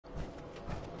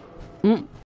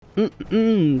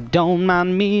Don't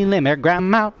mind me, let me grab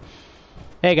 'em out.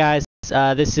 Hey guys,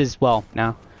 this is, well,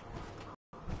 now.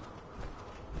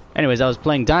 Anyways, I was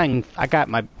playing Dying. I got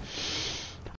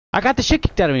the shit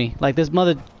kicked out of me. Like, this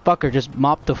motherfucker just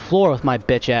mopped the floor with my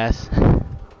bitch ass.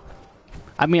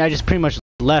 I mean, I just pretty much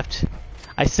left.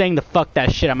 I sang the "fuck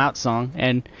that shit, I'm out" song,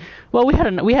 and well, we had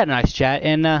a nice chat,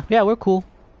 and yeah, we're cool.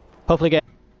 Hopefully get.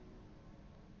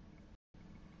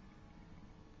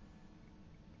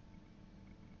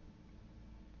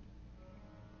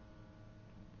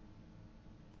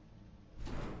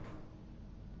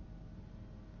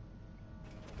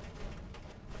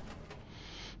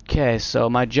 Okay, so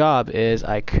my job is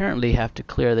I currently have to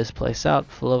clear this place out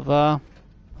full of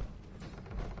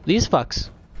these fucks.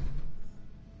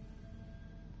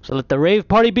 So let the rave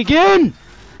party begin!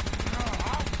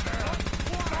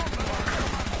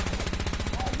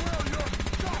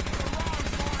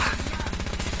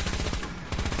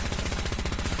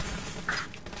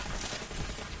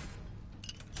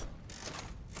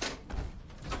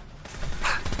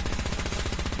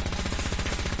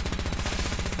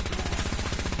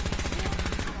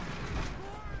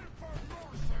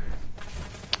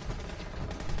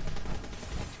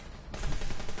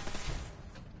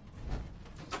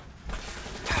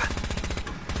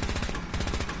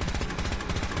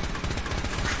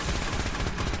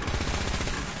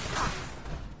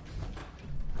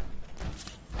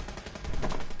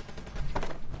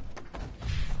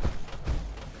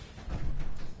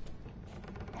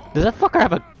 Does that fucker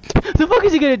have a... The fuck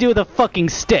is he gonna do with a fucking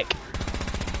stick?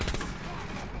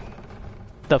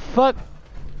 The fuck?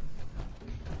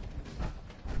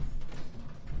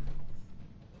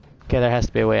 Okay, there has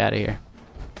to be a way out of here.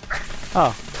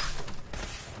 Oh.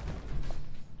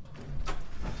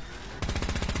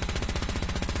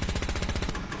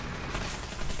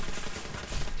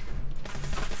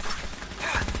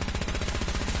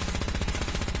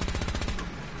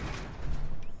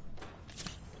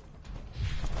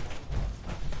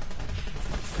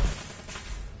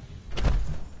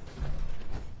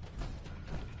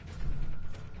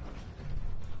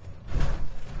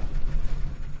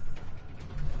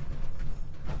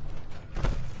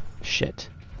 Shit.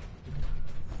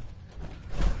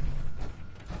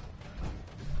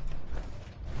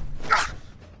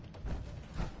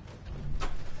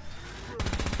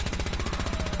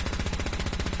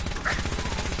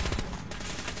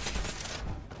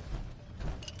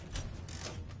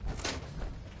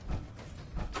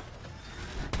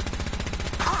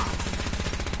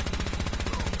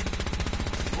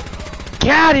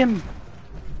 Got him!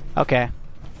 Okay.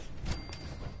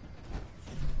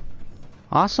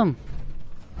 Awesome.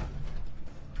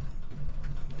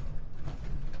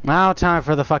 Now time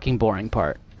for the fucking boring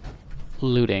part.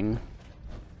 Looting.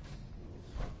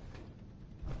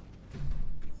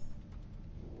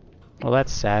 Well,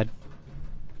 that's sad.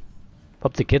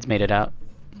 Hope the kids made it out.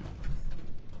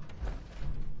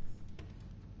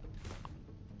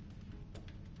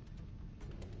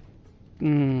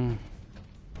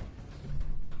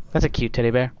 That's a cute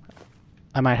teddy bear.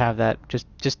 I might have that just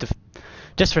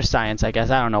for science, I guess.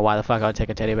 I don't know why the fuck I would take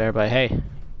a teddy bear, but hey,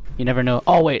 you never know.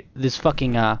 Oh wait, this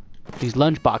fucking these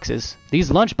lunch boxes. These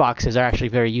lunch boxes are actually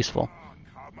very useful.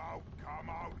 Come out,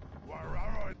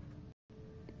 wherever.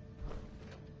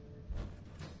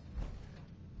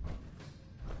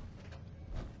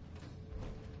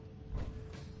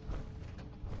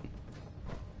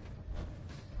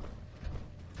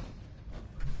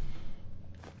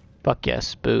 Fuck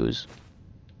yes, booze.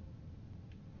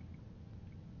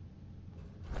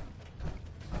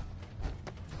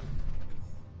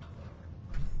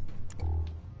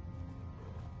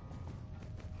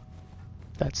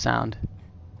 That sound.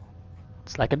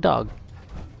 It's like a dog.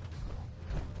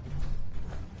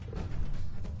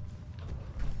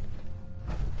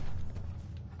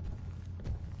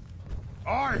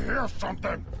 I hear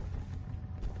something.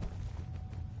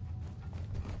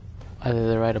 Either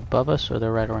they're right above us or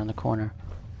they're right around the corner.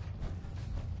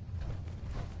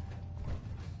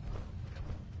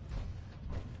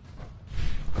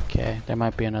 Okay, there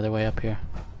might be another way up here.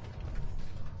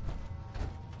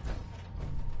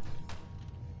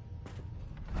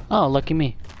 Oh, lucky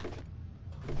me.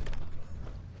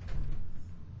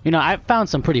 You know, I found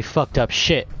some pretty fucked up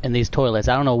shit in these toilets.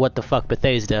 I don't know what the fuck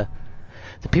Bethesda,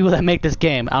 the people that make this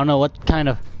game, I don't know what kind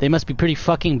of, they must be pretty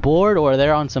fucking bored or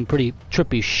they're on some pretty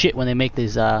trippy shit when they make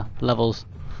these levels.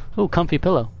 Ooh, comfy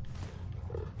pillow.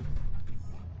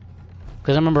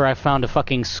 Because I remember I found a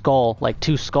fucking skull, like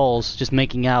 2 skulls, just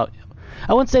making out.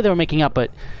 I wouldn't say they were making out,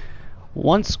 but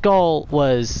one skull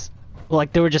was,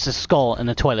 like, they were just a skull in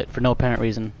the toilet for no apparent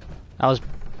reason. I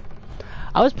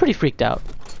was pretty freaked out.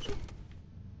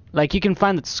 Like, you can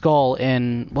find the skull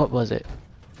in... What was it?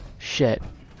 Shit.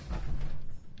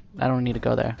 I don't need to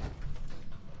go there.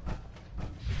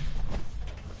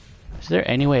 Is there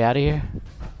any way out of here?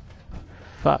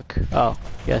 Fuck. Oh,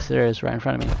 yes there is, right in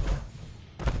front of me.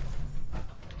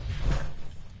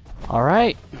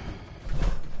 Alright.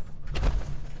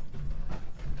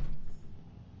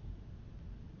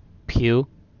 Pew.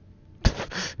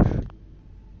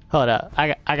 Hold up.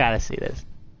 I gotta see this.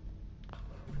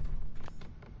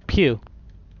 Pew.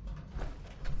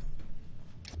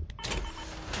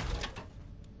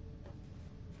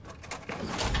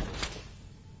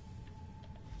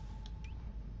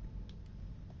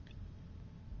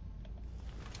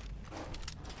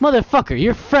 Motherfucker,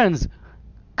 your friends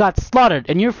got slaughtered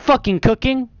and you're fucking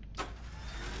cooking?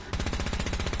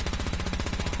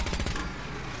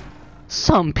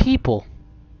 Some people.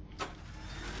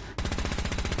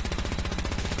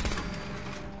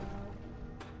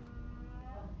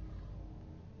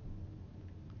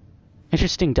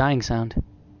 Interesting dying sound.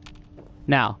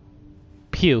 Now,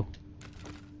 pew.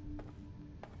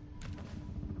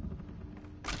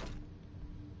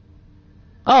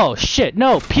 Oh shit,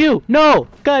 no, pew, no!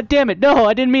 God damn it, no,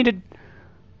 I didn't mean to...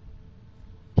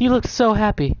 He looked so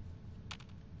happy.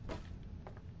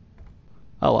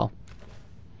 Oh well.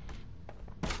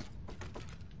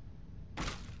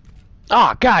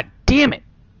 Oh, god damn it!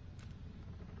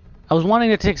 I was wanting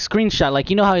to take a screenshot, like,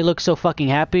 you know how he looks so fucking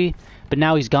happy, but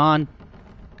now he's gone?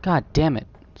 God damn it.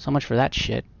 So much for that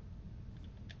shit.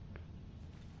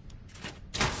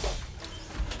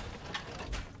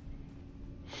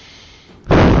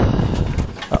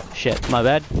 Oh, shit, my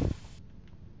bad.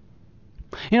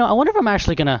 You know, I wonder if I'm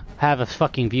actually gonna have a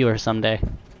fucking viewer someday.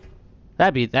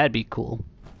 That'd be cool.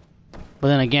 But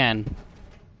then again,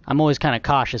 I'm always kind of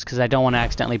cautious because I don't want to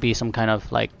accidentally be some kind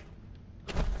of, like...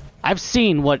 I've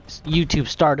seen what YouTube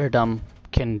stardom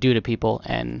can do to people,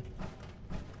 and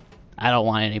I don't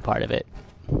want any part of it.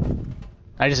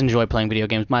 I just enjoy playing video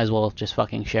games. Might as well just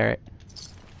fucking share it.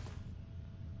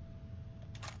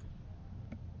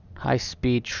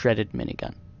 High-speed shredded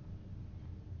minigun.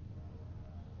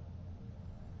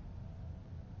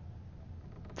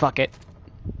 Fuck it.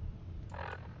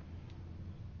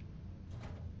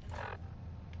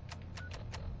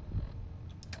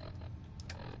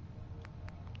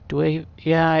 Do I...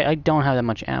 Yeah, I don't have that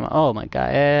much ammo. Oh my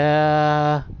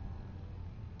god.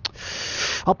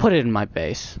 I'll put it in my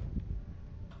base.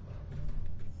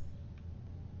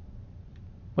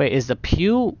 Wait, is the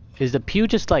pew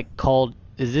just like called...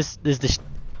 Is this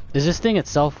thing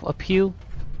itself a pew?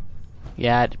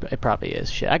 Yeah, it probably is.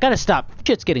 Shit, I gotta stop.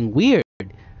 Shit's getting weird.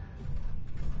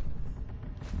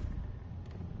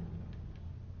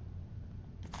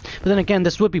 But then again,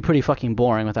 this would be pretty fucking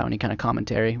boring without any kind of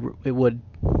commentary. It would.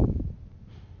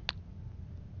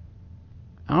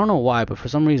 I don't know why, but for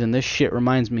some reason this shit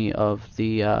reminds me of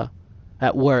the,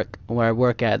 at work, where I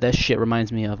work at, this shit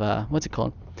reminds me of, what's it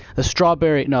called? The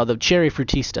cherry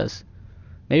frutistas.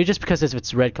 Maybe just because of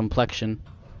its red complexion.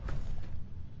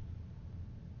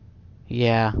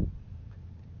 Yeah.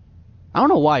 I don't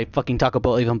know why fucking Taco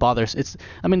Bell even bothers.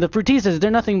 I mean, the frutistas, they're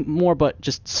nothing more but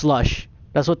just slush.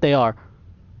 That's what they are.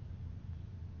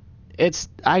 It's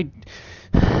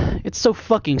so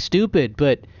fucking stupid,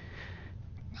 but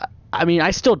I mean,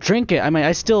 I still drink it. I mean,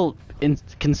 I still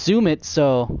consume it,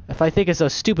 so if I think it's so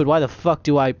stupid, why the fuck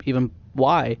do I even...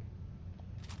 Why?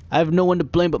 I have no one to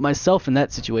blame but myself in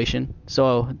that situation,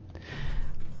 so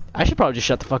I should probably just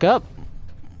shut the fuck up.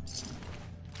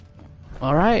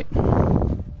 Alright.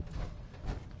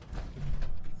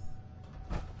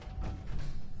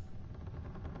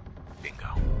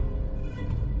 Bingo.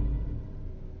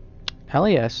 Hell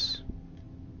yes.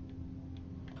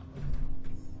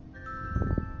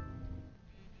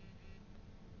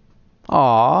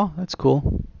 Aw, that's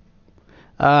cool.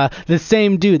 The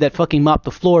same dude that fucking mopped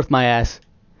the floor with my ass.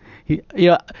 You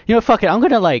know, fuck it. I'm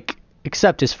gonna, like,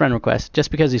 accept his friend request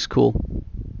just because he's cool.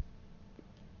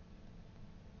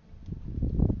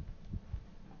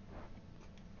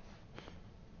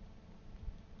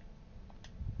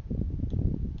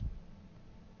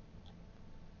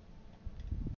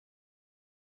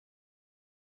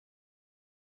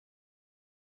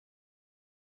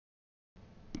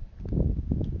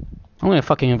 I'm gonna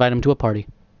fucking invite him to a party.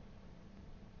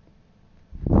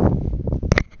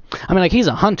 I mean, like, he's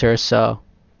a hunter, so...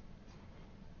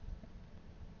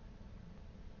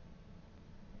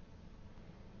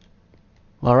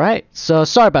 Alright, so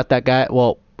sorry about that guy.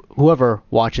 Well, whoever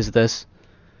watches this.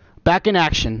 Back in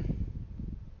action.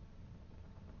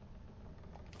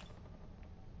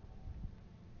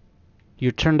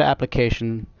 You turn to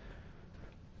application.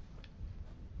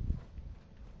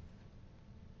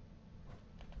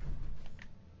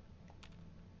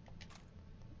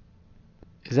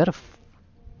 Is that a...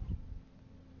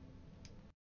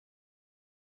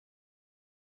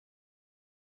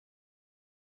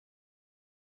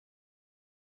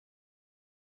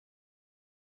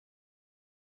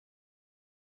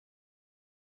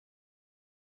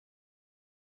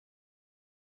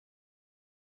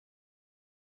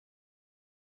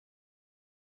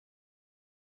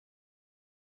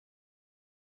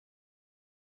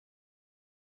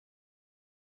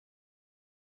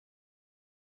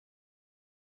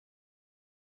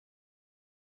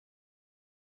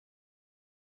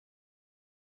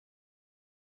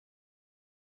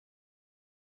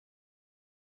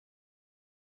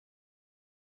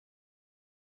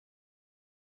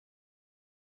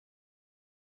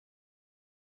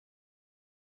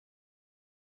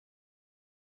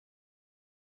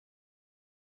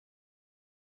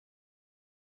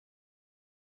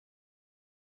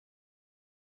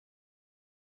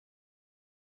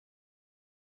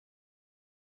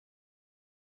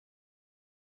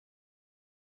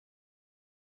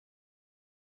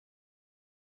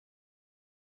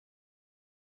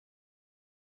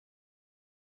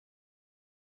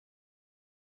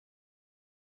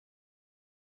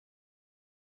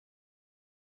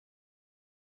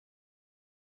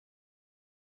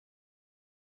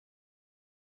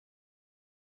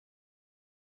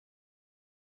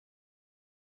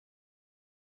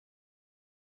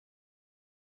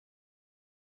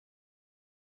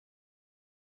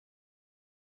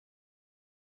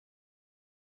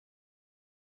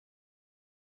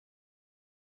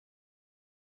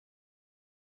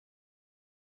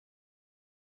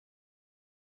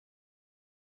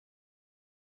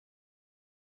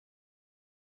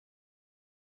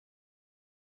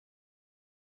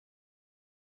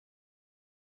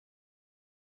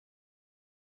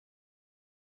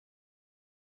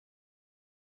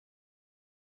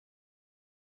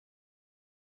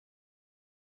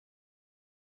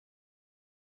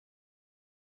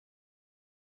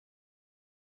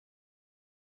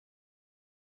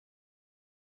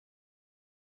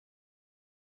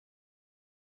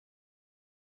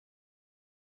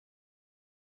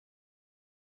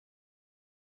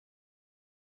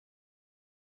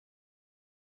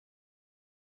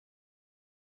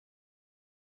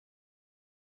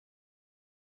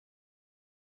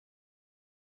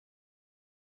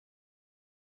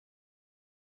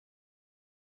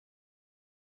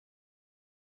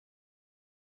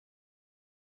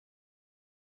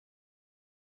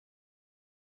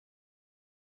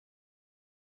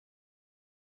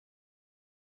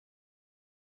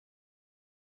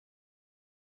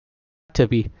 to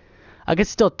be... I could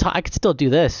still I could still do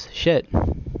this. Shit.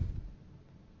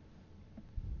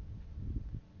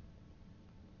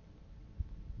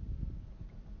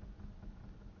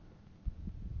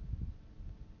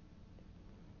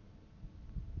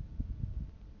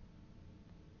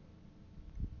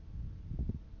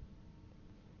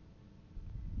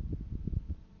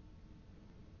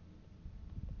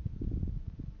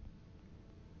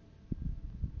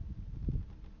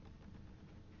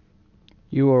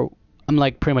 You are... I'm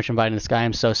like pretty much inviting this guy.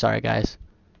 I'm so sorry, guys.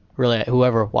 Really,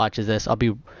 whoever watches this, I'll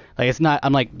be... Like, it's not...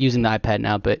 I'm like using the iPad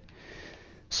now, but...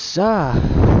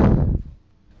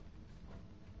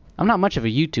 I'm not much of a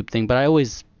YouTube thing, but I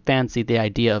always fancied the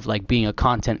idea of like being a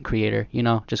content creator, you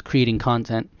know, just creating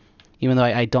content. Even though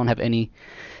I don't have any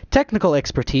technical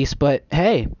expertise, but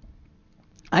hey,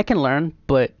 I can learn,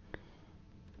 but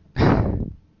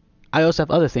I also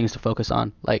have other things to focus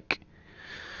on, like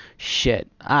shit.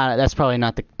 That's probably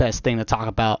not the best thing to talk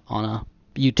about on a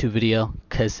YouTube video,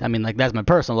 because I mean, like, that's my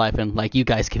personal life, and like, you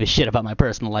guys give a shit about my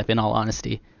personal life, in all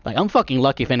honesty. Like, I'm fucking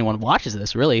lucky if anyone watches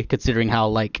this, really, considering how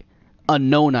like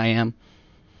unknown I am.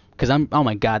 Because oh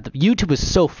my god, YouTube is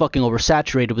so fucking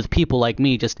oversaturated with people like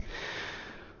me, just,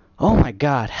 oh my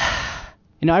god.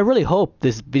 You know, I really hope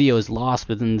this video is lost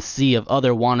within the sea of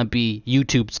other wannabe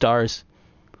YouTube stars.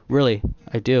 Really,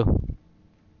 I do.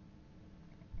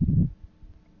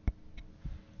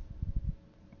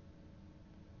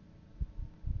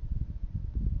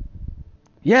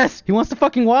 Yes, he wants to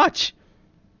fucking watch.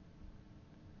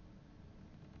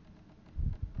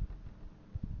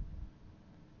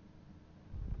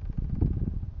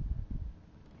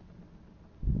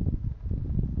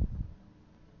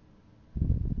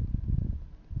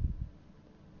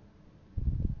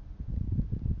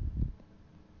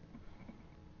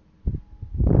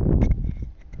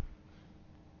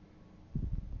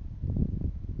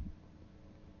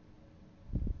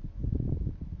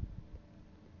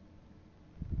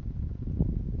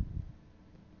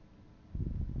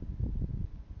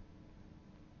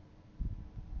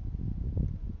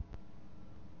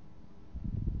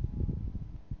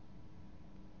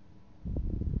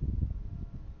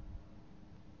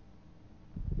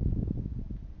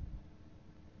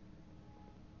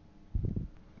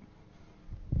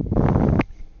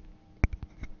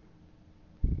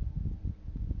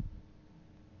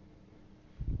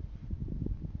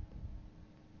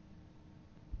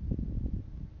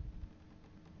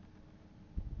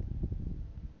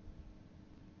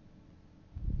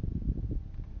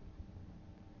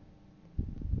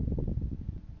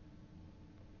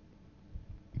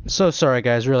 So sorry,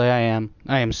 guys. Really, I am.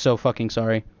 I am so fucking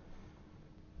sorry.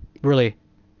 Really.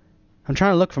 I'm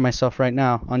trying to look for myself right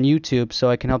now on YouTube so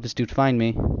I can help this dude find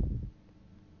me.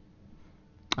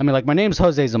 I mean, like, my name's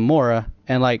Jose Zamora,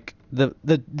 and like the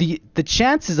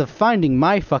chances of finding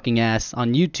my fucking ass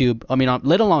on YouTube, I mean,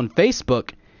 let alone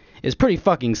Facebook, is pretty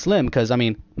fucking slim. Cause I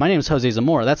mean, my name's Jose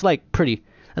Zamora. That's like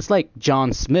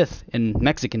John Smith in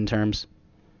Mexican terms.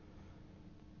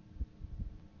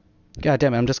 God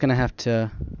damn it! I'm just gonna have to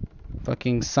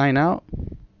fucking sign out.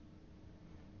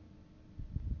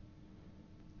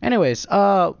 Anyways,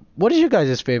 what is your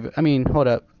guys' favorite? I mean, hold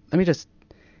up. Let me just.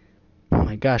 Oh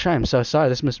my gosh, I am so sorry.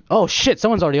 This must. Oh shit,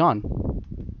 someone's already on.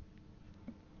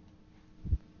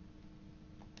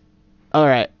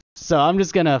 Alright, so I'm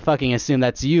just gonna fucking assume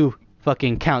that's you,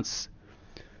 fucking Counts.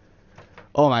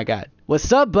 Oh my god.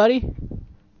 What's up, buddy?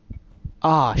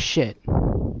 Aw, shit.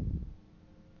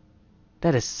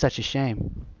 That is such a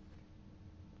shame.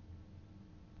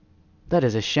 That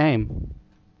is a shame.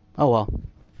 Oh well.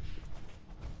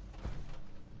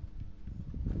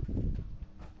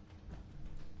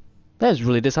 That is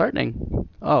really disheartening.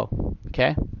 Oh,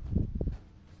 okay.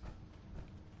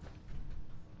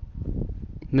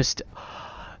 This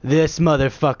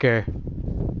motherfucker.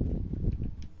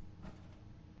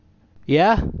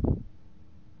 Yeah?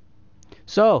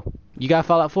 So, you got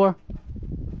Fallout 4?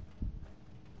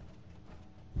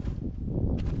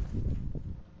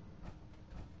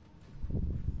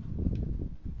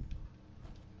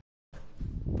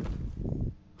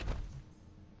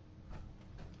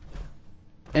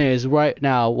 Anyways, right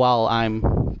now, while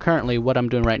I'm currently, what I'm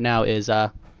doing right now is, I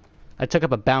took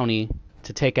up a bounty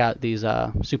to take out these,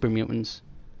 super mutants.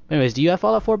 Anyways, do you have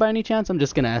Fallout 4 by any chance? I'm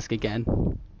just gonna ask again.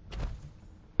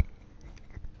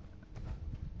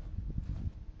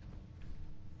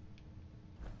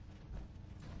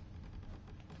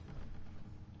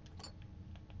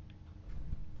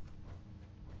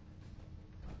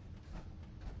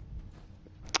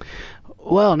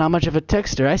 Well, not much of a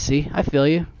texter, I see. I feel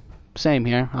you. Same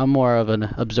here. I'm more of an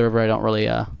observer. I don't really,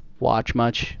 watch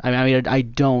much. I mean, I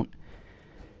don't...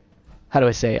 How do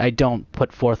I say? I don't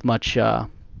put forth much,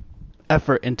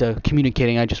 effort into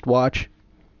communicating. I just watch.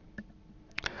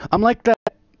 I'm like that...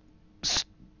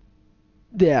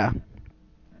 Yeah.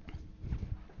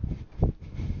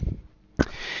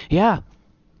 Yeah.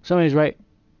 Somebody's right.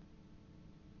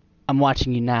 I'm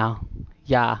watching you now.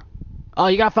 Yeah. Oh,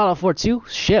 you got Fallout 4 too?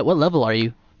 Shit, what level are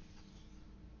you?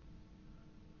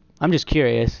 I'm just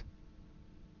curious.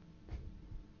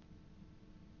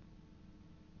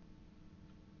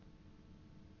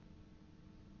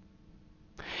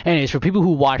 Anyways, for people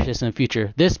who watch this in the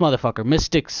future, this motherfucker,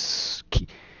 Mystics...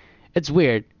 It's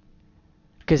weird.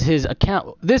 Because his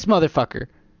account... This motherfucker...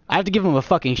 I have to give him a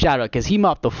fucking shout out because he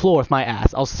mopped the floor with my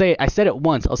ass. I said it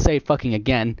once, I'll say it fucking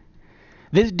again.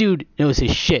 This dude knows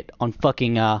his shit on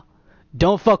fucking,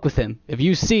 don't fuck with him. If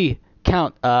you see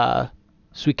Count,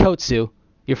 Suikotsu,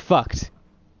 you're fucked.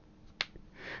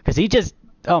 Because he just...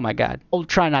 Oh my god. I'll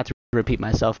try not to repeat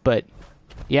myself, but...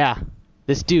 Yeah.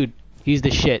 This dude, he's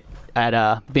the shit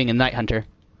at, being a night hunter.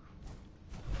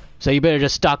 So you better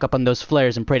just stock up on those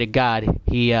flares and pray to God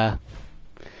he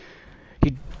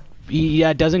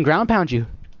doesn't ground pound you.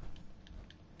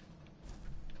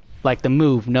 Like the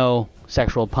move, no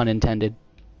sexual pun intended.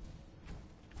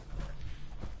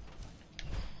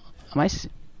 Am I...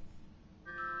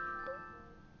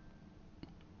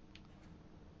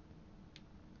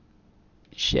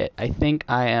 Shit, I think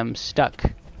I am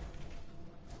stuck.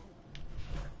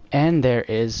 And there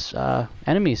is,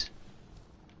 enemies.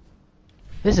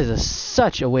 This is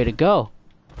such a way to go.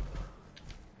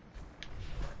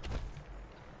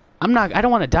 I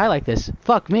don't want to die like this.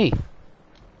 Fuck me.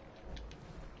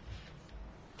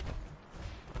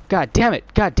 God damn it.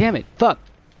 God damn it. Fuck.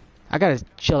 I gotta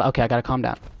chill. Okay, I gotta calm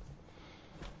down.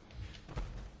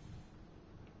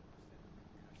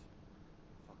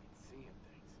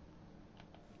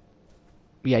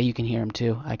 Yeah, you can hear him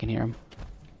too. I can hear him.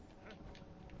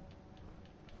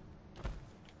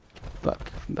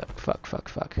 Fuck. Fuck, fuck,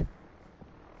 fuck.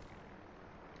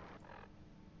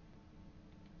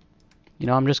 You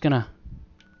know, I'm just gonna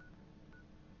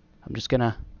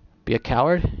be a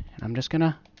coward, and I'm just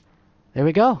gonna... There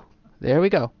we go. There we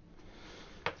go.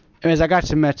 Anyways, I got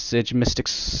your message, Mystic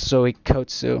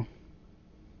Suikotsu.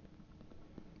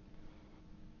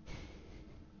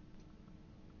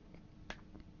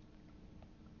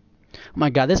 Oh my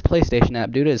god, this PlayStation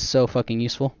app, dude, is so fucking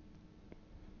useful.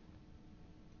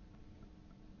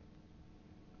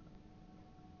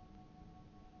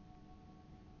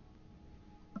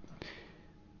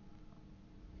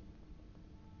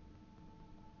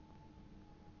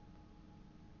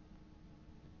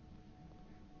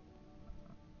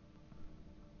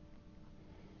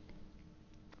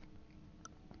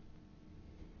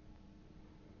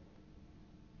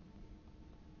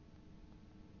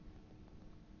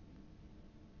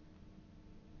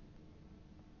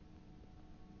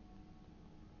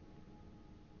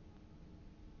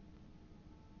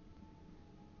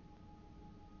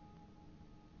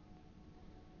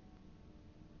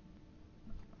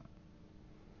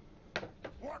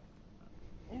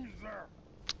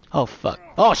 Oh fuck.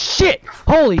 Oh shit!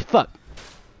 Holy fuck!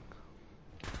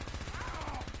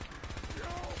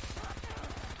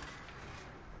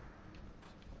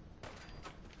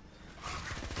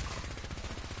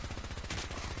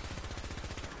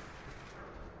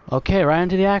 Okay, right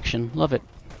into the action. Love it.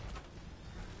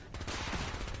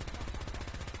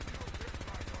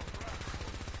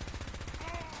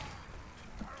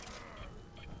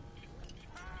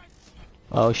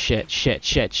 Oh shit, shit,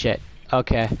 shit, shit.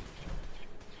 Okay.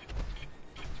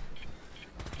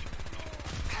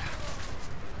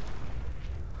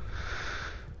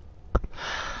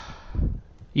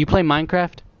 You play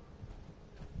Minecraft?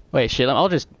 Wait, shit, I'll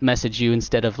just message you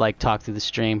instead of like talk through the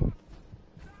stream.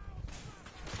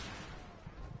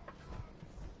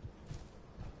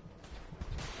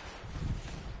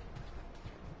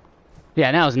 Yeah,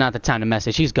 now is not the time to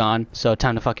message. He's gone, so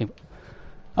time to fucking...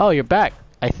 Oh, you're back,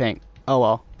 I think. Oh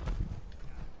well.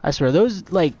 I swear,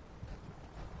 those, like...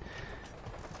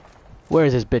 Where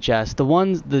is this bitch ass? The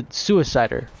ones, the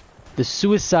Suicider. The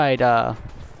Suicide,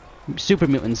 Super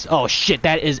Mutants. Oh shit,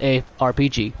 that is a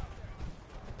RPG.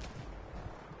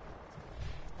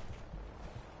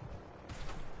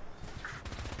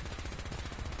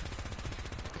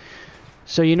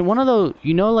 So, you know, one of those...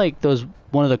 You know, like, those...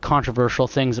 One of the controversial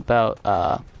things about,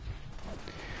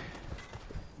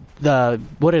 the...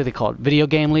 What are they called? Video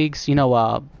game leagues? You know,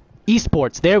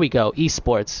 esports. There we go.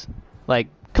 Esports. Like,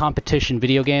 competition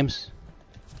video games.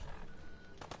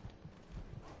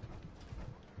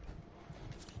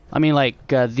 I mean, like,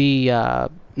 the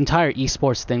entire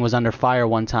esports thing was under fire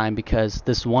one time because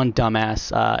this one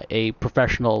dumbass, a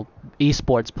professional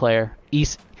esports player,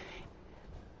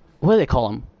 what do they call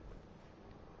them?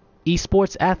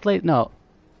 Esports athlete? No,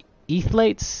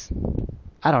 athletes?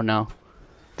 I don't know.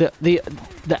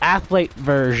 The athlete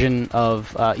version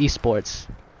of esports.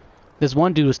 This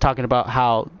one dude was talking about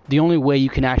how the only way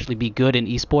you can actually be good in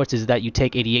esports is that you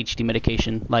take ADHD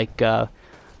medication, like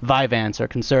Vyvanse or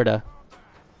Concerta.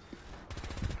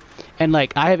 And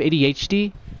like, I have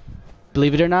ADHD,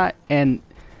 believe it or not, and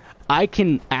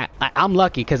I'm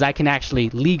lucky because I can actually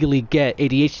legally get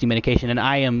ADHD medication, and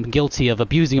I am guilty of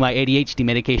abusing my ADHD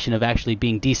medication of actually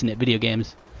being decent at video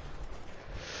games.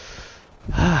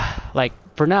 Like,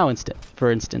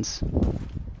 for instance.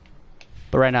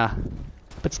 But right now.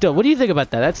 But still, what do you think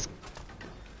about that? That's...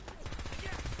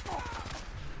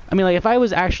 I mean, like, if I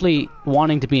was actually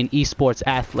wanting to be an esports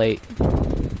athlete,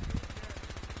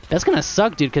 that's gonna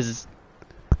suck, dude, because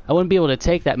I wouldn't be able to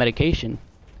take that medication.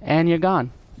 And you're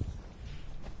gone.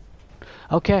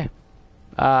 Okay.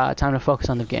 Time to focus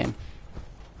on the game.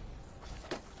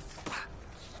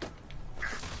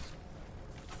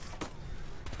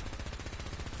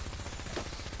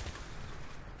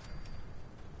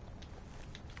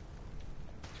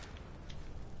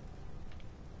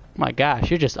 My gosh,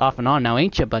 you're just off and on now,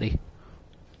 ain't you, buddy?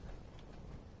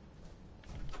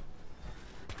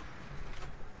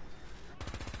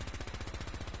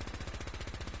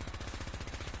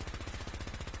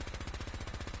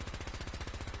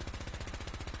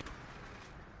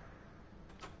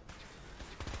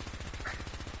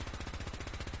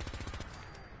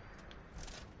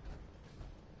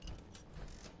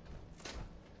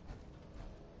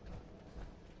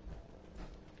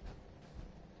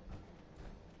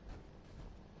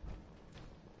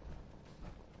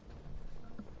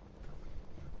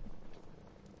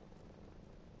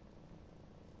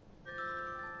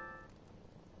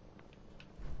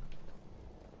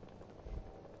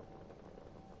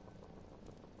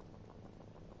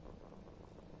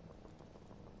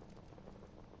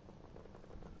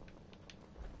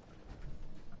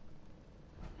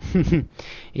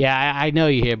 Yeah, I know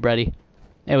you here, buddy.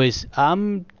 Anyways,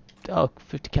 oh,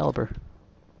 50 caliber.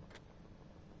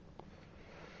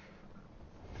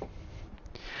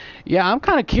 Yeah, I'm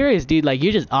kind of curious, dude. Like,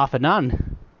 you're just off and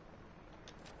on.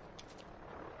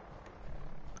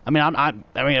 I mean, I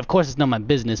mean, of course, it's not my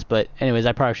business, but anyways,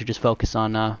 I probably should just focus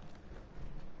on the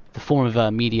form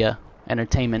of media,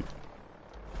 entertainment.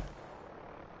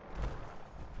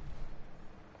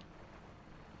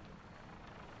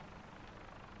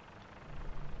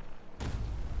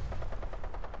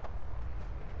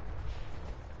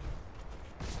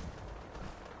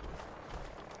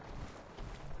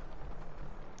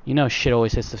 You know shit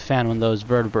always hits the fan when those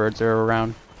vertibirds are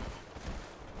around.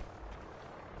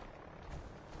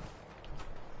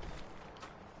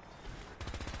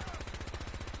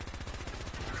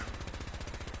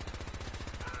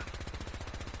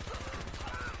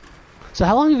 So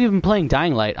how long have you been playing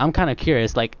Dying Light? I'm kind of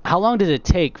curious. Like, how long does it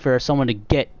take for someone to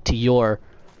get to your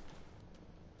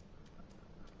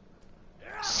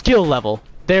skill level?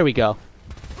 There we go.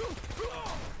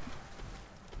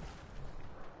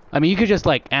 I mean, you could just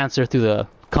like answer through the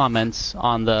comments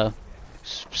on the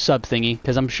sub thingy,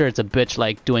 because I'm sure it's a bitch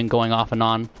like going off and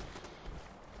on.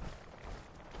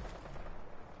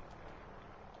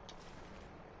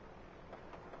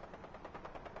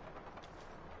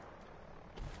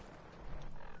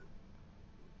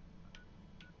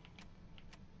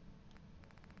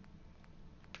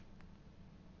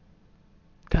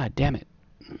 God damn it.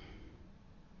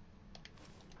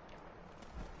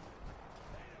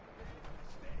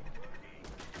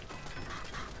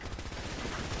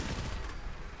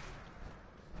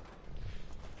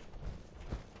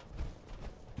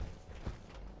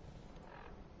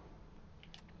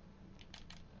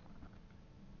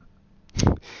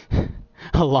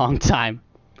 A long time.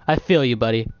 I feel you,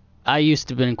 buddy. I used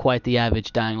to have been quite the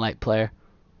average Dying Light player.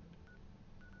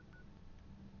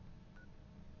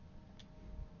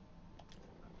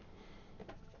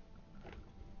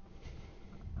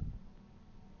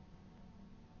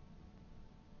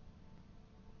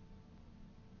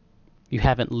 You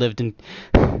haven't lived in...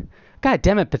 God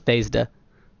damn it, Bethesda.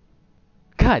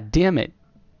 God damn it.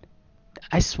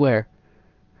 I swear.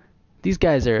 These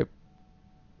guys are...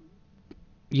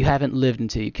 You haven't lived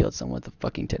until you killed someone with a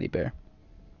fucking teddy bear.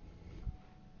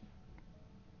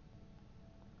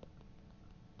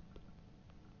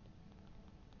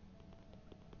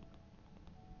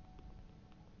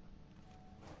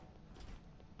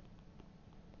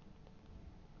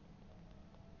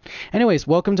 Anyways,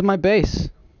 welcome to my base.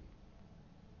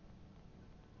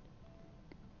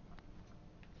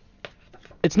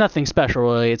 It's nothing special,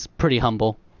 really. It's pretty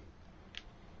humble.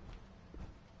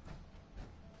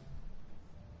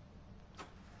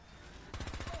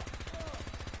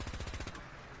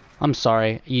 I'm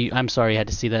sorry. I'm sorry you had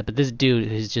to see that, but this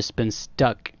dude has just been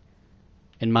stuck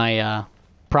in my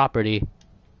property.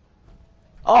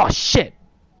 Oh shit!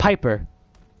 Piper.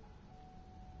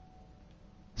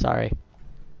 Sorry.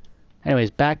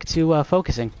 Anyways, back to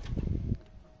focusing.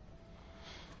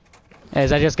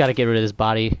 As I just gotta get rid of this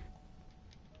body.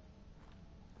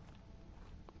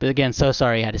 But again, so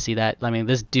sorry you had to see that. I mean,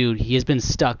 this dude, he has been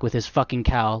stuck with his fucking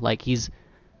cow. Like, he's...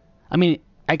 I mean,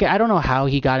 I don't know how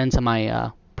he got into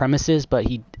my premises, but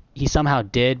he somehow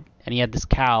did, and he had this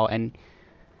cow, and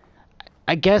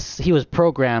I guess he was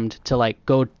programmed to, like,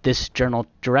 go this general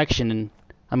direction, and,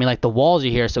 I mean, like, the walls are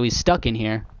here, so he's stuck in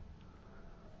here.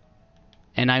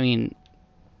 And, I mean,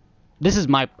 this is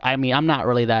my... I mean, I'm not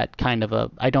really that kind of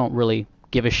a... I don't really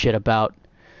give a shit about...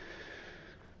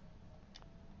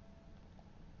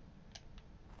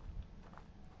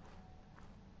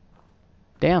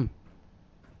 Damn.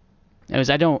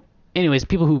 Anyways,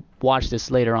 people who watch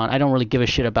this later on, I don't really give a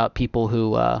shit about people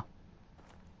who, I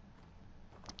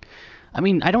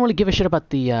mean, I don't really give a shit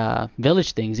about the,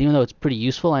 village things, even though it's pretty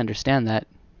useful. I understand that.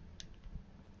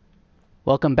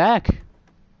 Welcome back.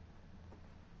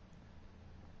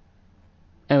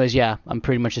 Anyways, yeah, I'm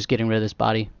pretty much just getting rid of this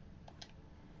body.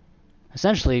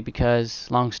 Essentially because,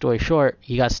 long story short,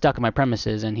 he got stuck in my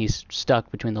premises, and he's stuck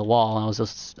between the wall, and I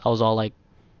was all like,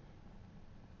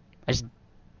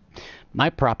 my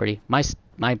property, my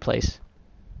place.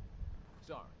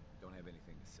 Sorry, don't have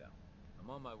anything to sell. I'm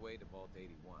on my way to Vault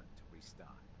 81 to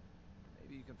restock.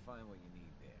 Maybe you can find what you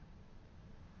need there.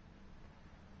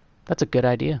 That's a good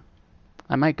idea.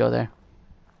 I might go there.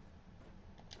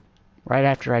 Right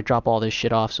after I drop all this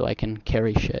shit off so I can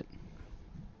carry shit.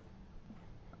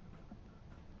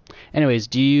 Anyways,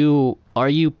 are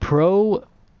you pro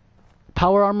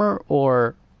power armor,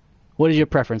 or what is your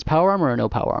preference? Power armor or no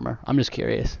power armor? I'm just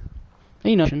curious.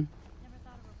 You know. Never thought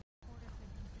a reporter could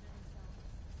consider themselves a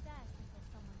success until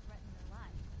someone threatened their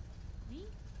life. Me?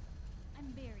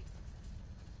 I'm very successful.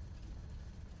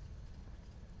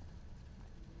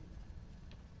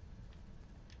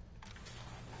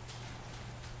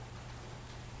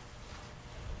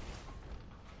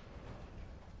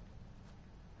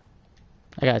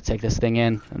 I gotta take this thing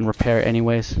in and repair it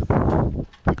anyways.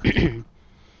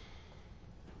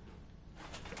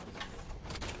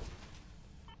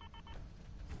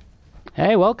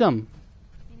 Hey, welcome.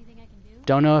 Anything I can do?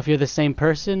 Don't know if you're the same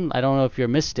person. I don't know if you're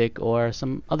Mystic or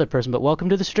some other person, but welcome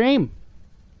to the stream.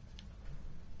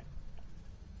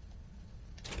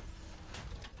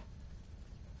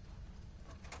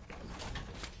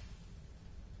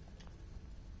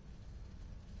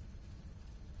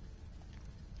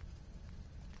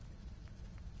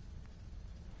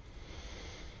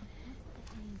 What's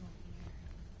the angle here?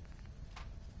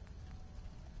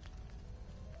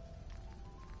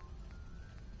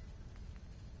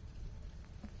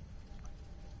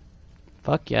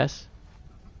 Fuck yes.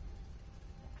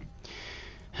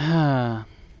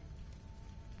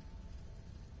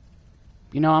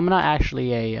 You know, I'm not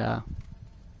actually a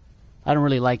I don't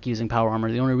really like using power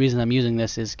armor. The only reason I'm using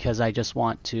this is because I just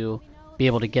want to be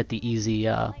able to get the easy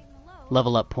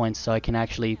level up points so I can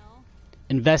actually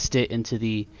invest it into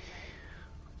the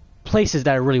places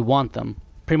that I really want them.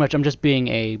 Pretty much I'm just being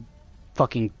a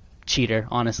fucking cheater,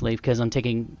 honestly, because I'm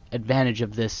taking advantage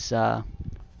of this.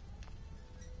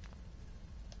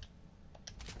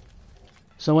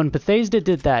 So when Bethesda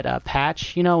did that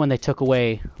patch, you know, when they took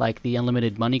away like the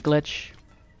unlimited money glitch,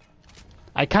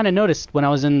 I kind of noticed when I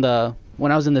was in the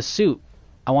suit,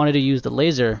 I wanted to use the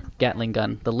laser Gatling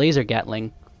gun, the laser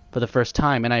Gatling, for the first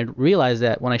time, and I realized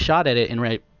that when I shot at it and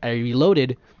I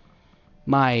reloaded,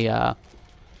 my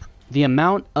the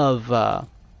amount of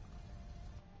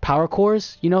power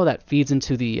cores, you know, that feeds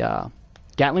into the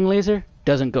Gatling laser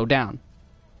doesn't go down.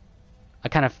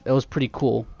 It was pretty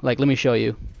cool. Like, let me show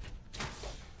you.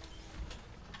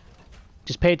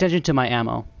 Just pay attention to my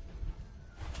ammo.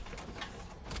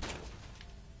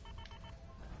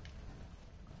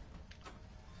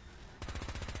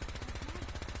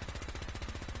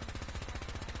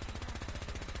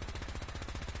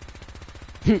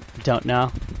 Don't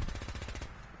know.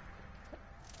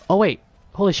 Oh wait,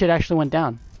 holy shit, it actually went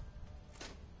down.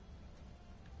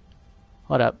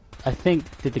 Hold up. I think,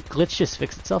 did the glitch just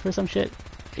fix itself or some shit?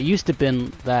 It used to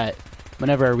been that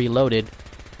whenever I reloaded,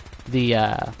 the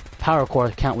power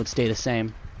core count would stay the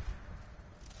same.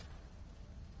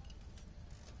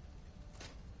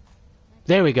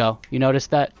 There we go. You noticed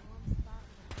that?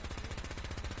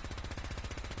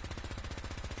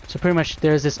 So pretty much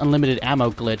there's this unlimited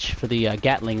ammo glitch for the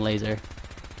Gatling laser.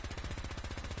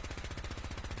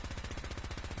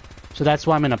 So that's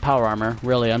why I'm in a power armor.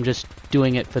 Really, I'm just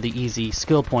doing it for the easy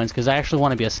skill points because I actually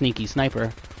want to be a sneaky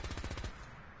sniper.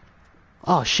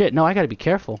 Oh shit, no, I gotta be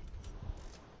careful.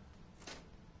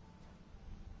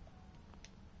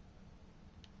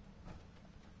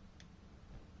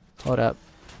 Hold up.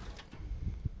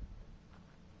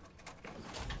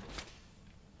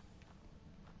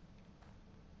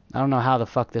 I don't know how the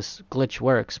fuck this glitch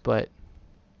works, but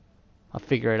I'll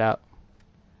figure it out.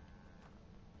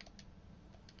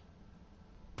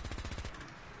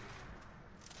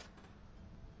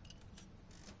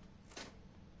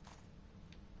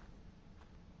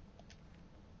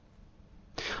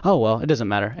 Oh well, it doesn't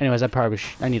matter. Anyways,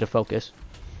 I need to focus.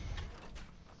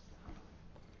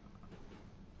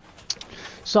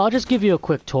 So I'll just give you a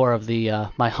quick tour of the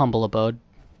my humble abode.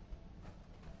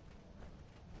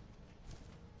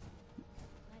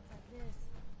 Nights like this,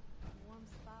 a warm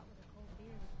spot with a cold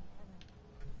beer is heaven.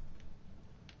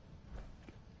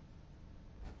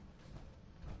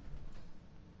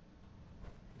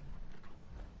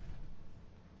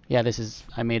 Yeah,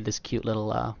 I made this cute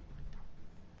little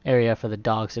area for the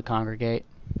dogs to congregate.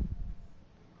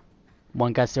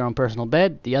 One got their own personal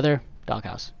bed, the other,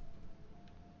 doghouse.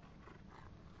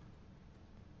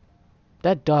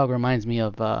 That dog reminds me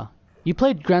of, you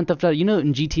played Grand Theft Auto, you know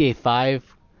in GTA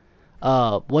 5,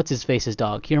 what's his face's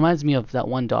dog? He reminds me of that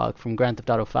one dog from Grand Theft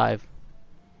Auto 5.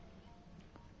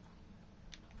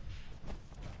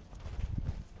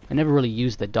 I never really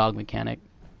used the dog mechanic.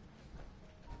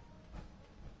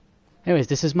 Anyways,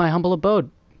 this is my humble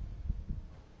abode.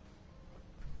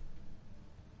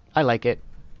 I like it.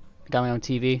 Got my own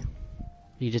TV.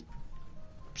 You just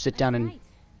sit down and...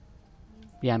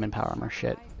 Yeah, I'm in power armor,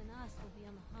 shit.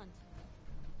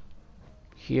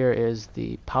 Here is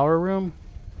the power room.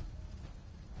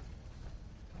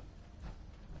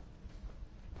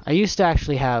 I used to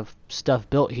actually have stuff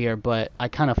built here, but I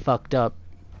kind of fucked up.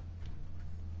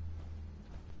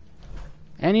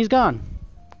 And he's gone.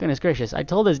 Goodness gracious. I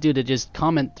told this dude to just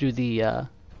comment through the,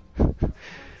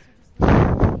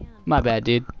 My bad,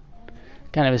 dude.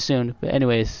 Kind of assumed. But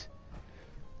anyways.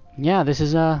 Yeah, this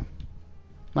is, my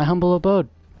humble abode.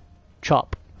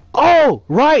 Chop. Oh!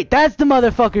 Right! That's the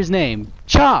motherfucker's name!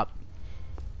 Chop!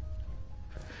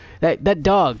 That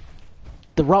dog.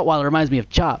 The Rottweiler reminds me of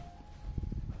Chop.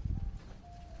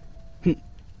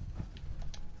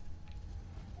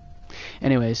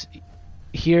 Anyways.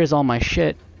 Here's all my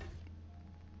shit.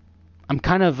 I'm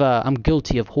kind of, I'm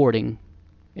guilty of hoarding,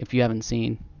 if you haven't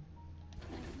seen.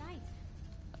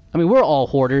 I mean, we're all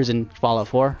hoarders in Fallout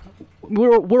 4.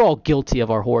 We're all guilty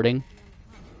of our hoarding.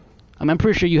 I mean, I'm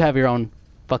pretty sure you have your own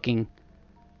fucking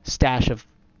stash of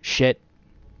shit.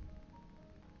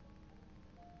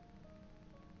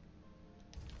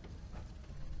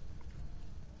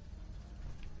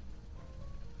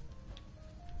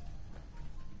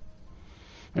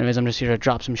 Anyways, I'm just here to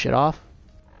drop some shit off.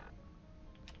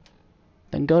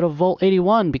 Then go to Vault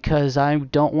 81 because I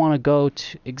don't want to go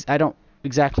to... I don't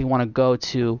exactly want to go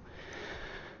to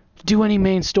do any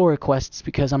main story quests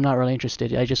because I'm not really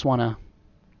interested. I just want to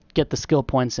get the skill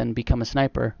points and become a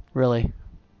sniper, really.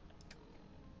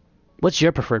 What's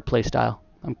your preferred playstyle?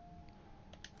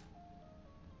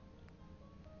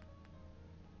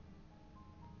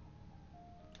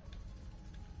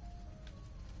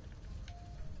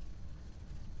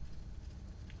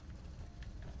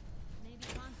 Maybe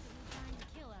constantly trying to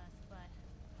kill us, but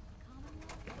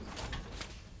Commonwealth?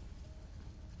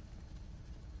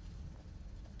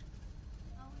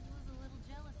 Always was a little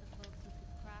jealous of folks who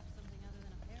could craft something other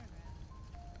than a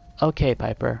paragraph. Okay,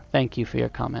 Piper. Thank you for your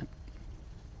comment.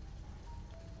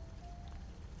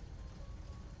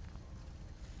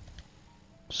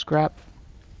 Scrap.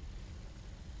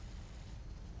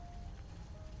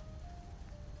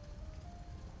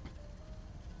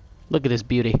 Look at this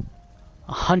beauty.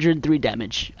 103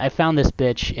 damage. I found this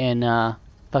bitch in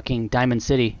fucking Diamond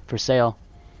City for sale.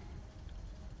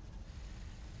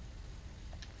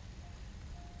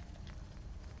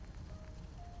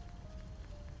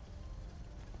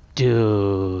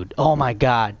 Dude. Oh my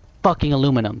god. Fucking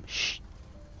aluminum. Shh.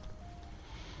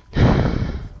 Just looking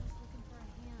for a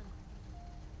hand.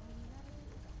 What do you gotta do?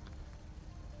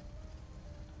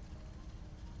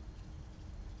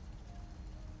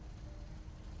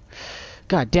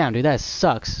 God damn, dude, that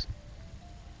sucks.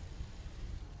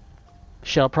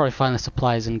 Shit, I'll probably find the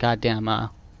supplies in goddamn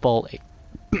Vault 8.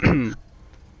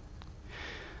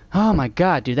 Oh my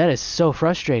god, dude, that is so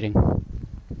frustrating. Nothing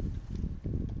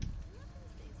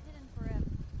stays hidden forever.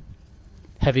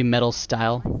 Heavy metal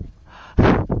style.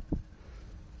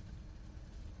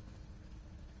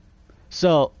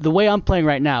 So, the way I'm playing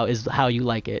right now is how you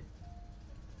like it.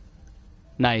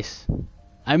 Nice.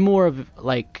 I'm more of,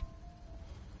 like...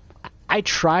 I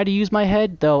try to use my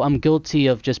head, though I'm guilty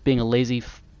of just being a lazy...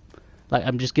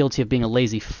 I'm just guilty of being a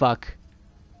lazy fuck.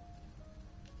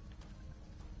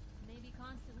 Maybe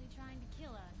constantly trying to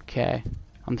kill us. Okay.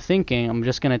 I'm thinking I'm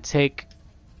just gonna take...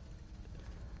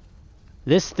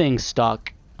 this thing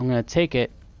stock. I'm gonna take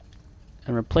it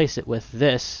and replace it with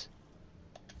this.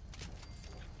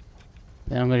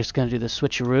 Then I'm just gonna do the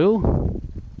switcheroo.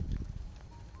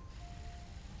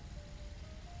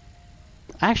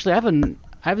 Actually, I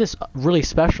have this really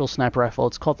special sniper rifle.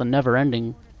 It's called the Never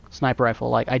Ending sniper rifle.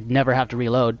 Like, I'd never have to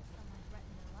reload. Someone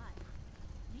threaten their life.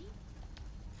 Me?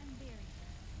 I'm very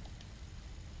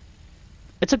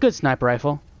It's a good sniper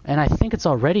rifle, and I think it's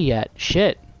all ready yet.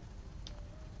 Shit.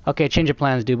 Okay, change of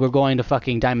plans, dude. We're going to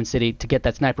fucking Diamond City to get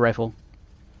that sniper rifle.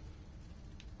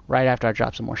 Right after I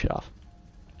drop some more shit off.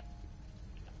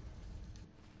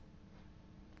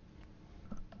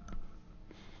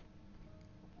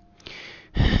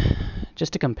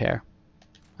 Just to compare.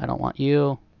 I don't want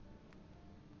you.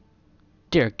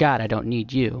 Dear God, I don't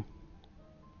need you.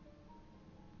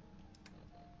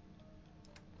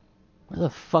 Where the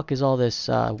fuck is all this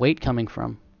weight coming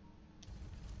from?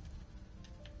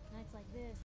 Nights like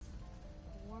this,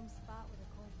 a warm spot with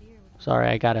a cold beer would Sorry,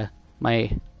 I gotta...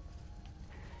 my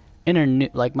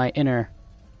inner...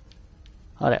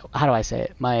 How do I say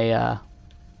it? My,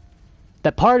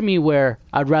 that part of me where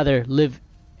I'd rather live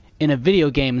in a video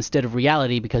game instead of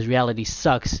reality because reality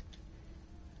sucks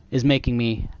is making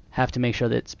me have to make sure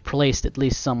that it's placed at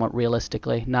least somewhat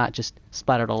realistically, not just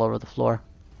splattered all over the floor.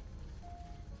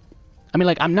 I mean,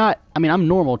 like, I'm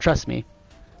normal, trust me.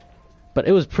 But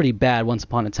it was pretty bad once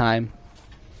upon a time.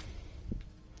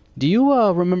 Do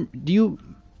you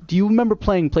remember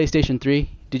playing PlayStation 3?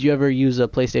 Did you ever use a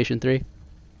PlayStation 3?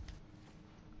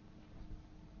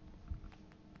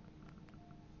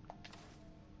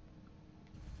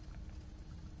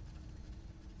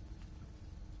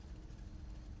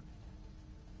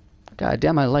 God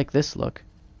damn, I like this look.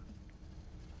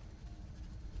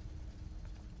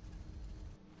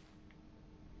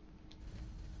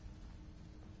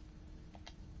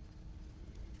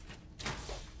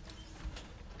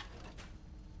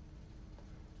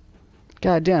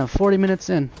 God damn, 40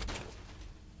 minutes in.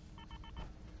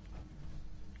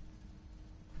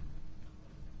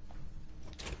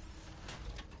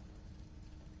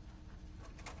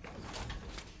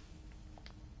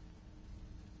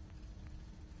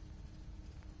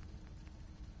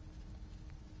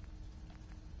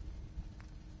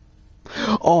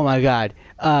 Oh my god.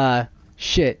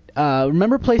 Shit.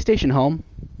 Remember PlayStation Home?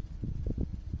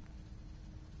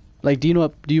 Like, do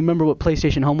you remember what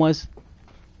PlayStation Home was?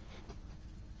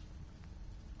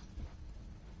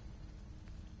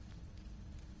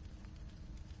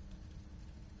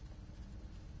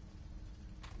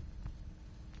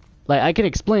 Like, I can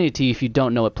explain it to you if you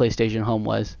don't know what PlayStation Home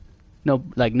was. No,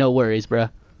 like, no worries, bruh.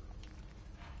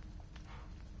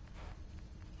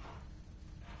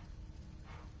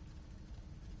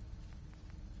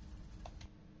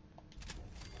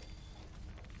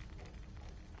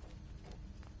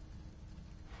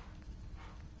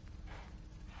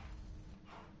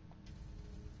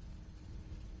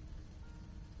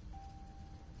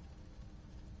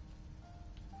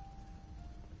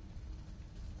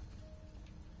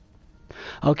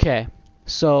 Okay,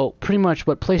 so pretty much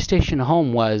what PlayStation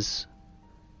Home was,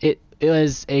 it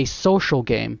was a social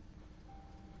game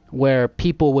where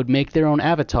people would make their own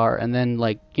avatar and then,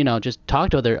 like, you know, just talk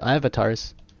to other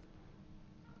avatars.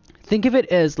 Think of it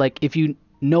as, like, if you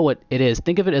know what it is,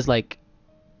 think of it as like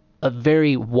a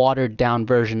very watered down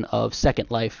version of Second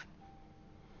Life.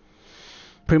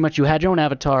 Pretty much you had your own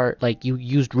avatar, like you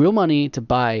used real money to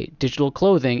buy digital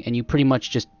clothing, and you pretty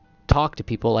much just talk to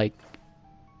people like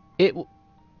it.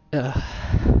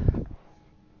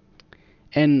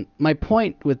 And my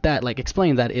point with that, like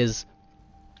explaining that, is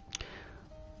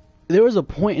there was a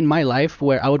point in my life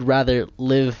where I would rather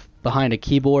live behind a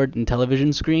keyboard and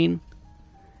television screen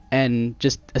and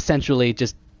just essentially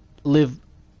just live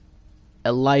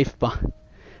a life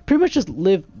pretty much just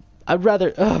live. I'd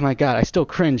rather, oh my god, I still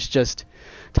cringe just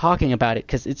talking about it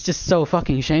because it's just so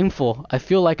fucking shameful. I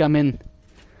feel like I'm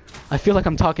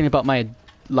talking about my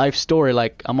life story,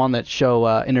 like I'm on that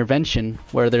show Intervention,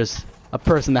 where there's a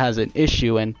person that has an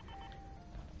issue and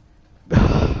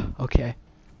okay,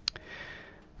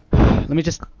 let me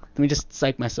just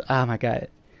psych myself. Oh my god.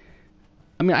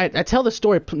 I mean, I tell the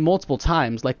story multiple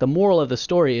times. Like, the moral of the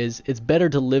story is it's better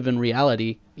to live in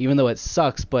reality, even though it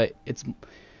sucks, but it's...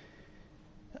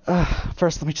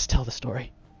 first, let me just tell the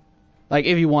story. Like,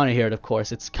 if you want to hear it, of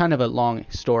course. It's kind of a long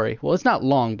story. Well, it's not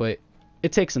long, but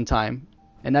it takes some time.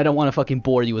 And I don't want to fucking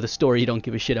bore you with a story you don't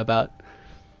give a shit about.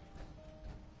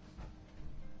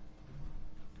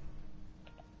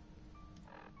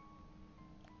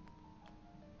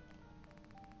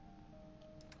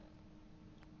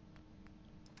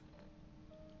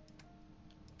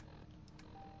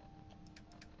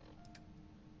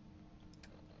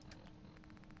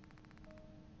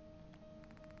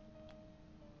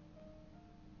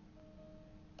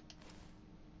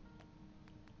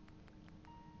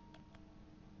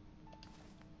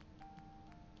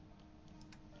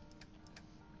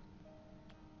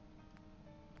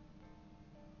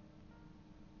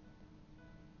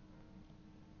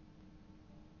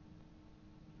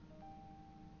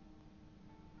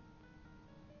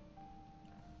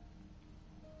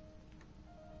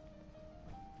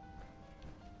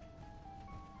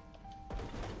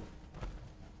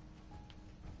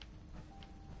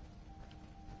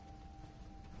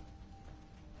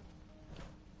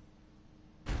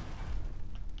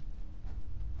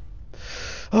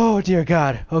 Oh, dear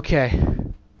God. Okay.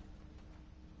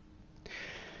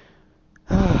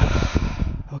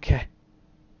 Okay.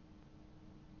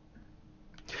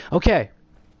 Okay.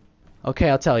 Okay,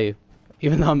 I'll tell you.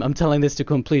 Even though I'm telling this to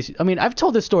complete... I mean, I've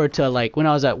told this story to, like, when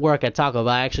I was at work at Taco Bell.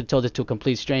 I actually told it to a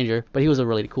complete stranger, but he was a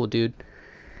really cool dude.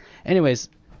 Anyways,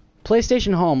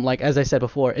 PlayStation Home, like, as I said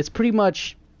before, it's pretty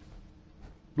much,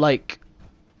 like...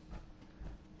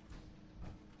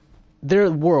 they're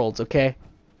worlds, okay?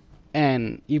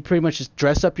 And you pretty much just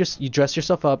dress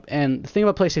yourself up, and the thing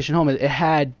about PlayStation Home is it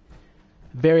had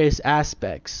various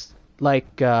aspects, like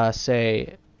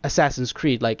say Assassin's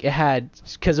Creed. Like, it had,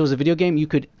 because it was a video game, you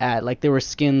could add, like, there were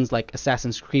skins like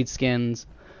Assassin's Creed skins,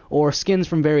 or skins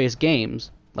from various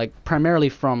games, like primarily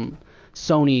from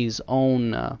Sony's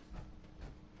own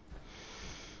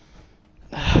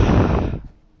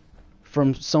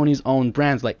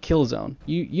brands, like Killzone.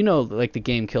 You know, like, the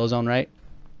game Killzone, right?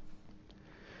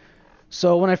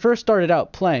 So when I first started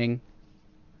out playing,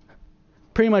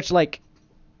 pretty much, like,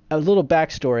 a little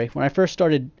backstory, when I first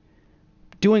started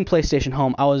doing PlayStation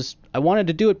Home, I wanted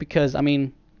to do it because, I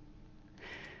mean,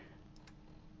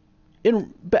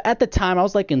 but at the time, I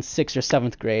was like in 6th or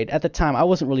 7th grade. At the time, I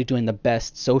wasn't really doing the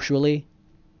best socially.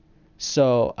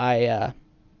 So I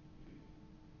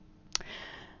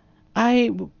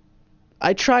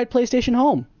tried PlayStation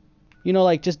Home. You know,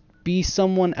 like, just be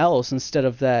someone else instead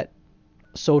of that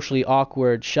socially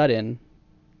awkward shut-in.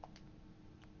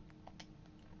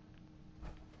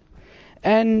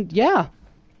 And yeah,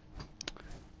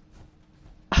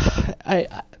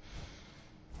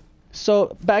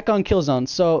 so back on Killzone.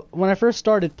 So when I first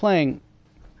started playing,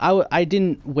 I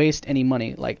didn't waste any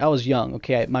money. Like, I was young,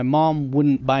 okay? My mom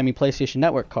wouldn't buy me PlayStation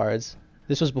Network cards.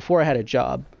 This was before I had a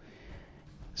job.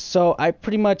 So I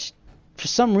pretty much, for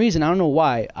some reason, I don't know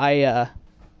why, I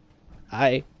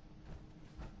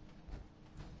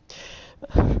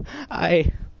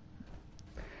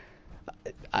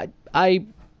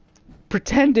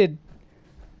pretended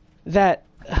that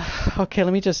okay,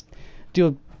 let me just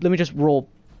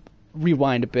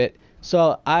rewind a bit.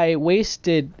 So I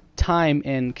wasted time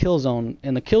in Killzone,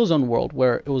 in the Killzone world,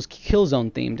 where it was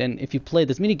Killzone themed, and if you played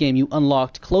this minigame, you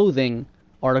unlocked clothing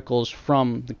articles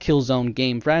from the Killzone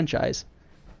game franchise.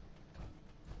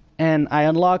 And I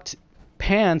unlocked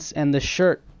pants and the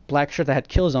shirt, black shirt that had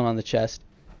Killzone on the chest.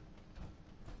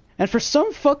 And for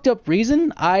some fucked up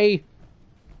reason, I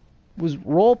was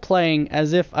role-playing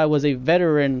as if I was a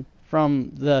veteran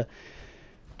from the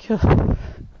Killzone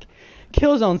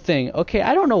thing. Okay,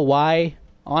 I don't know why,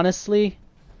 honestly.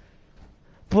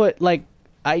 But, like,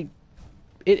 it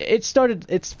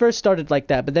first started like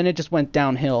that, but then it just went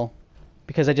downhill.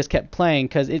 Because I just kept playing,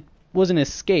 because it was an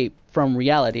escape from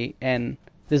reality. And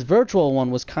this virtual one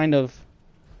was kind of...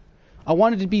 I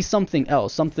wanted to be something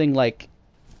else. Something, like...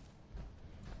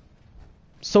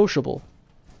 sociable.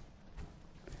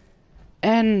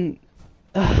 And...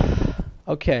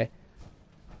 okay.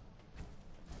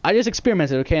 I just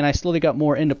experimented, okay, and I slowly got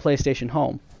more into PlayStation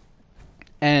Home.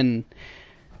 And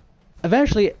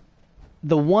eventually,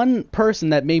 the one person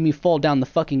that made me fall down the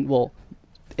fucking... Well,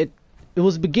 it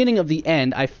was the beginning of the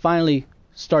end. I finally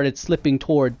started slipping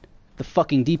toward the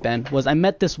fucking deep end. Was I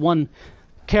met this one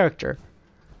character.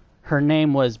 Her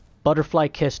name was Butterfly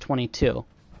Kiss 22.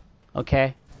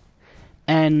 Okay?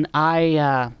 And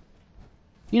I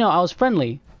was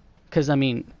friendly. Because, I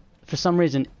mean, for some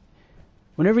reason...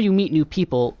 Whenever you meet new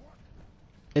people,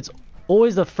 it's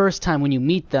always the first time when you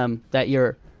meet them that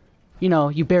you're,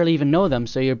 you barely even know them,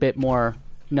 so you're a bit more,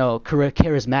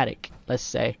 charismatic, let's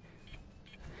say.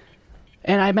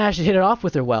 And I managed to hit it off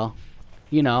with her well.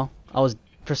 I was,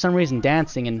 for some reason,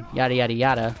 dancing and yada yada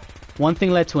yada. One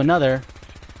thing led to another,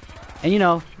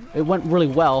 and it went really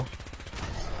well.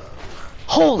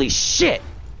 Holy shit!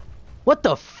 What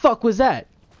the fuck was that?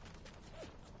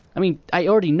 I mean, I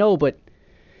already know, but...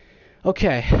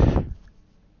 Okay.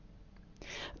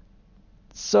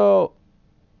 So,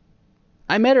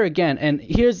 I met her again, and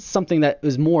here's something that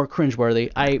was more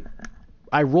cringeworthy.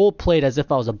 I role-played as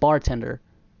if I was a bartender.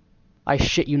 I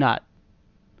shit you not.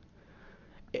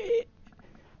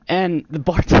 And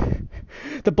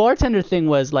the bartender thing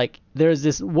was, like, there's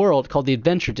this world called the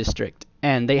Adventure District,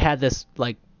 and they had this,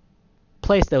 like,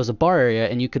 place that was a bar area,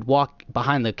 and you could walk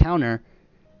behind the counter,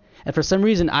 and for some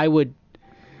reason I would...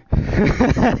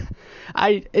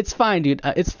 It's fine, dude.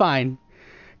 It's fine.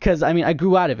 Because, I mean, I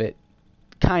grew out of it.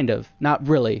 Kind of. Not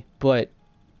really, but...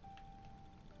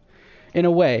 in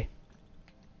a way.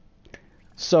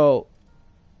 So...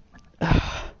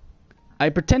 I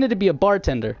pretended to be a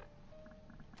bartender.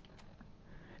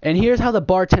 And here's how the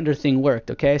bartender thing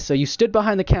worked, okay? So you stood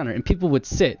behind the counter, and people would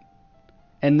sit.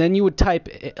 And then you would type...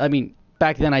 I mean,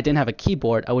 back then I didn't have a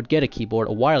keyboard. I would get a keyboard,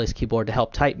 a wireless keyboard, to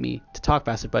help type me, to talk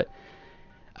faster, but...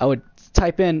 I would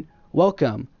type in,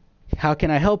 "Welcome, how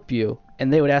can I help you?"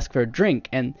 And they would ask for a drink.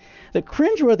 And the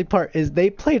cringeworthy part is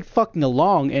they played fucking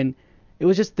along, and it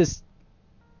was just this...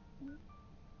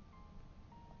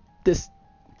 Just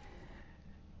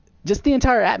the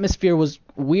entire atmosphere was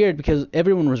weird because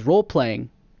everyone was role-playing.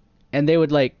 And they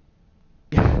would, like...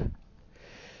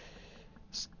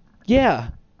 yeah.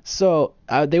 So,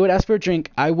 they would ask for a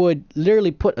drink. I would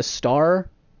literally put a star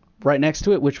right next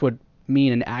to it, which would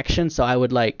mean an action. So I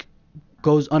would, like,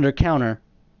 goes under counter,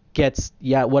 gets,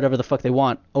 whatever the fuck they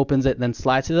want, opens it, then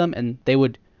slides to them, and they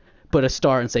would put a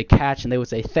star and say catch, and they would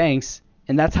say thanks,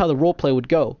 and that's how the roleplay would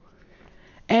go.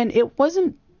 And it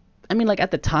wasn't, I mean, like,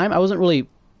 at the time, I wasn't really,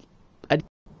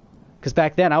 because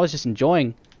back then, I was just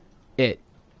enjoying it.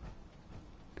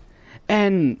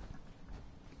 And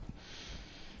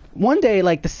one day,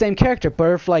 like, the same character,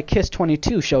 Butterfly Kiss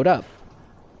 22, showed up.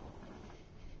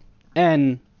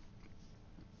 And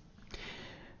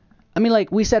I mean,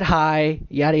 like, we said hi,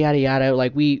 yada yada yada,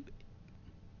 like,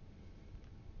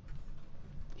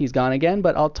 he's gone again,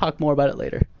 but I'll talk more about it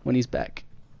later when he's back.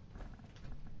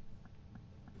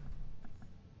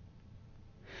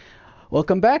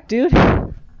 Welcome back, dude.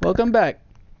 Welcome back.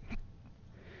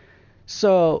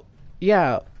 So,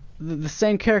 yeah, the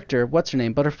same character, what's her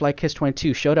name, Butterfly Kiss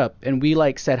 22, showed up, and we,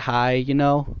 like, said hi,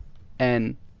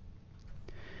 and,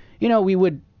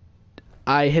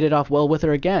 I hit it off well with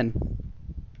her again.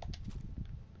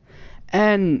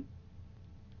 And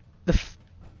I'm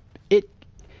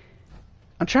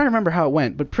trying to remember how it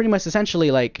went, but pretty much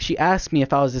essentially, like, she asked me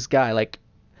if I was this guy, like,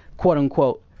 quote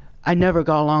unquote. I never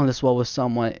got along this well with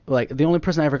someone. Like, the only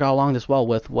person I ever got along this well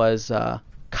with was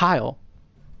Kyle.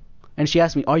 And she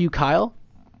asked me, "Are you Kyle?"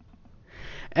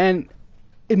 And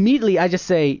immediately I just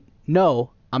say, "No,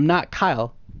 I'm not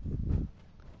Kyle."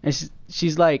 And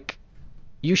she's like,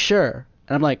 "You sure?"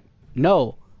 And I'm like,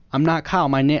 "No, I'm not Kyle.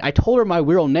 My name." I told her my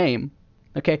real name.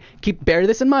 Okay, bear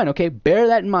this in mind. Okay, bear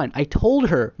that in mind. I told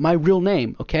her my real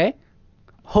name. Okay,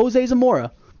 Jose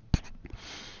Zamora.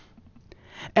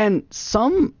 And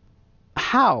somehow,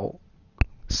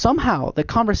 the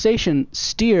conversation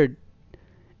steered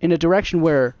in a direction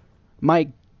where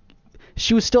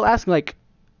she was still asking, like,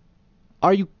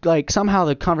 are you like somehow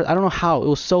the convers I don't know how, it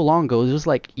was so long ago. It was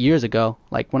like years ago,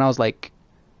 like when I was like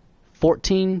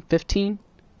 14, 15.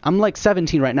 I'm like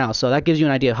 17 right now, so that gives you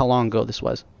an idea of how long ago this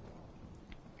was.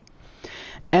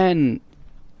 And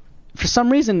for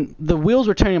some reason, the wheels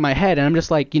were turning in my head, and I'm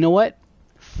just like, you know what?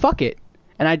 Fuck it.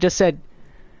 And I just said,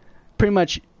 pretty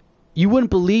much, you wouldn't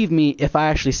believe me if I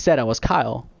actually said I was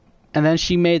Kyle. And then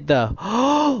she made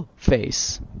the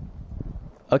face.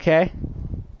 Okay?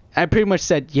 I pretty much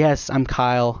said, yes, I'm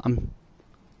Kyle.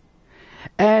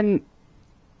 And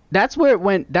that's where it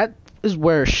went. That is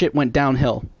where shit went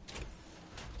downhill.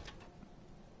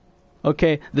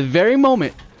 Okay? The very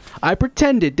moment I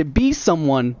pretended to be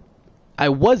someone I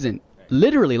wasn't.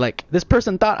 Literally, like, this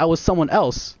person thought I was someone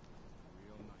else.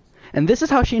 And this is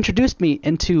how she introduced me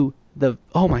into the...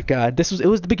 Oh my god, it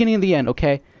was the beginning of the end,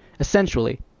 okay?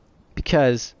 Essentially.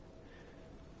 Because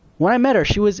when I met her,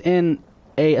 she was in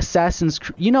a Assassin's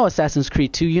Creed... You know Assassin's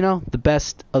Creed 2, you know? The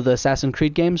best of the Assassin's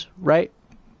Creed games, right?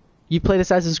 You played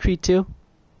Assassin's Creed 2?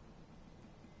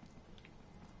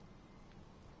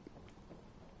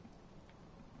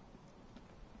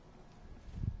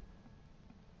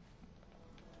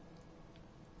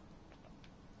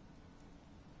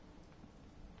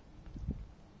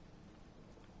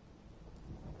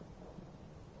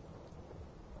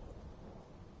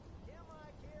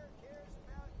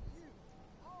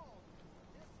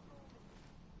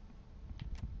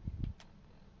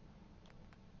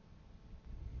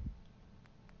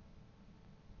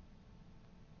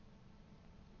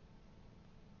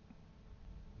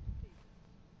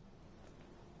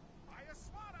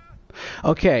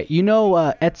 Okay, you know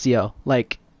Ezio,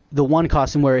 like the one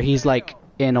costume where he's like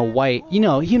in a white, you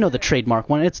know the trademark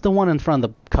one. It's the one in front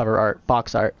of the cover art,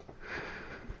 box art.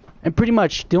 And pretty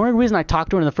much the only reason I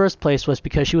talked to her in the first place was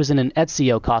because she was in an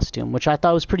Ezio costume, which I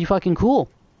thought was pretty fucking cool.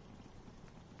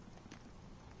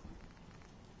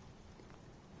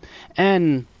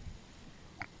 And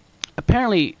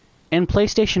apparently in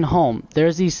PlayStation Home,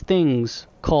 there's these things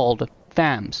called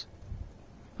FAMs.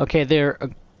 Okay, they're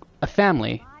a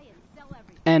family.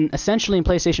 And essentially in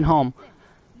PlayStation Home,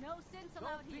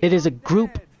 it is a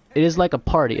group, it is like a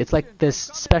party. It's like this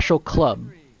special club.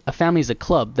 A family is a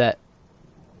club that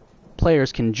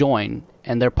players can join,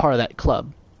 and they're part of that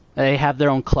club. They have their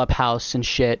own clubhouse and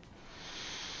shit.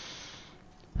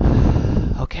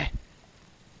 Okay.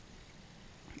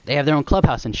 They have their own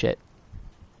clubhouse and shit.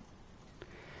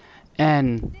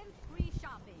 And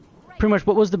pretty much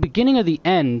what was the beginning of the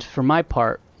end for my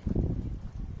part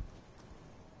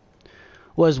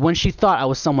was when she thought I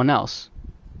was someone else.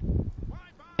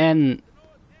 And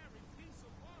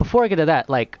before I get to that,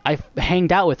 like, I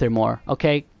hanged out with her more,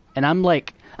 okay? And I'm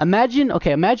like, imagine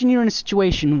you're in a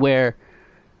situation where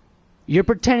you're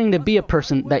pretending to be a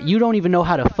person that you don't even know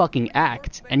how to fucking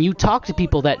act, and you talk to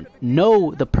people that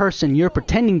know the person you're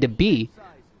pretending to be.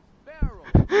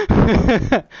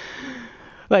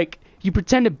 Like, you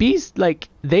pretend to be, like,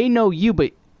 they know you,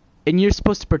 and you're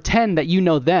supposed to pretend that you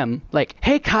know them. Like,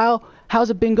 hey Kyle, how's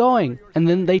it been going? And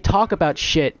then they talk about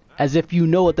shit as if you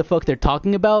know what the fuck they're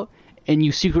talking about, and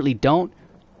you secretly don't.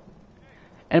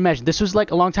 And imagine, this was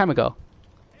like a long time ago.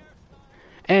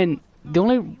 And the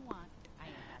only...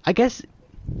 I guess...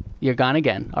 You're gone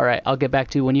again. Alright, I'll get back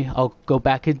to you I'll go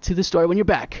back into the story when you're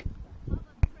back.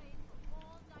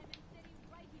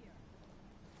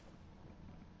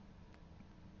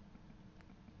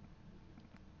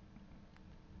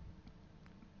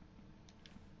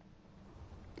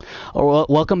 Oh, well,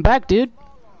 welcome back, dude.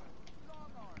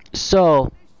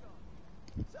 So...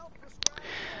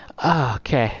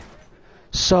 okay.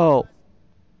 So...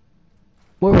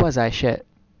 Where was I? Shit.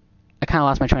 I kind of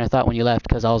lost my train of thought when you left,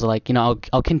 because I was like, you know,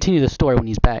 I'll continue the story when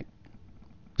he's back.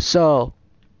 So,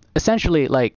 essentially,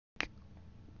 like...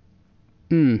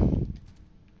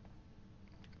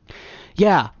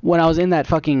 Yeah, when I was in that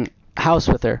fucking house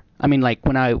with her. I mean, like,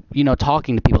 when I, you know,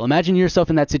 talking to people. Imagine yourself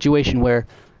in that situation where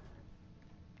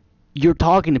you're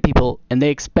talking to people and they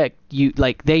expect you,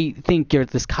 like, they think you're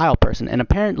this Kyle person. And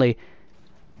apparently,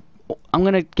 I'm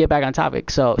going to get back on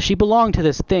topic. So, she belonged to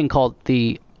this thing called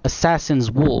the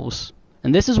Assassin's Wolves.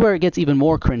 And this is where it gets even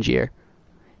more cringier.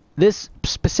 This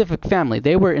specific family,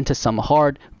 they were into some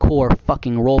hardcore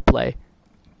fucking roleplay.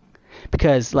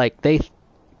 Because, like,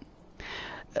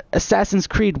 Assassin's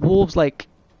Creed Wolves, like,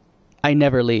 I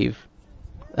never leave.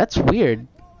 That's weird.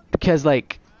 Because,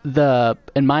 like,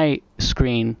 in my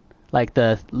screen, like,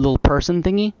 the little person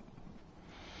thingy.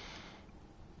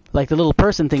 Like, the little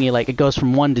person thingy, like, it goes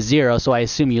from 1 to 0, so I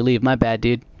assume you leave. My bad,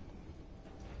 dude.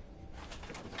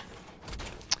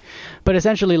 But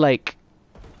essentially, like,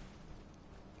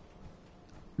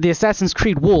 the Assassin's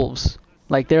Creed Wolves,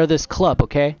 like, they're this club,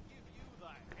 okay?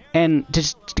 And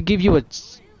just to give you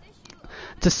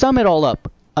to sum it all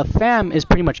up, a fam is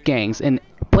pretty much gangs. In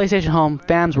PlayStation Home,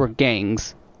 fams were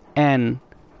gangs, and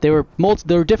there were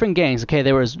different gangs. Okay,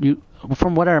 there was,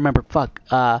 from what I remember,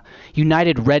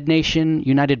 United Red Nation,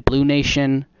 United Blue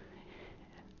Nation.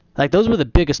 Like, those were the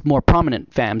biggest, more prominent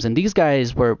fams, and these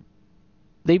guys were,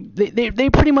 they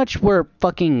pretty much were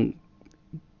fucking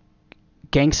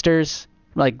gangsters.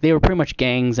 Like, they were pretty much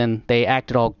gangs, and they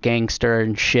acted all gangster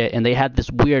and shit, and they had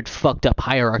this weird fucked up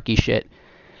hierarchy shit.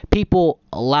 People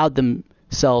allowed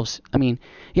themselves,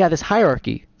 this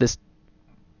hierarchy, this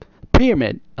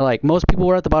pyramid. Like, most people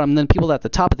were at the bottom, and then people at the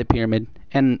top of the pyramid.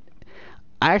 And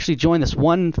I actually joined this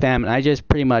one fam, and I just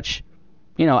pretty much,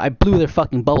 I blew their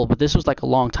fucking bubble, but this was like a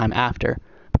long time after.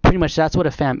 But pretty much that's what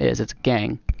a fam is. It's a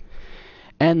gang.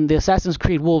 And the Assassin's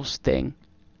Creed Wolves thing,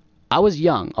 I was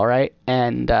young, alright?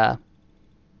 And I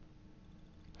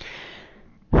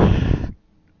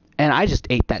just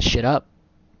ate that shit up.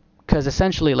 Because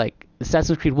essentially, like,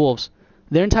 Assassin's Creed Wolves,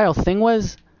 their entire thing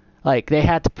was, like, they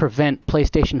had to prevent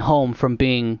PlayStation Home from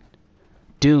being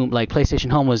doomed. Like,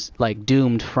 PlayStation Home was, like,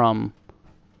 doomed from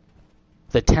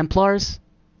the Templars.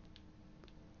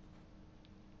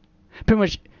 Pretty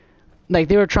much, like,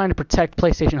 they were trying to protect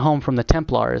PlayStation Home from the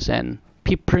Templars, and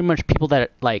pretty much people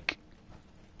that, like,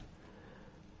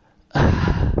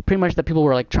 pretty much the people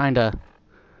were, like, trying to,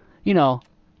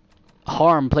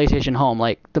 harm PlayStation Home.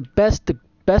 Like, the best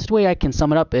way I can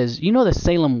sum it up is, the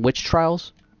Salem witch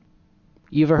trials?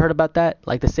 You ever heard about that?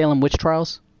 Like the Salem witch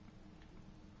trials?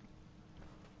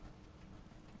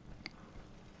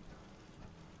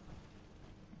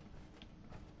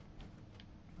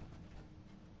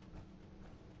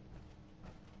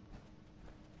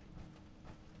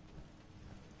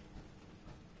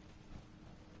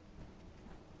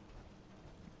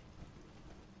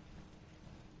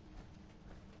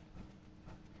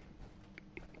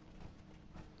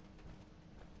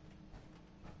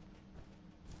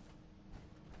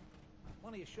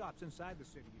 Plenty of shops inside the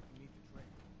city if you need to trade.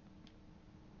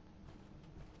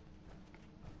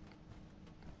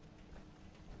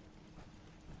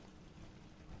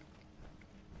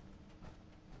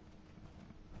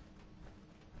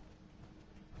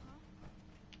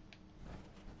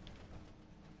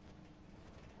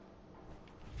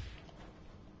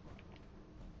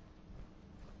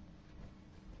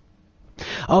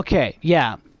 Okay,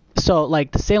 yeah. So,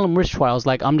 like, the Salem witch trials,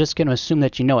 like, I'm just gonna assume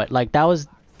that you know it. Like, that was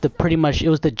it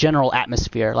was the general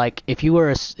atmosphere. Like, if you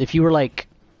were like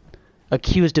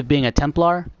accused of being a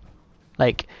Templar,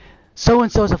 like, so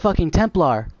and so's a fucking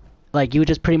Templar, like, you would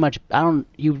just pretty much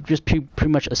pretty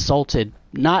much assaulted,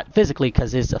 not physically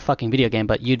because it's a fucking video game,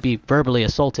 but you'd be verbally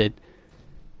assaulted.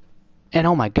 And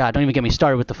oh my god, don't even get me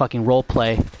started with the fucking role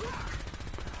play.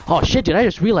 Oh shit, dude, I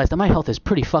just realized that my health is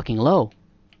pretty fucking low.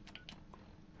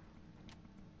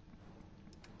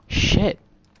 Shit.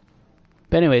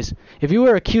 But anyways, if you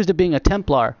were accused of being a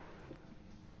Templar,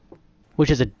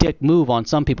 which is a dick move on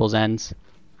some people's ends,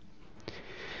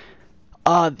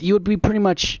 you would be pretty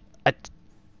much,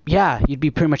 you'd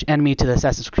be pretty much enemy to the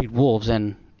Assassin's Creed Wolves,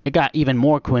 and it got even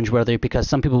more cringeworthy because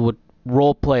some people would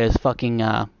roleplay as fucking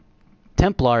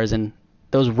Templars, and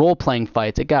those role-playing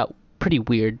fights, it got pretty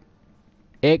weird.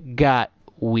 It got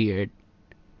weird.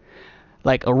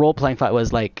 Like, a role-playing fight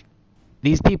was like,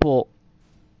 these people,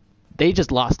 they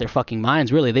just lost their fucking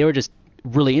minds, really. They were just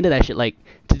really into that shit. Like,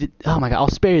 oh my god, I'll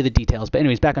spare you the details. But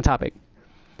anyways, back on topic.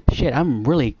 Shit, I'm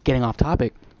really getting off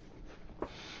topic.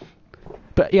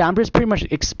 But yeah, I'm just pretty much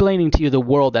explaining to you the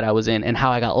world that I was in and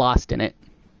how I got lost in it.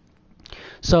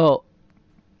 So,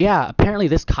 yeah, apparently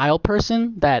this Kyle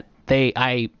person that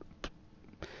I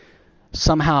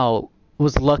somehow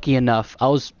was lucky enough. I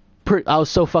was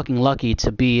so fucking lucky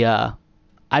to be, I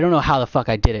don't know how the fuck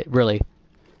I did it, really.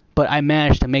 But I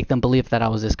managed to make them believe that I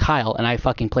was this Kyle, and I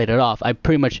fucking played it off. I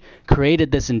pretty much created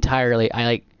this entirely.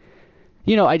 I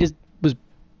just was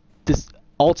this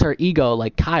alter ego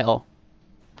like Kyle.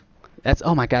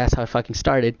 Oh my god, that's how I fucking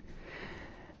started.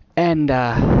 And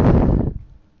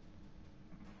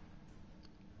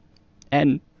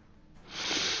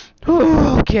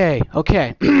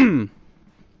okay.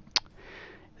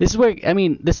 This is where,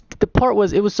 the part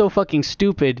was, it was so fucking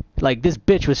stupid. Like, this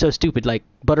bitch was so stupid, like,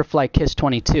 Butterfly Kiss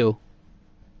 22.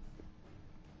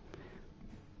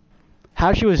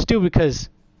 How she was stupid because...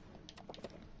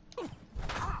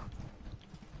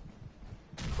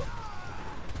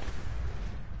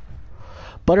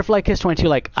 Butterfly Kiss 22,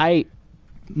 like,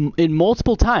 in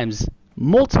multiple times,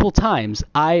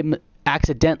 I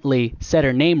accidentally said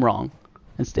her name wrong.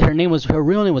 Her real name was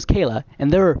Kayla,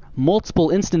 and there were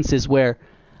multiple instances where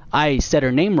I said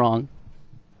her name wrong,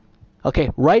 Okay,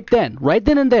 right then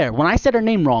and there, when I said her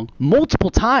name wrong multiple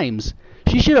times,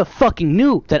 she should have fucking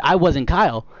knew that I wasn't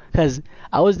Kyle, because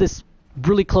I was this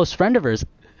really close friend of hers.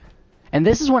 And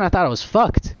this is when I thought I was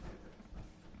fucked.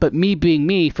 But me being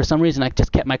me, for some reason, I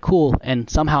just kept my cool, and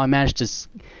somehow I managed to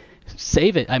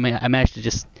save it. I mean, I managed to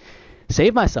just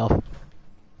save myself.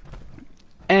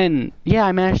 And yeah,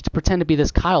 I managed to pretend to be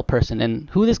this Kyle person. And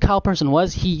who this Kyle person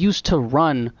was, he used to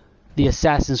run the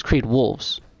Assassin's Creed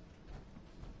Wolves.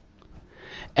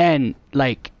 And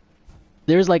like,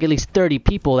 there's like at least 30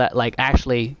 people that like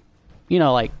actually, you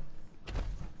know, like,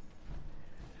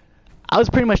 I was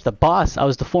pretty much the boss. I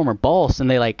was the former boss, and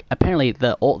they like, apparently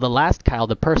the last Kyle,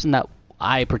 the person that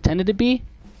I pretended to be,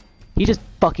 he just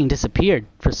fucking disappeared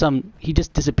he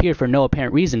just disappeared for no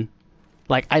apparent reason.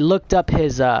 Like, I looked up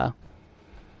his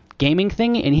gaming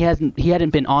thing, and he hadn't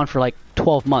been on for like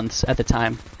 12 months at the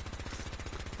time.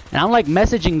 And I'm like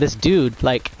messaging this dude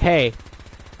like, hey,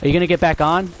 are you gonna get back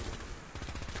on?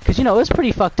 Because, you know, it was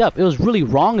pretty fucked up. It was really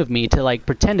wrong of me to like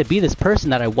pretend to be this person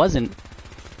that I wasn't.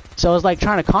 So I was like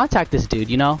trying to contact this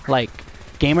dude, you know, like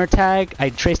gamertag.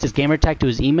 I traced his gamertag to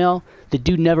his email. The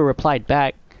dude never replied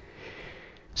back.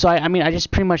 So I mean, I just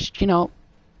pretty much, you know,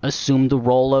 assumed the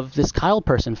role of this Kyle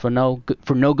person for no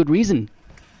good reason.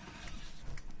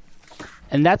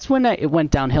 And that's when it went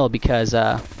downhill because,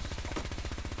 God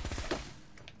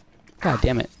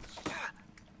damn it.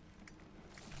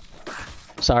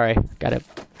 Sorry, gotta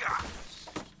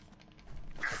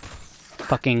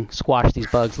fucking squash these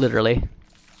bugs, literally.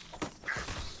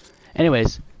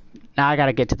 Anyways, now I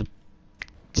gotta get to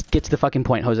the fucking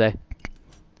point, Jose.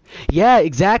 Yeah,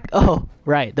 oh,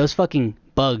 right, those fucking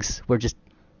bugs were just,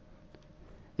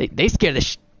 they scared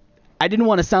the I didn't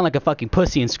want to sound like a fucking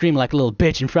pussy and scream like a little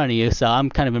bitch in front of you, so I'm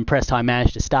kind of impressed how I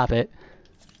managed to stop it.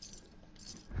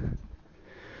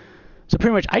 So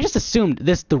pretty much, I just assumed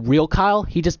the real Kyle,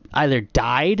 he just either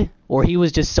died, or he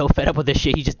was just so fed up with this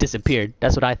shit, he just disappeared.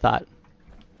 That's what I thought.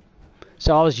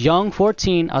 So I was young,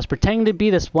 14, I was pretending to be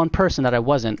this one person that I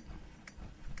wasn't.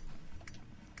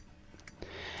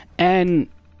 And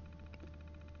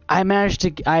I managed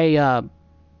to, I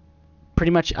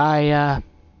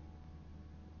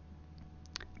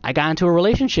got into a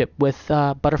relationship with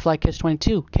Butterfly Kiss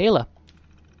 22, Kayla.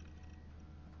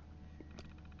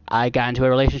 I got into a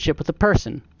relationship with a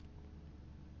person.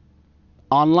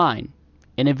 Online.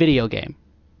 In a video game.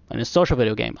 In a social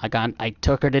video game. I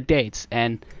took her to dates,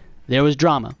 and there was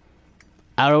drama.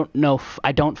 I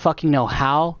don't fucking know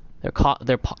how. I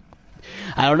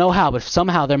don't know how, but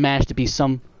somehow there managed to be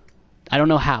some, I don't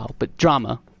know how, but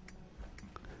drama.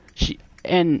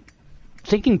 And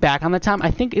thinking back on the time,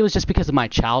 I think it was just because of my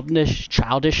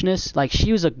childishness. Like,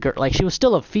 she was a girl, like, she was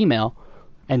still a female.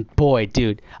 And boy,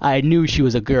 dude, I knew she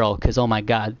was a girl, because oh my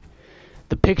god.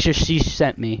 The picture she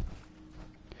sent me.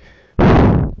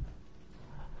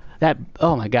 That,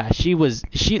 oh my gosh,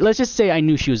 let's just say I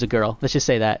knew she was a girl. Let's just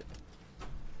say that.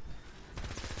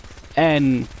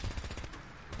 And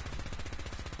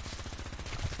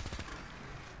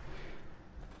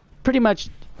pretty much,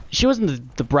 she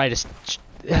wasn't the brightest.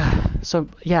 So,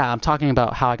 yeah, I'm talking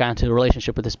about how I got into a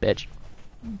relationship with this bitch.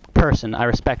 Person, I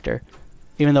respect her.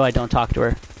 Even though I don't talk to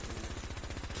her.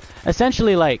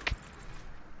 Essentially, like,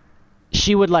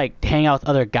 she would, like, hang out with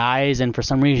other guys, and for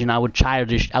some reason I would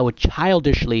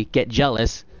childishly get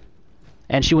jealous,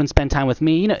 and she wouldn't spend time with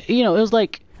me. You know, it was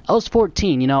like, I was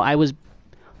 14, you know, I was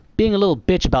being a little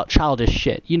bitch about childish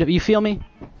shit. You know, you feel me?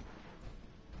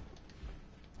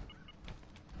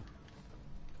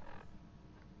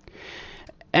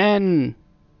 And,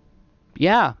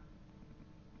 yeah.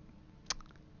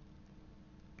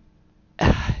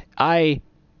 I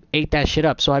ate that shit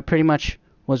up, so I pretty much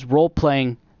was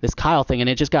role-playing this Kyle thing, and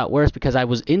it just got worse because I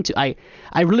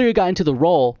literally got into the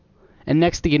role, and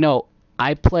next thing you know,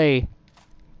 I'm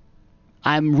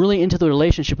really into the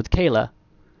relationship with Kayla,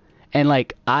 and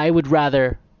like, I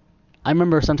remember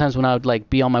sometimes when I would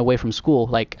like be on my way from school,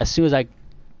 like as soon as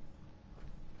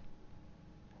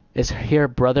is her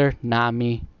brother? Nah,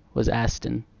 me, was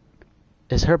Aston.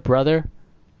 Is her brother?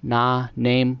 Nah,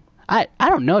 name? I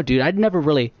don't know, dude, I'd never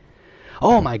really...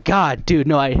 Oh my god, dude,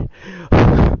 no, I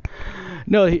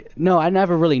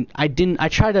never really, I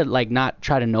tried to, like, not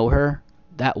try to know her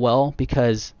that well,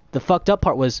 because the fucked up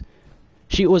part was,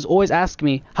 she was always asking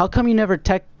me, how come you never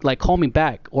call me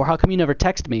back, or how come you never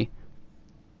text me?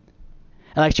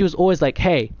 And, like, she was always like,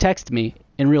 hey, text me,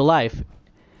 in real life.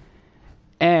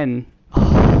 And,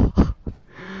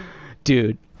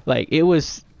 dude, like, it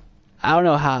was, I don't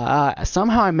know how,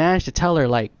 somehow I managed to tell her,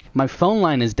 like, my phone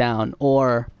line is down,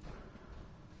 or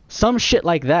some shit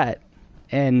like that,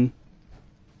 and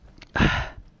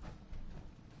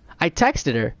I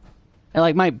texted her, And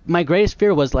like my greatest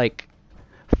fear was like,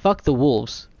 fuck the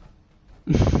wolves.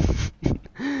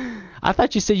 I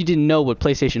thought you said you didn't know what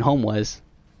PlayStation Home was.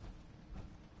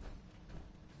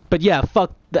 But yeah,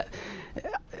 fuck that.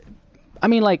 I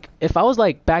mean, like, if I was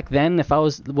like back then, if I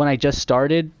was when I just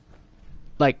started,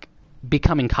 like,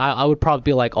 becoming Kyle, I would probably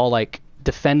be like all like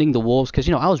defending the wolves, because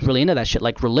you know I was really into that shit,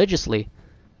 like religiously.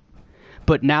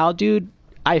 But now, dude,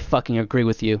 I fucking agree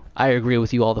with you. I agree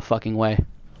with you all the fucking way.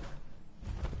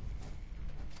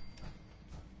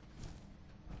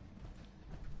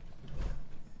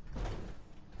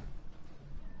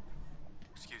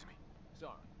 Excuse me.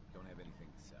 Sorry, don't have anything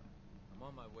to sell. I'm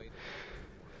on my way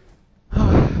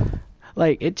to...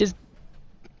 Like, it just...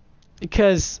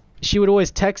 Because she would always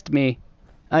text me.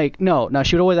 Like, no,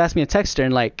 she would always ask me to text her,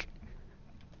 and like...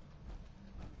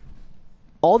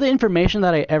 all the information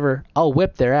that I'll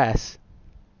whip their ass.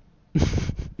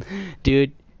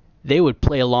 Dude, they would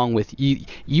play along with you.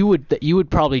 You would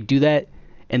probably do that,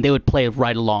 and they would play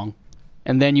right along.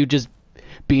 And then you just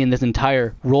be in this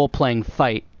entire role-playing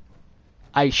fight.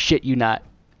 I shit you not.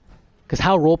 Because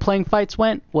how role-playing fights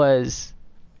went was...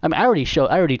 I mean, I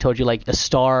already told you, like, a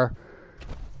star...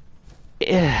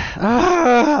 It's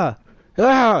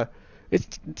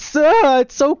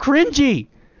so cringy.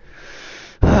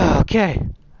 Okay,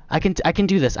 I can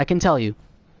do this. I can tell you,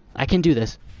 I can do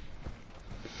this.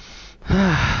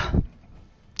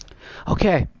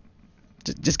 Okay,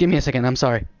 just give me a second. I'm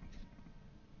sorry.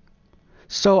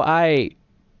 So I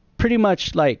pretty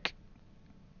much like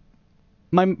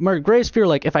my greatest fear,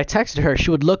 like if I texted her,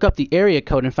 she would look up the area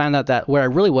code and find out that where I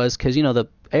really was, because you know the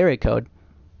area code.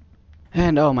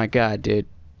 And oh my god, dude.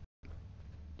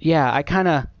 Yeah, I kind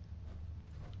of...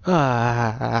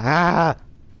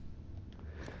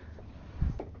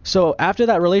 So, after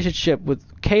that relationship with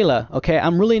Kayla, okay,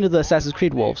 I'm really into the Assassin's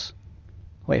Creed wolves.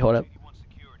 Wait, hold up.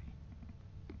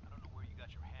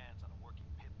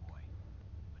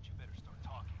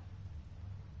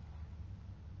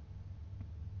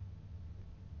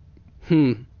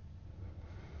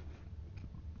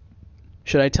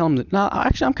 Should I tell him that? No,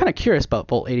 actually, I'm kind of curious about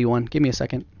Vault 81. Give me a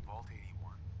second. Vault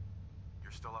 81.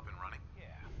 You're still up and running? Yeah.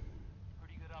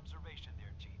 Pretty good observation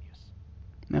there, genius.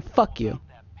 Now, fuck you.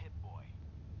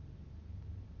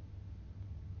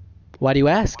 Why do you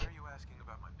ask? Why are you asking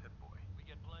about my Pip-Boy? We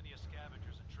get plenty of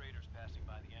scavengers and traders passing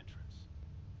by the entrance.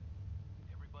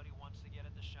 Everybody wants to get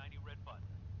at the shiny red button.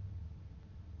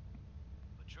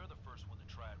 But you're the first one to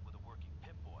try it with a working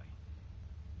Pip-Boy.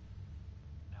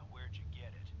 Now, where'd you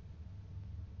get it?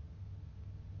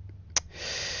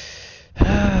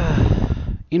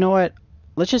 You know what?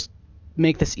 Let's just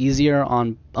make this easier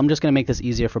on... I'm just going to make this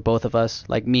easier for both of us.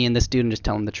 Like me and this dude, and just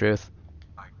tell him the truth.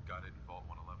 I got it in Vault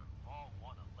 111. Vault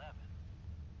 111?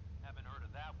 Haven't heard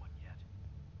of that one yet.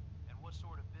 And what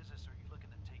sort of business are you looking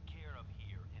to take care of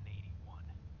here in 81?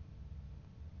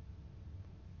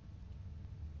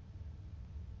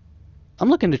 I'm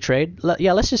looking to trade.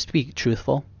 Yeah, let's just be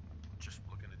truthful. Just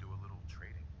looking to do a little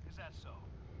trading. Is that so?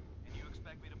 And you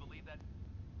expect me to believe that?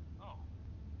 Oh,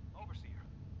 Overseer.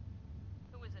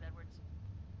 Who is it, Edwards?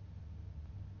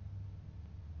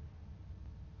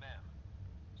 Ma'am,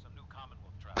 some new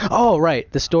Commonwealth travel. Oh,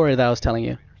 right. The story that I was telling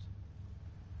you.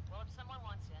 Well, if someone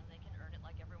wants in, they can earn it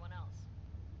like everyone else.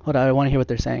 Hold on, I want to hear what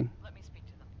they're saying. Let me speak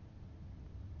to them.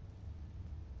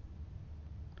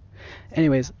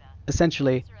 Anyways,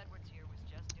 essentially... Officer Edwards here was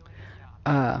just doing his job.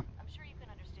 Uh... I'm sure you can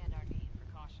understand our need for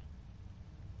caution.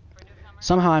 For newcomers,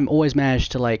 Somehow I'm always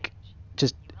managed to like...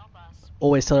 just... you help us.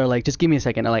 always tell her like, just give me a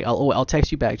second, and like I'll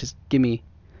text you back, just give me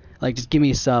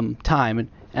some time, and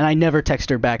I never text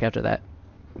her back after that.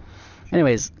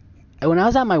 Anyways, when I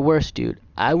was at my worst, dude,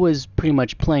 I was pretty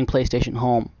much playing PlayStation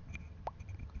Home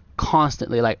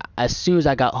constantly. Like, as soon as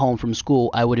I got home from school,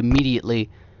 I would immediately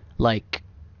like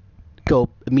go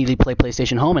immediately play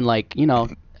PlayStation Home, and like, you know,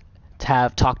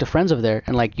 talk to friends over there,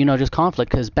 and like, you know, just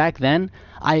conflict, because back then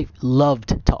I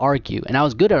loved to argue, and I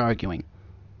was good at arguing.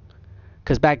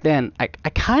 Because back then, I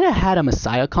kind of had a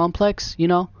messiah complex, you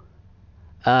know?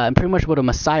 And pretty much what a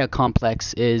messiah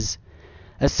complex is,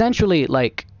 essentially,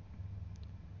 like,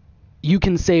 you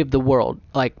can save the world.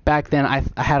 Like, back then, I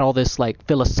had all this, like,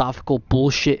 philosophical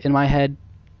bullshit in my head.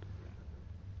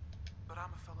 But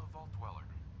I'm a fellow Vault Dweller.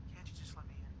 Can't you just let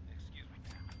me in? Excuse me,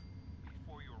 ma'am.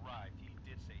 Before you arrived, he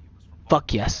did say he was from Vault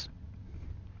Fuck yes.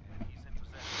 11, and he's in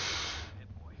possession of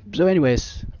Pip-Boy. So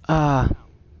anyways,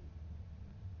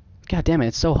 God damn it,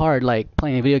 it's so hard, like,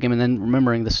 playing a video game and then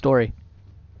remembering the story.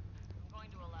 I'm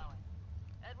going to allow it.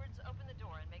 Edwards, open the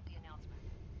door and make the announcement.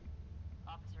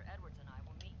 Officer Edwards and I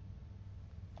will meet.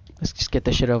 Let's just get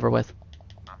this shit over with.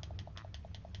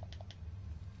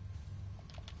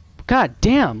 God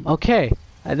damn. Okay,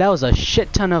 that was a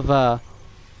shit ton of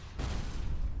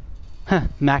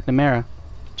McNamara,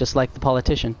 just like the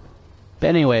politician. But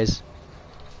anyways.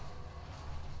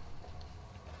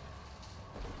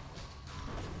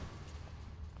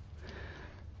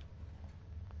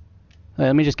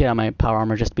 Let me just get out my power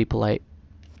armor just to be polite.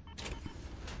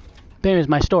 But anyways,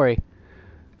 my story.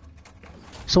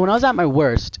 So when I was at my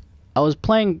worst, I was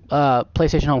playing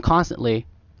PlayStation Home constantly.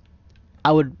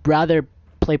 I would rather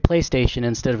play PlayStation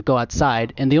instead of go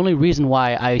outside, and the only reason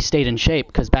why I stayed in shape,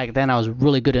 because back then I was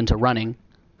really good into running.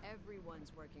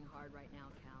 Everyone's working hard right now,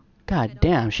 Cal. God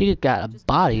damn, she got a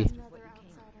body. Another outsider.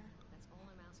 That's all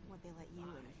I'm asking. What they let you in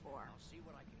for? I'll see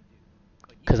what I can do.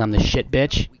 But you Because I'm the shit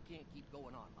bitch. we can't keep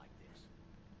going on like this.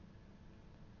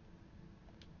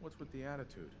 What's with the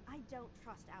attitude? I don't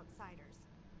trust outsiders.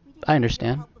 We didn't I need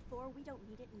understand. your help before, we don't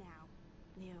need it now.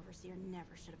 The Overseer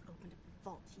never should have opened up the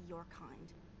vault to your kind.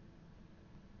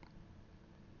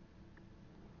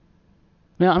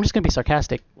 No, I'm just gonna be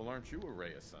sarcastic. Well, aren't you a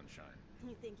ray of sunshine?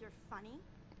 You think you're funny?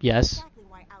 Yes. Exactly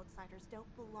why outsiders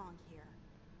don't belong here.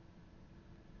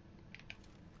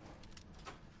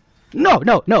 No,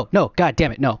 no, no, no. God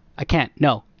damn it, no. I can't.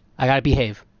 No. I gotta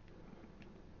behave.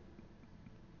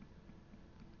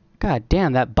 God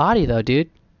damn, that body though, dude.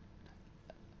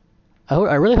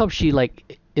 I really hope she,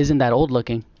 like, isn't that old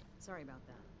looking. Sorry about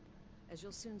that. As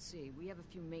you'll soon see, we have a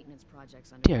few maintenance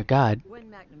projects under. Dear God. Gwen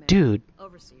McNamara, Dude.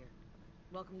 Overseer.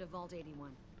 Welcome to Vault 81.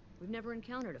 We've never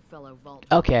encountered a fellow Vault.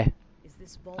 Okay. Is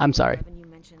this Vault I'm sorry. 11 you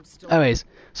mentioned still? Anyways,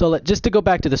 so just to go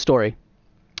back to the story.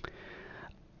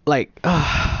 Like,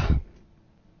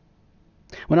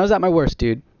 when I was at my worst,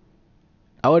 dude,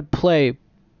 I would play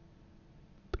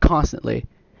constantly.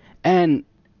 And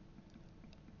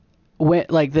when,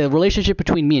 like, the relationship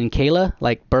between me and Kayla,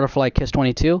 like Butterfly Kiss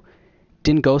 22,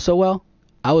 didn't go so well.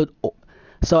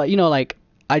 So, you know, like,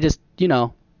 I just, you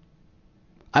know,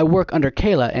 I work under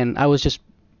Kayla, and I was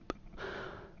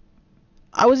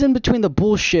in between the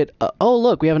bullshit. Oh,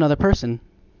 look, we have another person.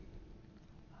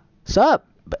 Sup?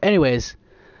 But anyways,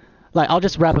 like, I'll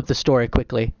just wrap up the story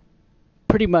quickly.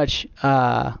 Pretty much,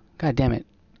 God damn it.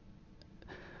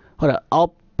 Hold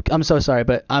up, I'm so sorry,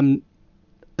 but I'm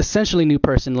essentially a new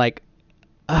person. Like,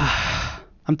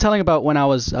 I'm telling about when I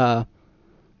was, but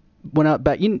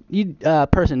you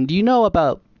person, do you have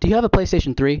a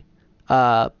PlayStation 3,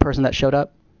 person that showed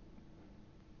up?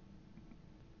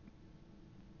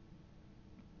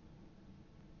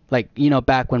 Like, you know,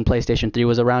 back when PlayStation 3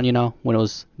 was around, you know, when it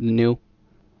was new.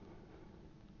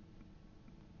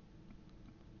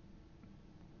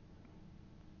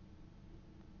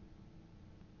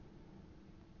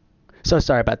 So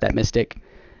sorry about that, Mystic.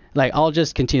 Like, I'll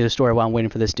just continue the story while I'm waiting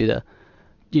for this dude to,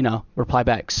 you know, reply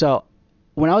back. So,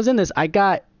 when I was in this, I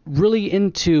got really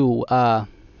into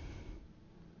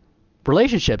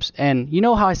relationships. And you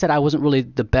know how I said I wasn't really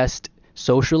the best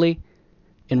socially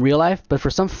in real life? But for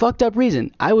some fucked up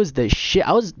reason, I was the shit.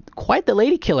 I was quite the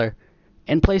lady killer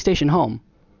in PlayStation Home.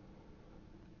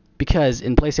 Because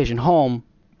in PlayStation Home,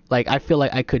 like, I feel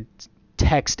like I could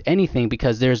text anything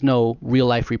because there's no real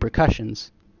life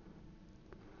repercussions.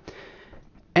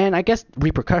 And I guess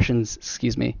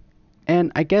excuse me.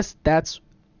 And I guess that's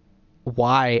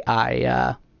why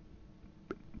I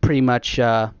pretty much,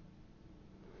 you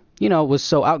know, was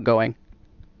so outgoing.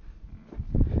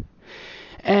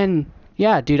 And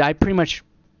yeah, dude, I pretty much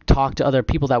talked to other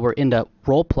people that were into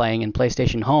role-playing in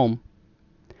PlayStation Home.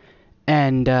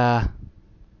 And,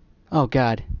 oh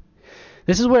god.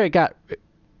 This is where it got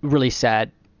really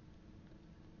sad.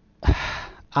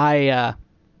 I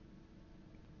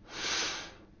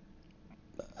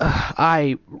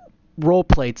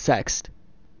role-played sexed.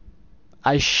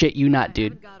 I shit you not,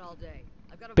 dude.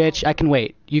 Bitch, I can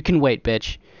wait. You can wait,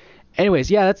 bitch.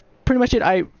 Anyways, yeah, that's pretty much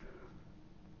it.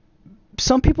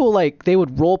 Some people, like, they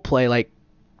would role-play, like,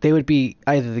 they would be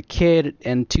either the kid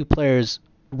and two players.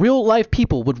 Real-life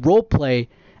people would role-play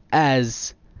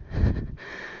as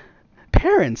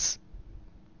parents.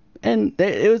 And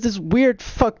it was this weird,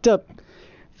 fucked up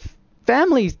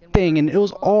family thing, and it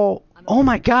was all, oh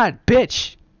my god,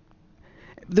 bitch.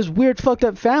 This weird, fucked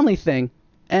up family thing.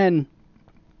 And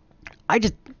I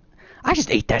just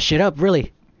ate that shit up,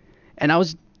 really. And I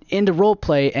was into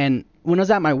roleplay, and when I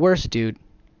was at my worst, dude,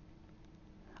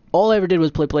 all I ever did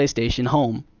was play PlayStation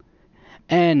Home.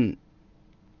 And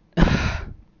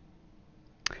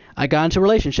I got into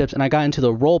relationships, and I got into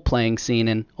the role-playing scene,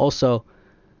 and also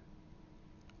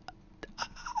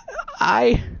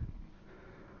I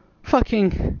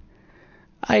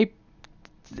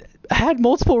had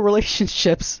multiple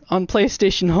relationships on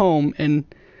PlayStation Home, and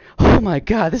oh my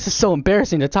god, this is so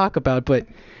embarrassing to talk about, but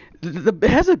it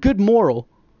has a good moral.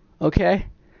 okay?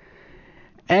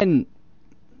 And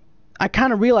I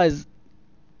kind of realized,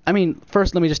 I mean,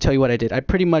 first let me just tell you what I did. I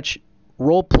pretty much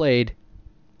role-played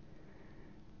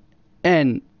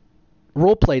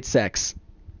sex.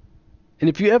 And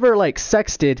if you ever, like,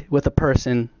 sexted with a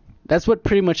person, that's what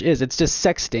pretty much is. It's just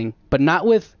sexting, but not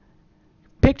with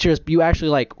pictures. But you actually,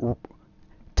 like,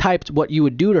 typed what you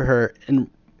would do to her in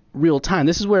real time.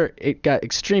 This is where it got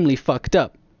extremely fucked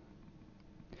up.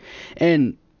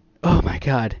 And, oh my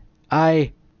god,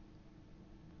 I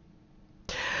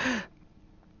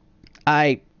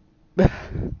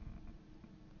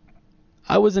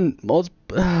was in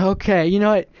okay, you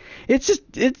know what? It's just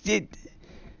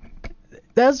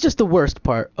that's just the worst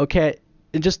part, okay?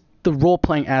 Just the role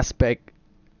playing aspect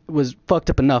was fucked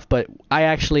up enough, but I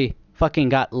actually fucking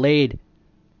got laid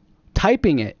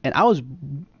typing it, and I was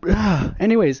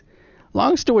anyways,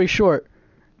 long story short,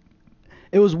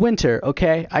 it was winter,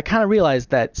 okay? I kind of realized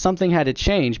that something had to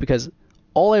change because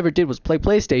all I ever did was play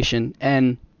PlayStation,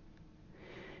 and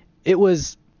it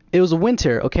was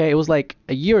winter, okay? It was like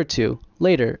a year or two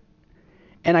later,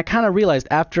 and I kind of realized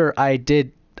after I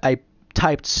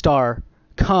typed star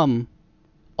cum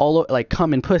all like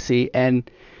cum and pussy, and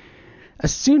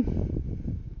as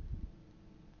soon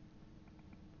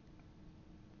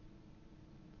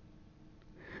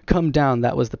come down,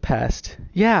 that was the past.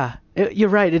 Yeah, you're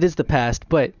right, it is the past,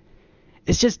 but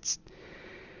it's just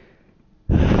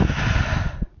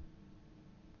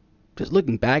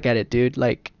looking back at it, dude,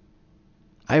 like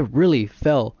I really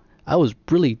fell off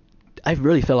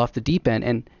the deep end,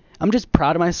 and I'm just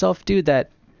proud of myself, dude,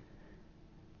 that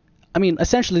I mean,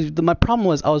 essentially my problem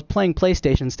was I was playing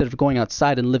PlayStation instead of going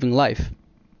outside and living life.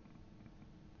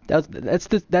 That's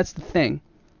the thing.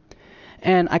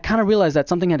 And I kind of realized that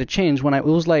something had to change when it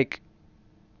was like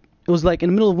in the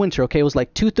middle of winter, okay? It was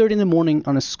like 2:30 in the morning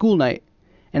on a school night.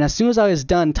 And as soon as I was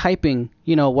done typing,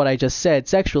 you know, what I just said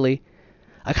sexually,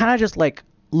 I kind of just like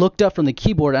looked up from the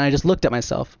keyboard and I just looked at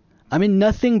myself. I'm in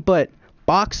nothing but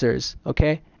boxers,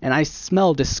 okay? And I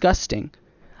smell disgusting.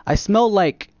 I smell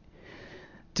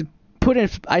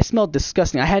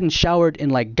disgusting. I hadn't showered in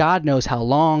like God knows how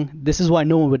long. This is why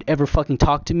no one would ever fucking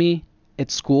talk to me at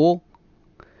school.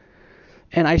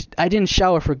 And I didn't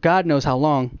shower for God knows how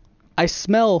long. I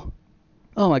smell...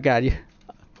 Oh my god,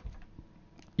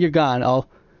 you're gone. Have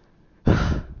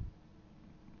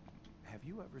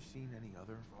you ever seen any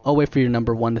other... I'll wait for your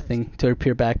number one to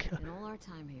appear back. In all our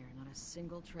time here, not a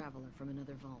single traveler from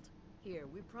another vault. Here,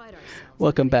 we pride ourselves...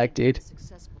 Welcome back, dude.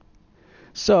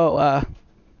 So,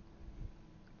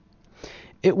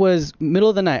 it was middle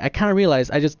of the night. I kind of realized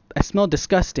I smelled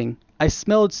disgusting. I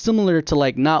smelled similar to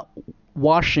like not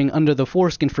washing under the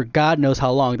foreskin for God knows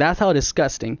how long. That's how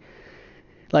disgusting.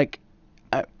 Like,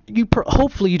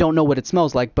 hopefully you don't know what it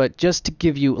smells like, but just to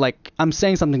give you, like, I'm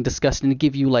saying something disgusting to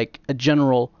give you like a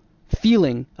general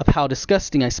feeling of how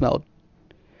disgusting I smelled.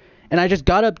 And I just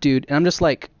got up, dude, and I'm just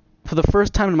like, for the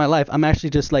first time in my life, I'm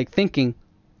actually just like thinking,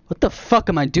 what the fuck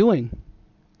am I doing?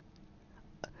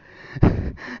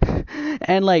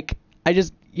 And like, I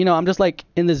just, you know, I'm just like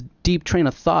in this deep train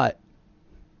of thought.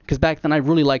 Because back then I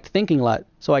really liked thinking a lot.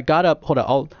 So I got up. Hold on,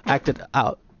 I'll act it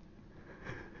out.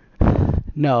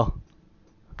 No.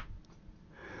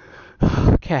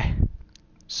 Okay.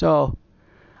 So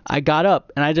I got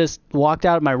up and I just walked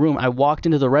out of my room. I walked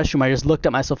into the restroom. I just looked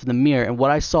at myself in the mirror, and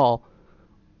what I saw,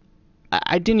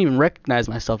 I didn't even recognize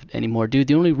myself anymore, dude.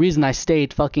 The only reason I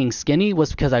stayed fucking skinny was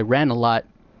because I ran a lot.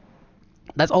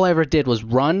 That's all I ever did was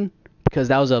run, because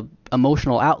that was a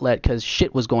emotional outlet because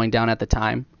shit was going down at the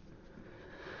time.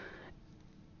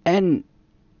 And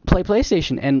play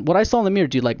PlayStation. And what I saw in the mirror,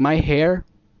 dude, like my hair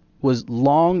was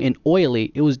long and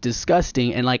oily. It was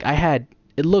disgusting. And like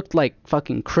it looked like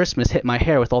fucking Christmas hit my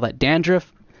hair with all that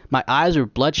dandruff. My eyes were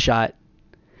bloodshot.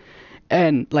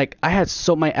 And like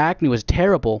my acne was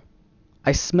terrible.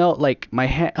 I smelled like my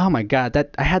hand. Oh my god,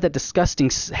 I had that disgusting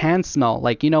hand smell.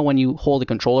 Like, you know when you hold a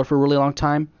controller for a really long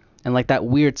time, and like that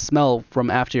weird smell from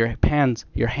after your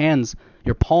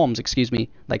palms,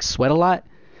 like sweat a lot.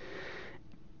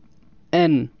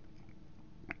 And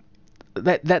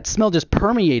that smell just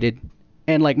permeated,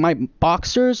 and like my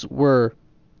boxers were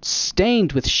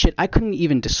stained with shit I couldn't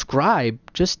even describe,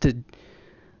 just to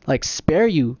like spare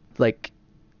you, like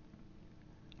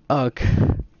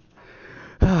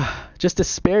just to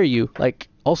spare you. Like,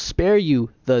 I'll spare you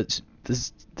the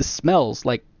smells.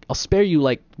 Like, I'll spare you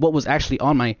like what was actually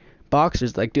on my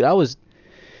boxers. Like, dude, I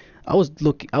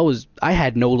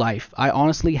had no life. I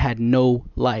honestly had no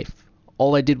life.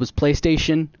 All I did was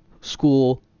PlayStation,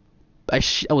 school. I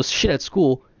was shit at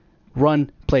school,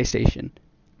 run PlayStation.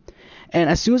 And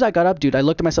as soon as I got up, dude, I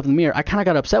looked at myself in the mirror. I kind of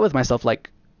got upset with myself. Like,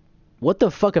 what the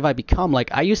fuck have I become? Like,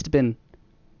 I used to been,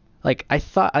 like, I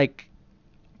thought, like,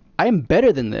 I am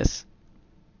better than this.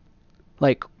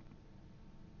 Like,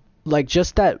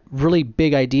 just that really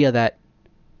big idea that,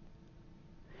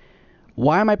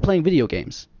 why am I playing video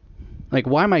games? Like,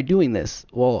 why am I doing this?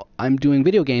 Well, I'm doing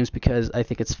video games because I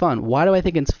think it's fun. Why do I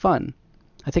think it's fun?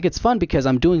 I think it's fun because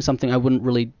I'm doing something I wouldn't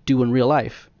really do in real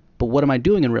life. But what am I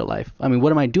doing in real life? I mean,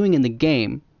 what am I doing in the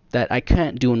game that I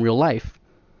can't do in real life?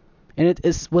 And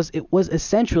it was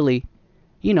essentially,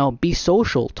 you know, be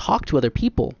social, talk to other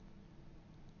people.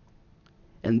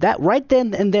 And that right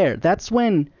then and there, that's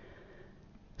when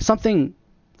something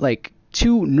like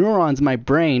 2 neurons in my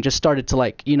brain just started to,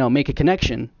 like, you know, make a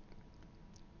connection.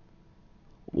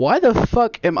 Why the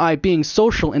fuck am I being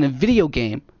social in a video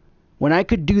game when I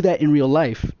could do that in real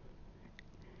life?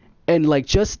 And, like,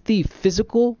 just the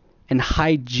physical and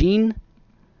hygiene,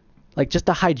 like, just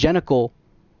the hygienical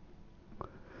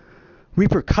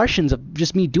repercussions of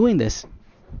just me doing this.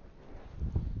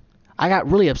 I got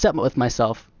really upset with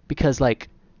myself because, like,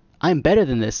 I'm better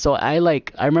than this. So I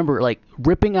remember, like,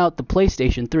 ripping out the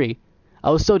PlayStation 3. I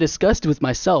was so disgusted with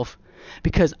myself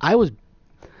because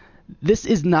this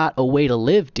is not a way to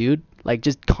live, dude. Like,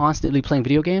 just constantly playing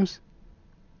video games.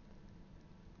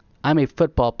 I'm a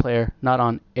football player, not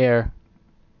on air.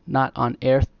 Not on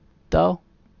air, though.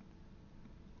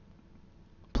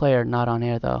 Player, not on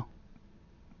air, though.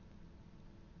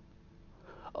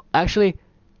 Actually,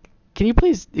 can you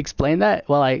please explain that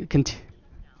while I continue?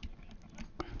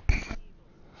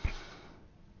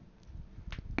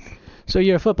 So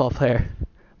you're a football player.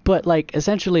 But, like,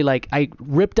 essentially, like, I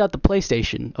ripped out the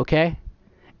PlayStation, okay?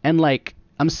 And, like,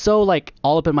 I'm so, like,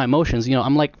 all up in my emotions. You know,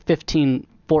 I'm, like, 15,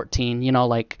 14, you know,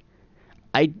 like,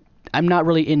 I'm not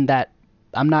really in that,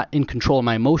 I'm not in control of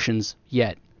my emotions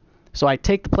yet. So I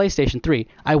take the PlayStation 3.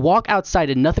 I walk outside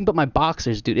in nothing but my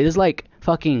boxers, dude. It is, like,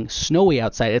 fucking snowy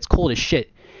outside. It's cold as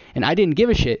shit. And I didn't give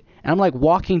a shit. And I'm, like,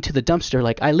 walking to the dumpster.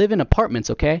 Like, I live in apartments,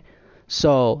 okay?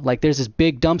 So, like, there's this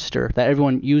big dumpster that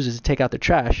everyone uses to take out their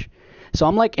trash. So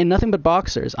I'm, like, in nothing but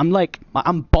boxers. I'm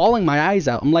bawling my eyes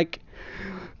out. I'm, like,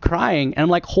 crying. And I'm,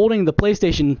 like, holding the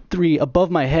PlayStation 3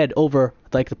 above my head over,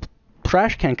 like, the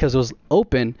trash can because it was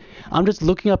open. I'm just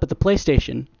looking up at the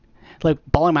PlayStation, like,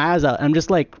 bawling my eyes out. And I'm just,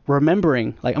 like,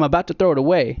 remembering, like, I'm about to throw it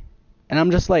away. And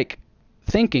I'm just, like,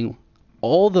 thinking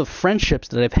all the friendships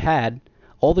that I've had,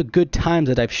 all the good times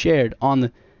that I've shared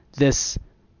on this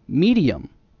medium.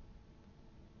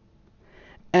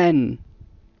 And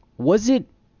was it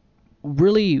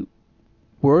really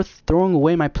worth throwing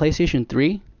away my PlayStation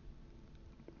 3?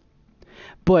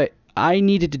 But I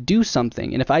needed to do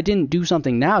something, and if I didn't do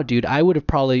something now, dude, I would have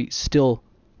probably still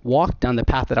walked down the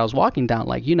path that I was walking down,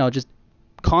 like, you know, just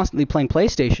constantly playing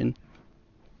PlayStation.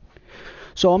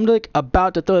 So I'm, like,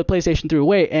 about to throw the PlayStation 3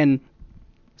 away, and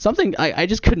something, I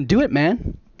just couldn't do it,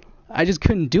 man. I just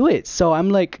couldn't do it. So I'm,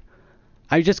 like,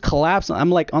 I just collapsed. I'm,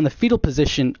 like, on the fetal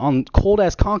position on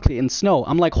cold-ass concrete and snow.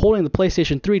 I'm, like, holding the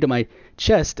PlayStation 3 to my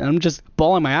chest, and I'm just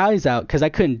bawling my eyes out because I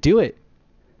couldn't do it.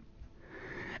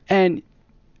 And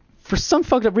for some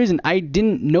fucked up reason, I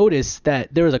didn't notice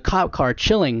that there was a cop car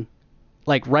chilling,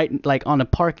 like, right, like, on a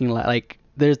parking lot. Like,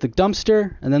 there's the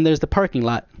dumpster, and then there's the parking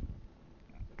lot.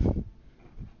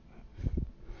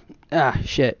 Ah,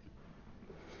 shit.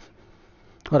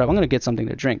 Hold up, I'm gonna get something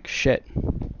to drink. Shit.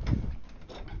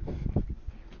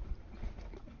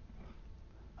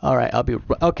 Alright, I'll be...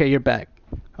 Okay, you're back.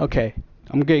 Okay,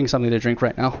 I'm getting something to drink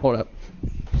right now. Hold up.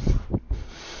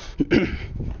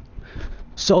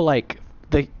 So, like,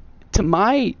 to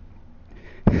my...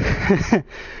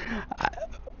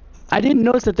 I didn't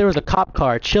notice that there was a cop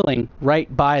car chilling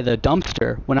right by the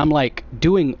dumpster when I'm, like,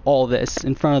 doing all this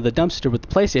in front of the dumpster with the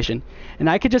PlayStation. And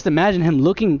I could just imagine him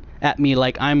looking at me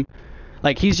like I'm...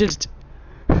 Like, he's just...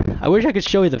 I wish I could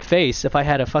show you the face if I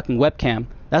had a fucking webcam.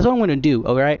 That's what I'm gonna do,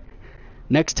 alright?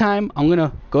 Next time, I'm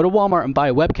gonna go to Walmart and buy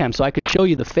a webcam so I could show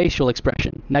you the facial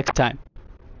expression. Next time.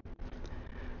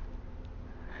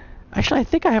 Actually, I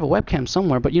think I have a webcam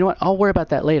somewhere, but you know what? I'll worry about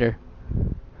that later.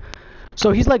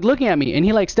 So he's, like, looking at me, and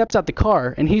he, like, steps out the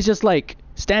car, and he's just, like,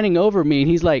 standing over me, and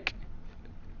he's like,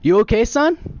 "You okay,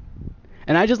 son?"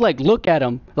 And I just, like, look at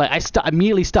him, like, I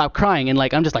immediately stop crying, and,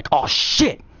 like, I'm just like, "Oh,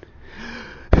 shit!"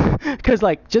 Because,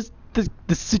 like, just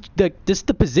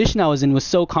the position I was in was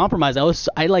so compromised.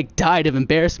 I like, died of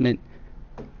embarrassment.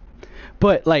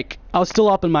 But, like, I was still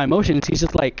up in my emotions. He's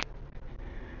just, like...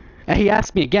 And he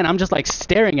asked me again. I'm just, like,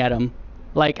 staring at him,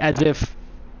 like, as if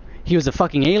he was a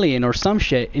fucking alien or some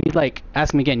shit. And he, like,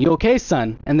 asked me again, "You okay,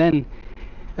 son?" And then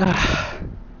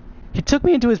he took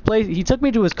me into his place. He took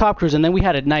me to his cop cruiser, and then we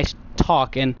had a nice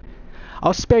talk. And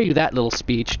I'll spare you that little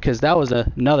speech, because that was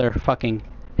another fucking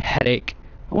headache.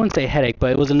 I wouldn't say headache,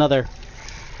 but it was another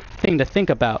thing to think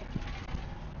about.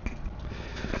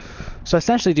 So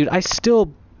essentially, dude, I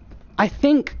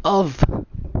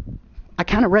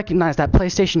kind of recognize that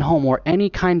PlayStation Home or any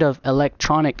kind of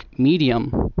electronic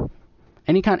medium,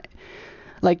 any kind,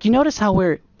 like, you notice how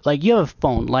we're, like, you have a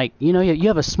phone, like, you know, you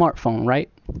have a smartphone, right?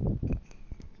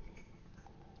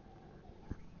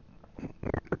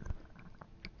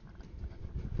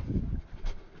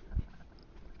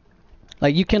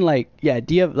 Like, you can, like, yeah,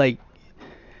 do you have, like,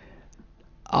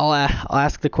 I'll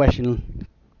ask the question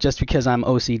just because I'm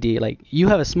OCD. Like, you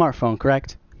have a smartphone,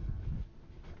 correct?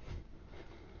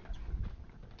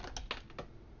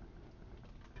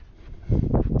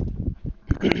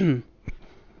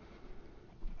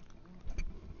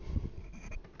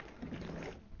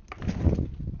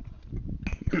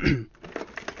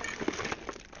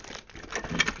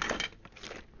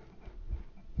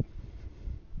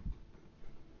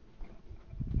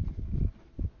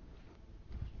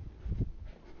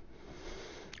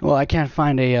 Well, I can't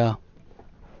find a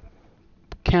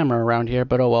camera around here,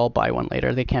 but oh well, I'll buy one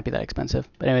later. They can't be that expensive.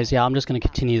 But anyways, yeah, I'm just going to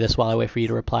continue this while I wait for you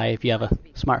to reply if you have a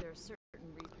smart.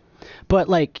 But,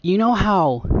 like, you know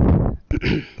how...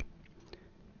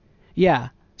 Yeah,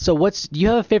 so do you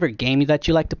have a favorite game that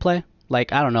you like to play?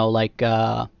 Like, I don't know, like,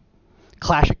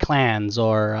 Clash of Clans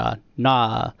or,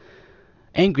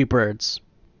 Angry Birds.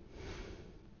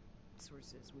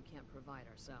 Sources we can't provide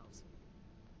ourselves.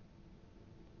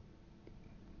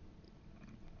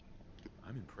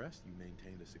 I'm impressed you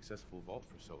maintained a successful vault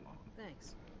for so long.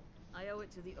 Thanks. I owe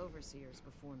it to the overseers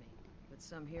before me, but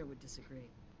some here would disagree.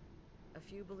 A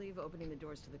few believe opening the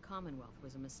doors to the Commonwealth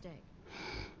was a mistake.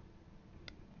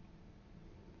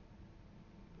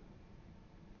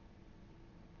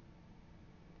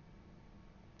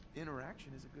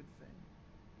 Interaction is a good thing.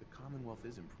 The Commonwealth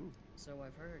is improving. So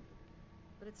I've heard.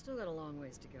 But it's still got a long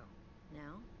ways to go.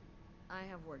 Now, I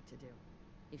have work to do.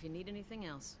 If you need anything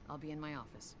else, I'll be in my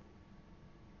office.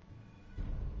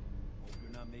 Hope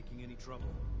you're not making any trouble.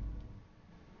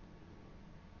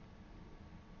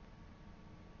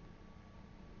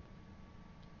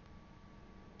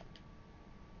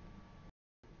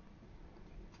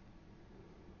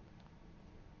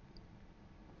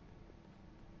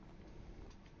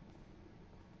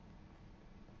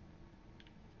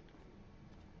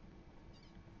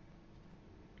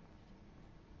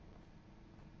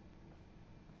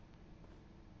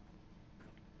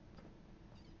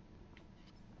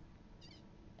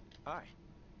 Hi.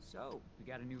 So, we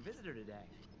got a new visitor today.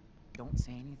 Don't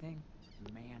say anything.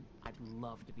 Man, I'd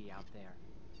love to be out there.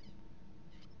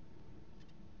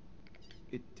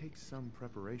 It takes some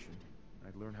preparation.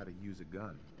 I'd learn how to use a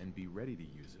gun and be ready to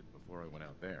use it before I went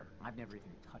out there. I've never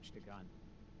even touched a gun.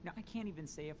 Now, I can't even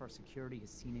say if our security has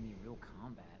seen any real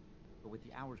combat. But with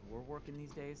the hours we're working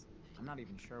these days, I'm not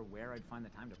even sure where I'd find the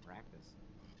time to practice.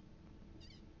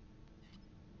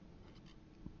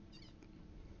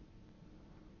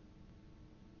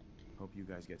 Hope you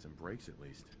guys get some breaks at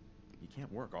least. You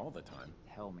can't work all the time.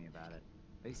 Tell me about it.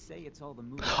 They say it's all the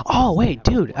moves. Oh, wait,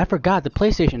 dude, I forgot the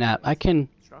PlayStation app. I can...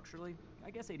 Structurally, I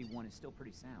guess 81 is still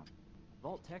pretty sound.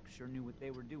 Vault Tech sure knew what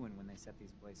they were doing when they set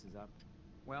these places up.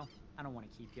 Well, I don't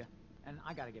want to keep you, and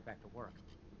I gotta get back to work.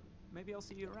 Maybe I'll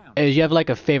see you around. Hey, do you have, like,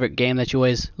 a favorite game that you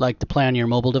always like to play on your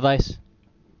mobile device?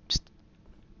 Just...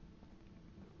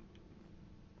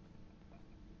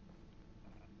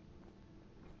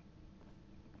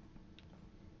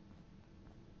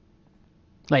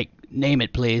 Like, name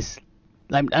it, please.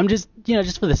 I'm just, you know,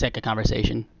 just for the sake of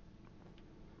conversation.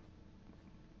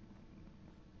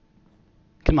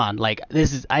 Come on, like,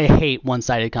 I hate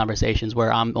one-sided conversations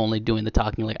where I'm only doing the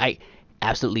talking. Like, I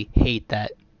absolutely hate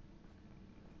that.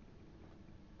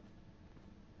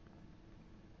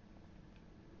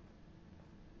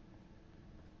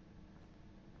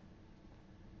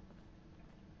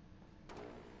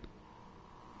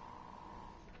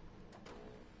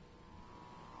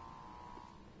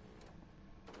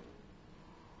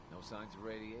 No signs of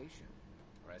radiation.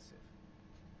 Impressive.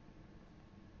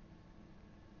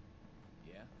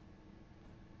 Yeah?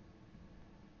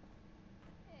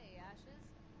 Hey, Ashes.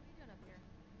 What are you doing up here?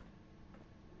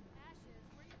 Ashes,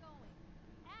 where you going?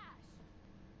 Ash!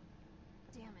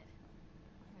 Damn it.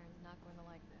 Aaron's not going to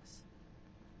like this.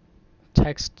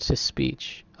 Text to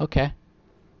speech. Okay.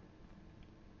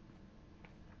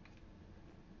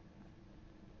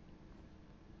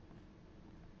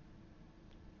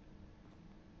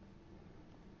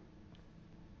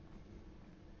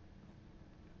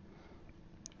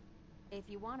 If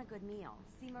you want a good meal,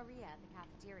 see Maria at the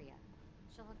cafeteria.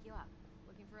 She'll hook you up.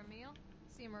 Looking for a meal?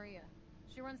 See Maria.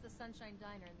 She runs the Sunshine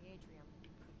Diner in the atrium.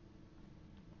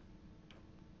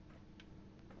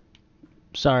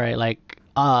 sorry, like,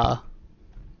 I'm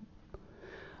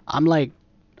like,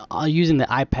 using the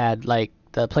iPad, like,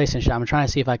 the PlayStation. I'm trying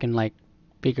to see if I can, like,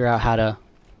 figure out how to...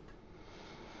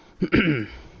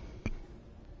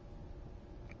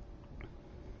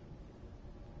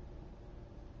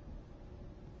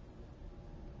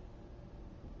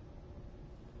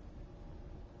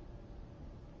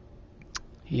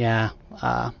 Yeah,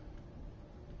 I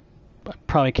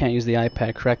probably can't use the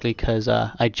iPad correctly because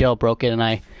I jailbroke it and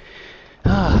I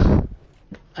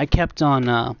kept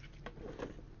on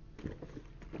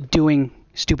doing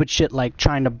stupid shit like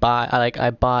trying to buy, I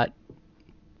bought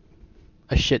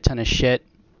a shit ton of shit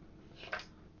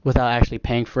without actually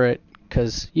paying for it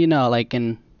because, you know, like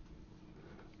in...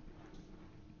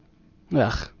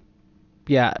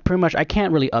 Yeah, pretty much I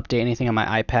can't really update anything on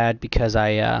my iPad because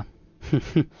I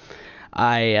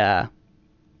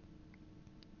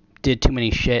did too many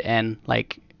shit, and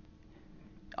like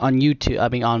on YouTube, I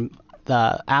mean on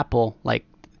the Apple, like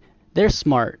they're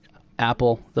smart,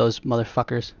 Apple, those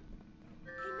motherfuckers.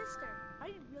 Hey, mister, are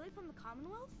you really from the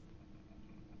Commonwealth?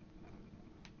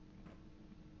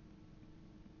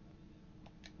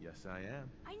 Yes, I am.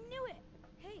 I knew it!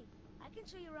 Hey, I can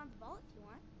show you around the vault if you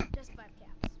want. Just 5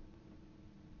 caps.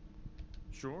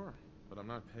 Sure, but I'm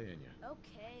not paying you.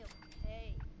 Okay.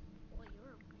 Boy,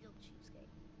 you're a real cheapskate.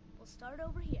 We'll start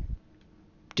over here.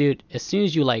 Dude, as soon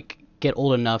as you like get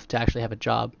old enough to actually have a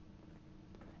job.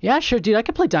 Yeah, sure, dude, I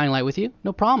could play Dying Light with you.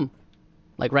 No problem.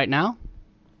 Like right now.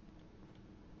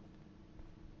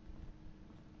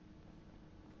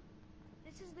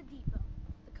 This is the depot.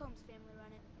 The Combs family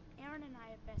run it. Aaron and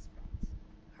I are best friends.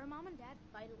 Her mom and dad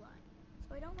fight a lot,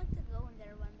 so I don't like to go in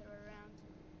there when they're around.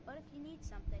 But if you need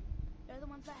something, they're the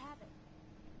ones that have it.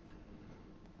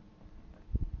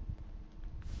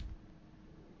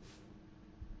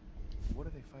 What do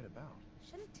they fight about?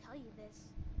 Shouldn't tell you this,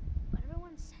 but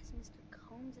everyone says Mr.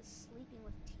 Combs is sleeping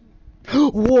with Tina.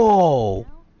 Whoa! You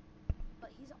know?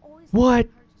 But he's always What?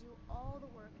 asking her to do all the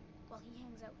work while he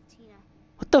hangs out with Tina.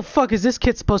 What the fuck is this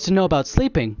kid supposed to know about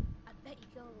sleeping? I bet you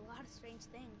go to a lot of strange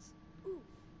things. Ooh,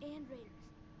 and raiders.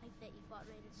 I bet you fought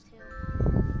raiders too.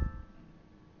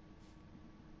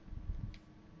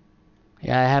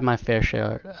 Yeah, I had my fair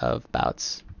share of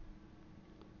bouts.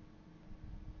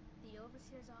 The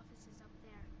overseer's office is up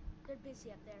there. They're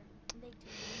busy up there, and they do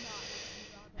not listen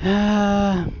to all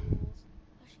the rules.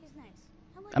 But she's nice.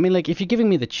 I mean, like, if you're giving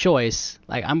me the choice,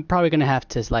 like, I'm probably gonna have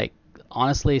to, like,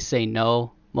 honestly say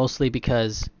no. Mostly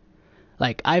because,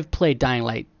 like, I've played Dying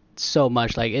Light so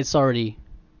much, like, it's already...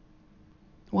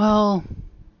 Well,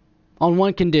 on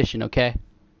one condition, okay?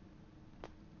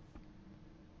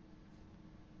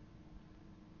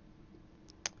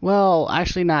 Well,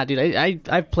 actually not, dude.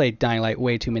 I've played Dying Light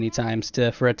way too many times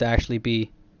for it to actually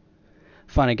be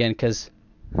fun again, because...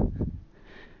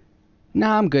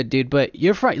 Nah, I'm good, dude, but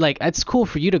you're right. Like, it's cool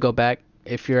for you to go back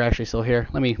if you're actually still here.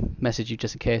 Let me message you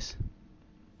just in case.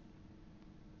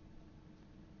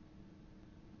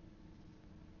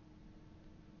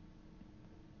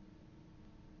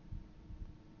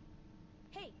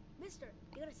 Hey, mister,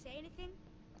 you gonna say anything?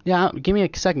 Yeah, give me a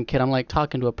second, kid. I'm, like,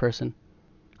 talking to a person.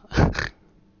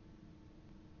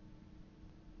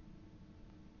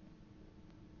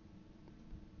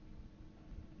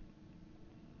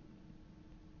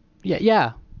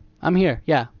 Yeah, I'm here,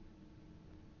 yeah.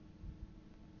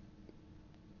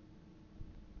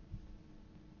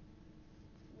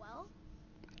 Well?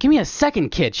 Give me a second,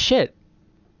 kid, shit.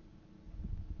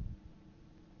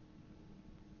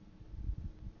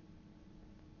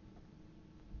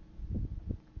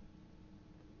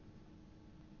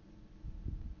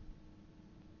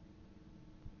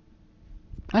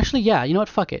 Actually, yeah, you know what,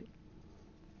 fuck it.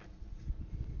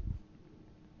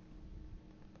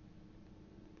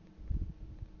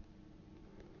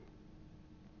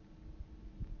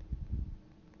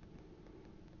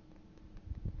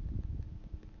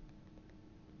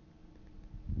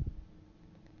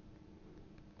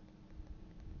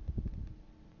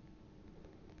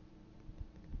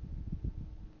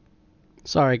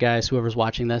 Sorry, guys, whoever's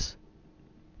watching this.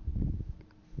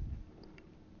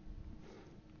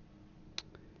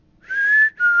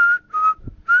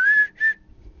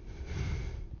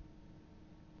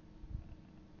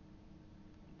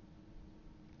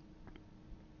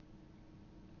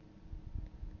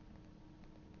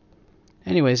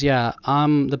 Anyways, yeah,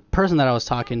 the person that I was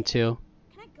talking to...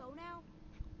 Can I go now?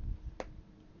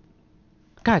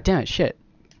 God damn it, shit.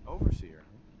 Overseer,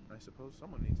 huh? I suppose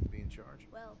someone needs to be in charge.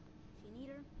 Well, if you need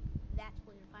her, that's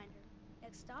where you'll find her.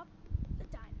 Next stop, the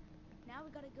diner. Now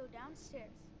we gotta go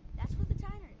downstairs. That's where the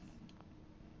diner is.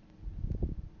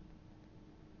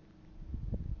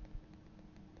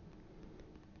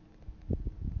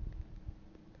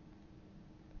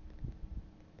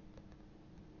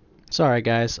 Sorry,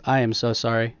 guys. I am so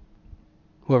sorry.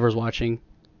 Whoever's watching.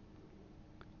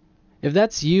 If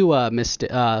that's you, Lord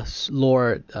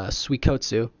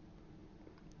Suikotsu,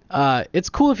 it's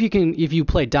cool if you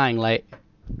play Dying Light.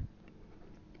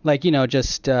 Like, you know,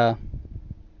 just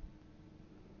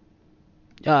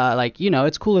like, you know,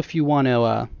 it's cool if you want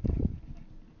to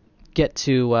get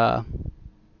to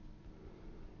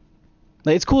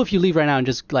like, it's cool if you leave right now and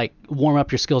just like warm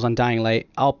up your skills on Dying Light.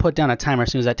 I'll put down a timer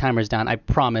as soon as that timer's down. I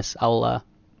promise I'll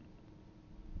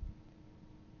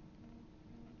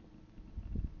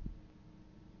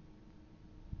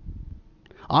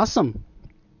Awesome.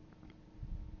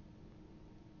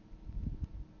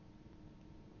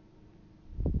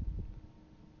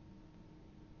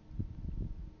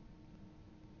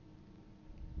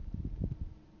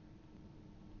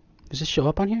 Does this show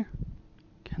up on here?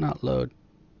 Cannot load.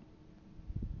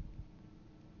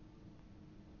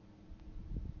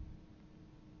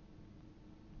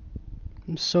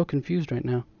 I'm so confused right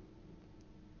now.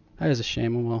 That is a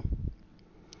shame. Oh well.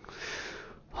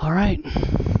 Alright.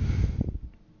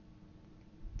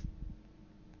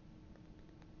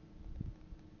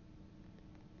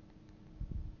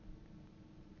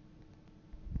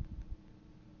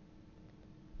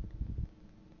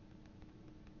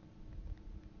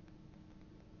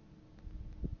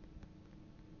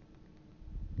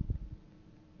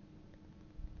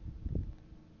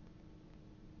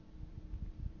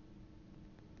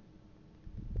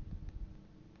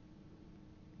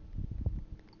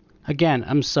 Again,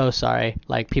 I'm so sorry.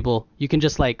 Like, people, you can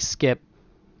just like skip,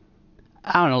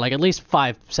 I don't know, like at least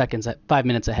 5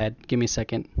 minutes ahead. Give me a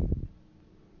second.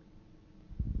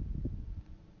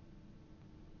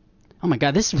 Oh my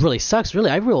god, this really sucks. Really,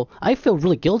 I feel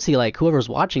really guilty. Like, whoever's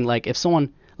watching, like if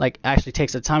someone like actually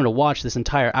takes the time to watch this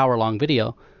entire hour-long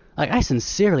video, like I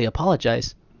sincerely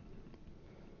apologize.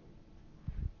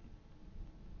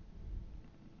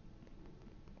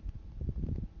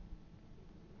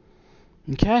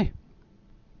 Okay.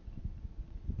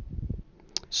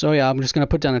 So yeah, I'm just going to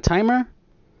put down a timer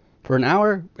for an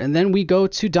hour, and then we go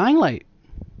to Dying Light.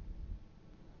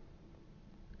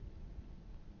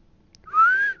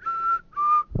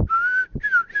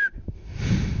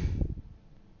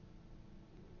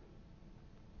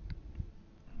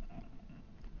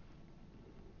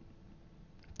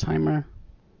 Timer.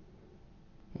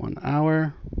 1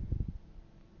 hour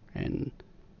and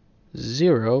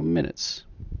 0 minutes.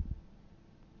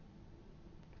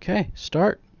 Okay,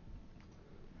 start.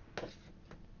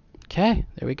 Okay,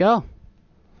 there we go.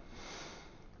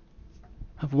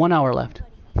 I have 1 hour left.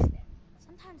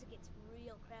 Sometimes it gets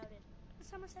real crowded. The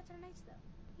Somersets are nice though.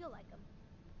 You'll like them.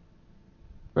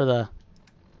 For the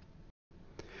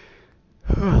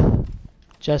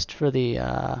just for the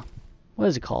what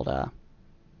is it called?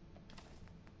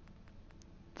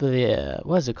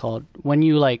 What is it called? When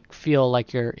you like feel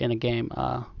like you're in a game,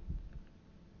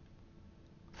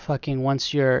 fucking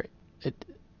once you're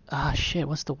shit,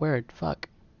 what's the word? Fuck.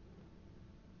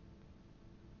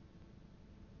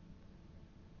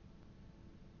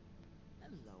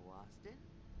 Hello, Austin.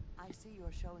 I see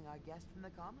you're showing our guest from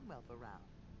the Commonwealth around.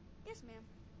 Yes, ma'am.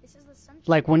 This is the Sunshine.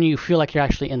 Like when you feel like you're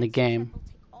actually in the game.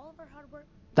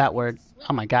 That word.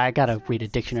 Oh my god, I gotta read a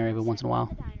dictionary every once in a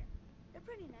while. They're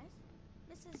pretty nice.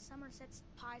 Mrs. Somerset's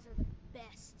pies are the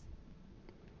best.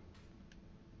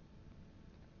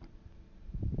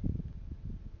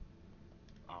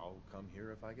 I'll come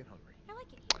here if I get hungry. I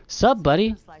like it here. Sup,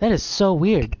 buddy? That is so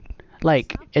weird.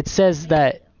 Like, it says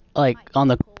that, like, on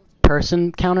the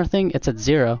person counter thing, it's at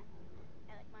 0.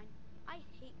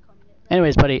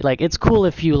 Anyways, buddy, like, it's cool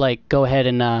if you, like, go ahead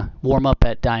and warm up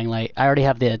at Dying Light. I already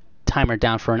have the timer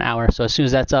down for an hour, so as soon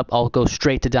as that's up, I'll go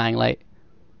straight to Dying Light.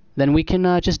 Then we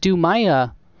can just do my,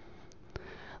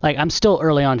 like, I'm still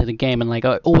early on to the game, and, like,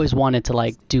 I always wanted to,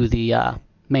 like, do the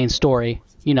main story,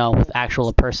 you know, with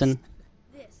actual person.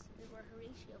 This is where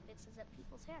Horatio fixes up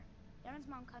people's hair. Darren's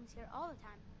mom comes here all the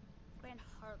time. Gran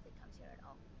hardly comes here at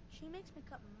all. She makes me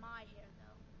cut my hair,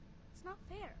 though. It's not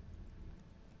fair.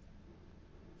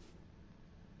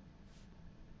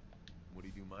 Would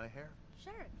he do my hair?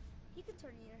 Sure. He could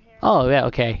turn your hair. Oh, yeah,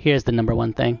 okay. Here's the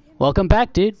 #1 thing. Welcome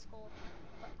back, dude.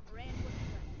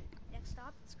 Next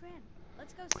stop, it's Gran.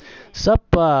 Let's go see Gran.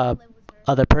 Sup,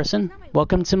 other person?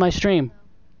 Welcome to my stream.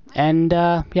 And,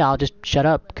 yeah, I'll just shut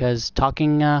up, because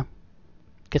talking,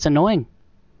 gets annoying.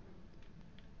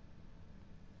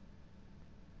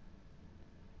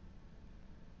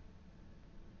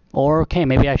 Or, okay,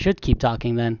 maybe I should keep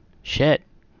talking then. Shit.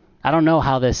 I don't know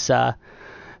how this,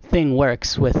 thing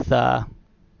works with,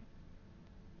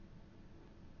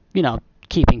 you know,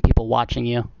 keeping people watching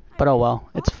you. But oh well,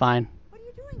 it's fine. What are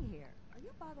you doing here? Are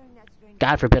you bothering that strange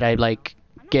God forbid I like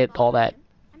get all that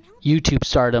YouTube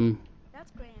stardom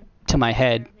to my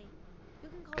head,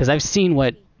 because I've seen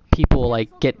what people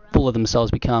like get full of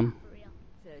themselves become.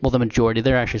 Well, the majority.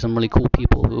 There are actually some really cool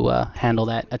people who handle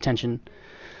that attention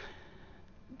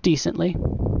decently. You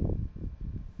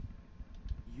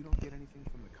don't get anything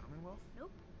from the Commonwealth? Nope.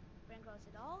 Grand Cross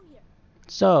it all here.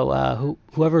 So,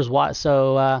 whoever's what?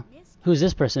 So, who's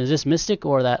this person? Is this Mystic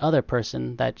or that other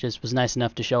person that just was nice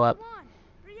enough to show up? Come on,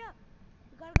 hurry up.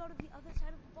 We gotta go to the other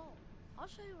side of the vault. I'll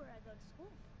show you where I go to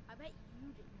school. I bet you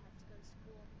didn't have to go to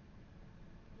school.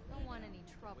 You don't want any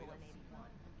trouble in 81.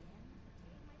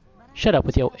 Shut up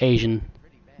with your Asian,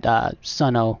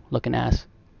 Suno looking ass.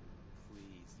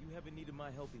 Please, you haven't needed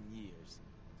my help in years.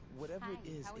 Whatever it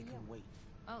is, it can wait.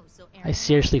 Oh, so I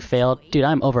seriously failed. Dude,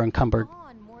 I'm over encumbered.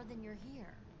 more than you're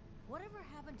here. Whatever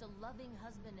happened to loving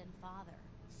husband and father?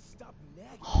 Stop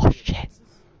nagging. Oh shit.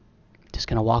 Just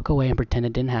gonna walk away and pretend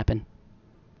it didn't happen.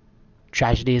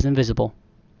 Tragedy is invisible.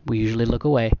 We usually look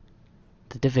away.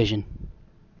 The Division.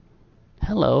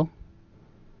 Hello.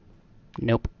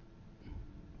 Nope.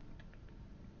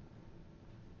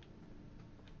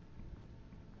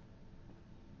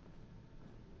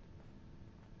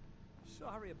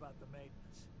 Sorry about the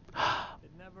maintenance.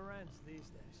 It never ends these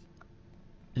days.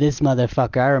 This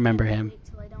motherfucker, I remember him. Wait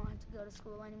till I don't have to go to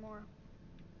school anymore.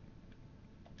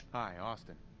 Hi,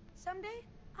 Austin. Someday,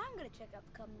 I'm gonna check out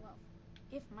the Commonwealth.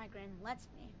 If my Gran lets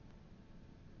me.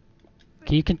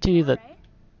 Can you continue the... Right?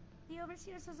 The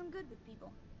Overseer says I'm good with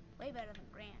people. Way better than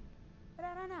Gran. But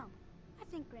I don't know. I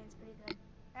think Gran's pretty good.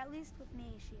 At least with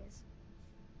me, she is.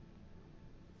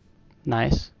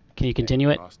 Nice. Can you continue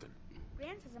it? Austin.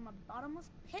 Gran says I'm a bottomless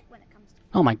pit when it comes to...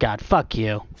 Oh my god, fuck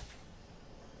you.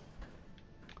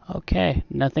 Okay,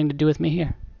 nothing to do with me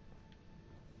here.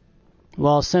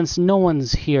 Well, since no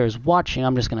one's here is watching,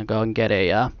 I'm just gonna go and get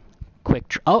a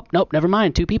quick... Oh, nope, never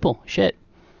mind. 2 people. Shit.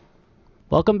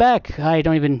 Welcome back. I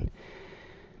don't even...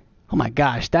 Oh my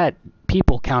gosh, that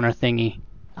people counter thingy.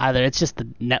 Either it's just the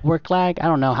network lag. I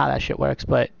don't know how that shit works,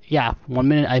 but yeah, 1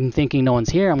 minute I'm thinking no one's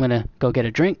here. I'm gonna go get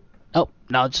a drink. Oh,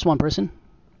 no, just one person.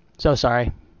 So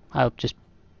sorry. I'll just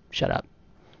shut up.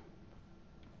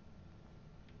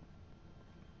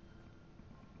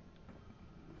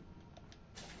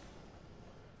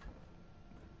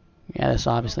 Yeah, this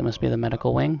obviously must be the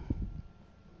medical wing.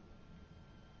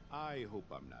 I hope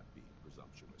I'm not being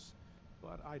presumptuous,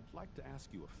 but I'd like to ask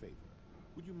you a favor.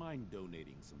 Would you mind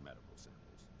donating some medical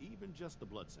samples, even just a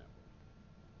blood sample?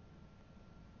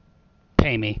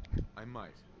 Pay me. I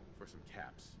might, for some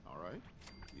caps. All right.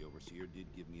 The Overseer did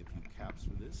give me a few caps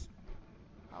for this.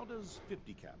 How does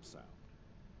 50 caps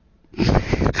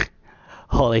sound?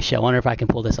 Holy shit, I wonder if I can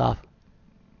pull this off.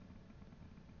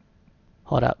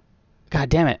 Hold up. God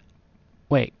damn it.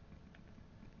 Wait.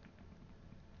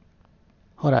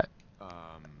 Hold up.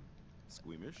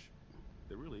 Squeamish?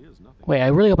 There really is nothing. Wait, I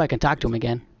really hope I can talk to him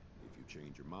again. If you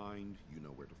change your mind, you know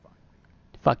where to find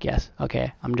me. Fuck yes.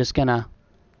 Okay, I'm just gonna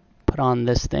put on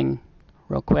this thing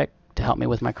real quick to help me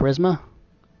with my charisma.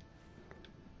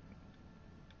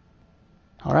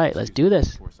 Alright, let's do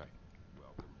this. Welcome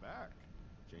back.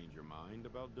 Change your mind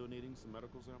about donating some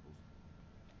medical samples?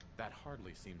 That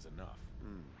hardly seems enough.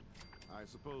 I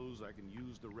suppose I can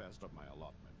use the rest of my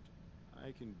allotment.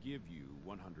 I can give you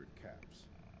 100 caps.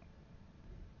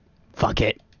 Fuck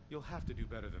it. You'll have to do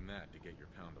better than that to get your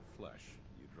pound of flesh.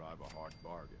 You drive a hard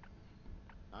bargain.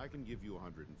 I can give you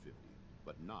 150,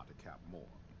 but not a cap more.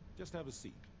 Just have a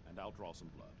seat, and I'll draw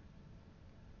some blood.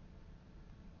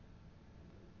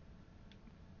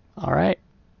 Alright.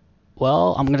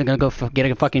 Well, I'm gonna go get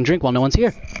a fucking drink while no one's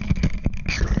here.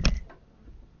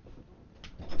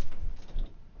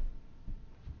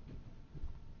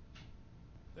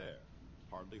 There.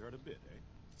 Hardly hurt a bit, eh?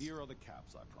 Here are the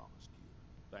caps I promised you.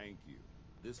 Thank you.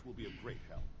 This will be a great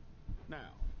help.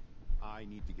 Now, I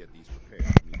need to get these prepared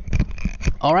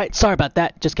immediately. Alright, sorry about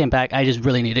that. Just came back. I just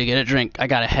really need to get a drink. I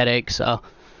got a headache, so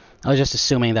I was just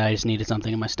assuming that I just needed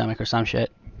something in my stomach or some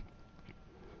shit.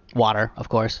 Water, of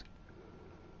course.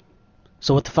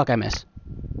 So what the fuck I miss?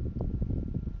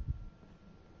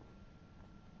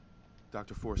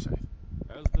 Dr. Forsyth.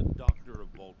 As the doctor of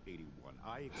Vault 81,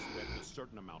 I expect a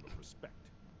certain amount of respect.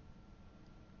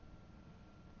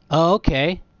 Oh,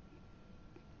 okay.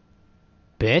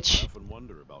 Bitch. I often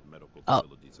wonder about medical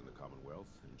facilities in the Commonwealth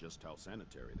and just how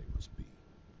sanitary they must be.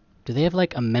 Do they have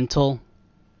like a mental...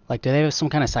 Like, do they have some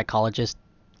kind of psychologist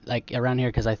like around here?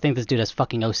 Because I think this dude has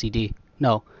fucking OCD.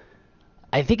 No.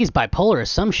 I think he's bipolar or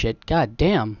some shit. God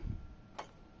damn.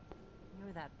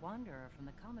 You're that wanderer from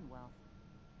the Commonwealth.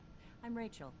 I'm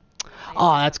Rachel.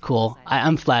 Oh, that's cool.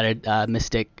 I'm flattered,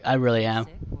 Mystic. I really am.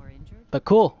 But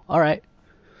cool. Alright.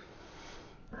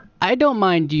 I don't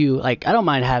mind you, like, I don't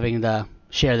mind having to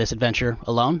share this adventure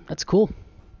alone. That's cool.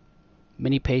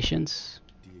 Many patients.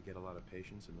 Do you get a lot of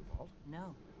patients in the vault?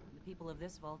 No. The people of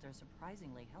this vault are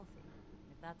surprisingly healthy.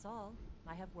 If that's all,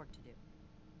 I have work to do.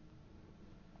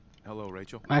 Hello,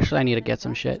 Rachel. Actually, I need to get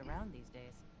some shit. Around these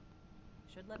days.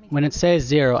 Should let me When it says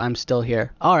 0, I'm still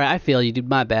here. Alright, I feel you, dude.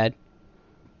 My bad.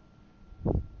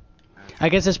 I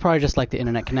guess it's probably just like the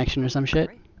internet connection or some shit.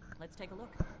 Let's take a look.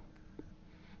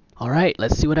 Alright,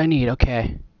 let's see what I need.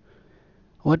 Okay.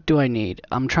 What do I need?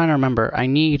 I'm trying to remember. I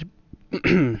need...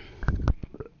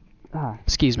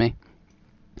 excuse me.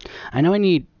 I know I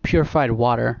need purified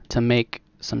water to make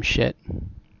some shit.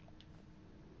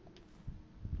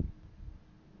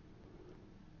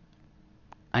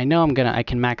 I know I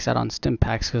can max out on stim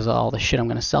packs because of all the shit I'm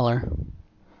gonna sell her.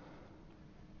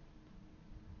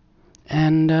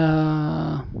 And,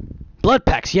 blood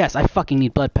packs! Yes, I fucking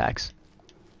need blood packs.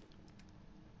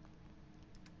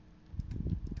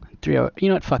 308, you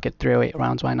know what, fuck it, 308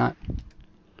 rounds, why not?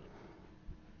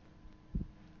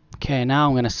 Okay, now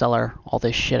I'm gonna sell her all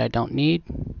this shit I don't need.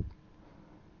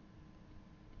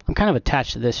 I'm kind of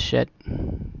attached to this shit.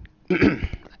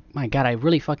 My god, I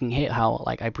really fucking hate how,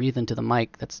 like, I breathe into the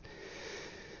mic. That's...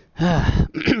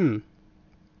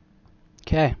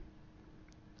 Okay.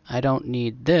 I don't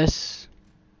need this.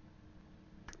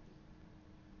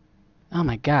 Oh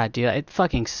my god, dude, it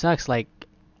fucking sucks. Like,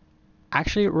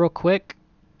 actually, real quick,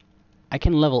 I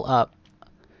can level up.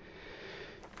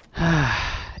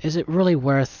 Is it really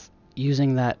worth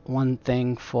using that one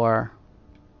thing for...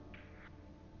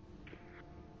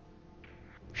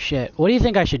 Shit. What do you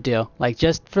think I should do? Like,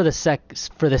 just for the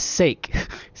sake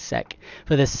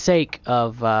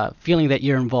of feeling that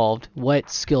you're involved, what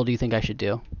skill do you think I should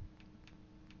do?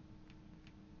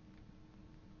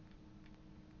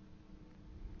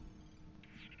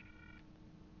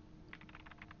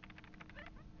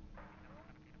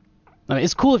 I mean,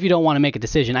 it's cool if you don't want to make a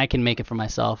decision. I can make it for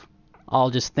myself.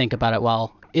 I'll just think about it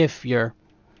while, if you're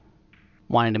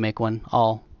wanting to make one,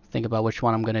 I'll think about which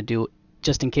one I'm going to do,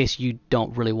 just in case you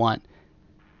don't really want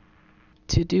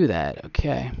to do that.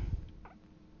 Okay.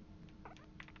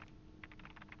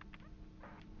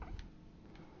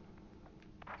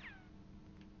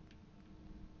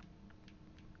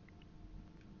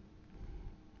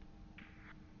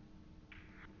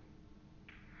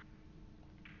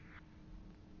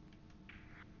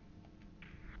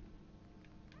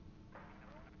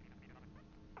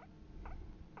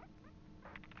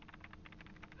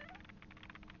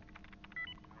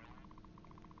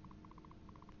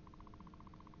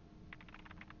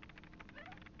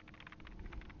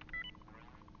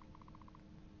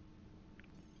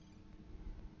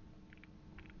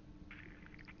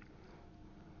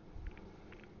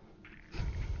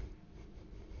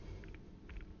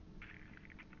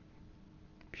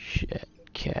 Shit,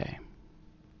 okay.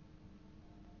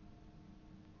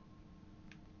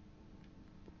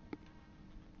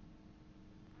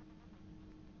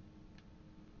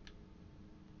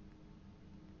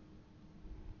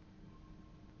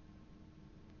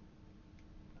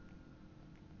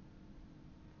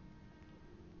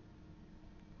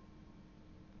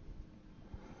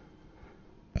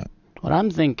 What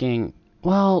I'm thinking,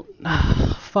 well,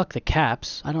 fuck the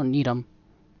caps. I don't need them.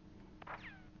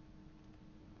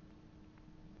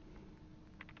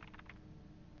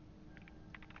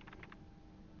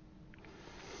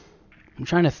 I'm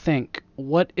trying to think,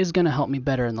 what is going to help me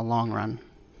better in the long run?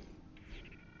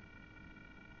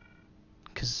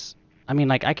 Because, I mean,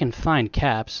 like, I can find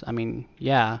caps. I mean,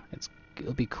 yeah,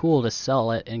 it'll be cool to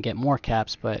sell it and get more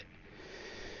caps, but...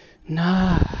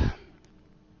 Nah.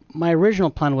 My original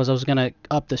plan was I was going to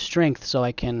up the strength so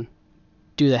I can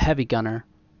do the heavy gunner.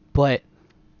 But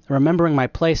remembering my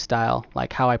play style,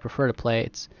 like how I prefer to play,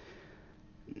 it's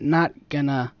not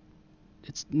gonna...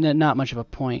 It's not much of a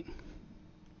point.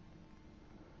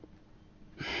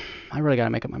 I really gotta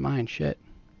make up my mind, shit.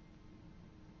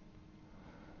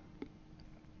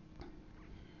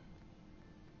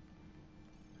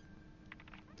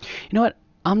 You know what?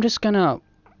 I'm just gonna...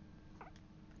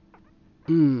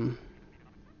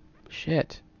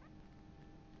 Shit.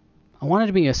 I wanted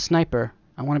to be a sniper.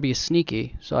 I want to be a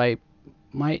sneaky, so I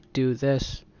might do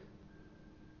this.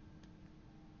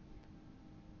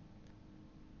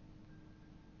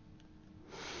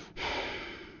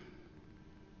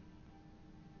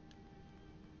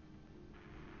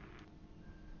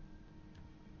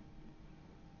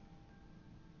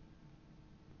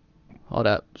 Hold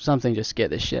up. Something just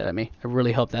scared the shit out of me. I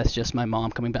really hope that's just my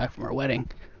mom coming back from her wedding.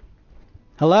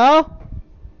 Hello?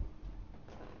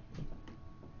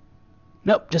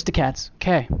 Nope, just the cats.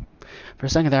 Okay. For a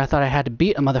second there, I thought I had to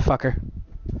beat a motherfucker.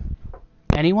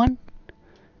 Anyone?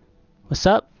 What's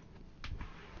up?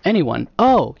 Anyone?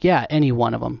 Oh, yeah, any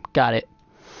one of them. Got it.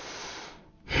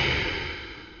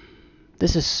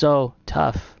 This is so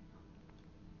tough.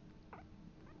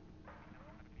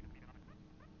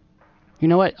 You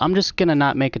know what? I'm just gonna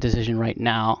not make a decision right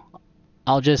now.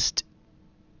 I'll just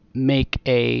make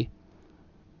a...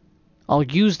 I'll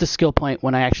use the skill point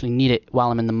when I actually need it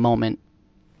while I'm in the moment.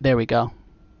 There we go.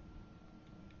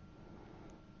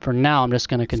 For now, I'm just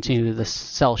gonna continue to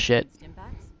sell shit.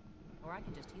 Stimpaks? Or I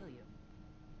can just heal you.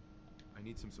 I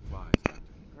need some supplies.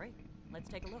 Great. Let's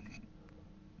take a look.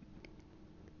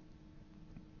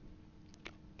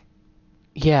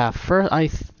 Yeah, first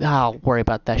I'll worry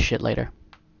about that shit later.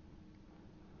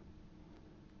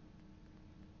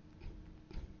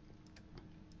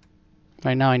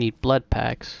 Right now I need blood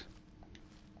packs.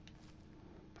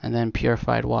 And then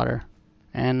purified water.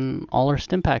 And all our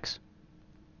stim packs.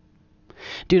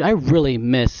 Dude, I really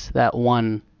miss that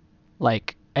one,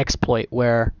 like, exploit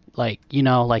where, like, you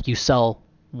know, like you sell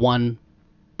one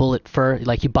bullet for,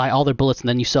 like you buy all their bullets and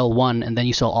then you sell one and then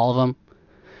you sell all of them.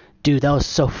 Dude, that was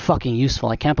so fucking useful.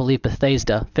 I can't believe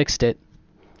Bethesda fixed it.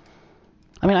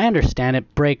 I mean, I understand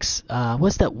it breaks,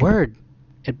 what's that word?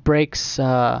 It breaks,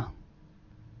 what's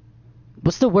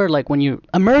the word, like, when you...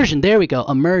 Immersion, there we go,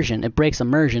 immersion. It breaks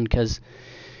immersion, because...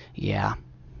 Yeah.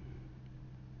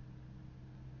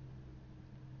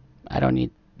 I don't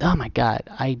need... Oh my god,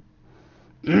 I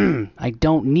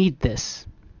don't need this.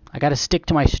 I gotta stick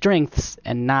to my strengths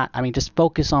and not... I mean, just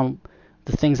focus on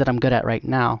the things that I'm good at right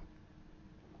now.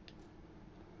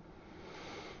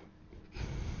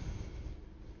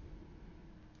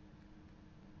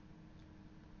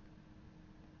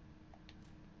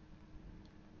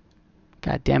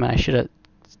 God damn it, I should have,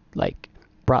 like,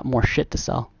 brought more shit to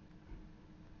sell.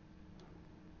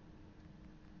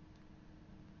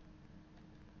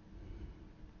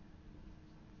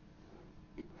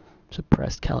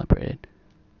 Suppressed, calibrated.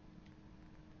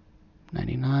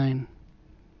 99.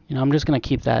 You know, I'm just going to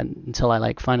keep that until I,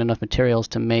 like, find enough materials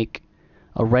to make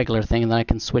a regular thing, and then I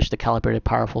can switch the calibrated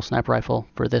powerful sniper rifle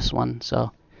for this one,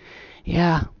 so...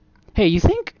 Yeah. Hey, you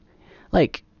think,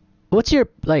 like... What's your,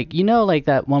 like, you know, like,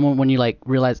 that one when you, like,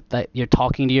 realize that you're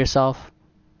talking to yourself?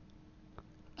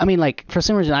 I mean, like, for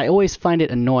some reason, I always find it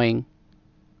annoying.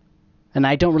 And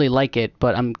I don't really like it,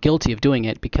 but I'm guilty of doing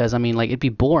it because, I mean, like, it'd be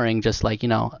boring just, like, you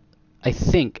know, I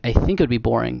think it would be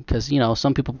boring because, you know,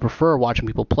 some people prefer watching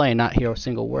people play and not hear a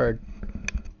single word,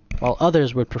 while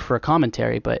others would prefer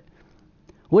commentary, but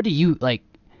what do you, like,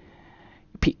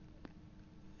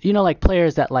 you know, like,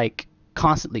 players that, like,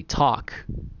 constantly talk...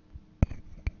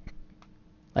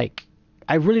 Like,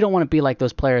 I really don't want to be like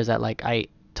those players that, like, I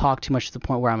talk too much to the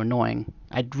point where I'm annoying.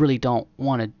 I really don't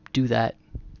want to do that.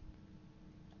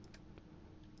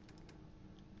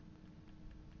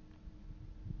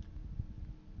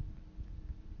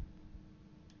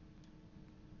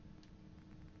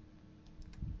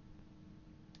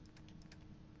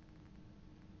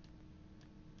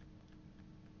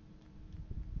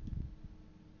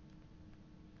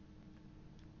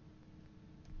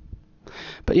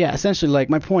 But yeah, essentially, like,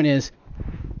 my point is,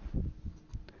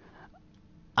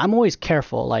 I'm always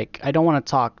careful. Like, I don't want to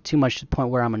talk too much to the point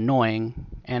where I'm annoying.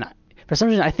 And for some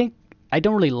reason, I think I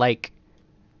don't really like...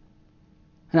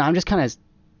 You know, I'm just kind of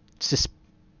just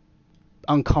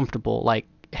uncomfortable. Like,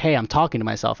 hey, I'm talking to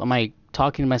myself. Am I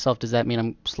talking to myself? Does that mean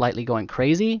I'm slightly going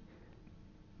crazy?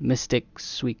 Mystic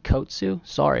Sweet Kotsu?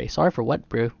 Sorry. Sorry for what,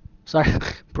 brew? Sorry,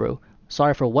 brew.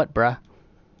 Sorry for what, bruh?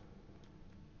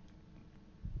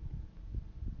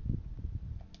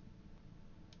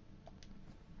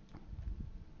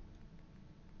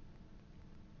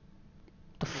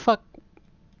 The fuck?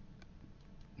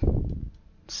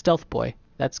 Stealth boy.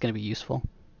 That's gonna be useful.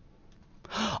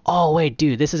 Oh wait,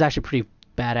 dude, this is actually pretty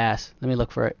badass. Let me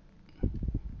look for it.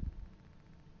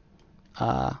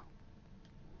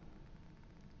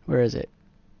 Where is it?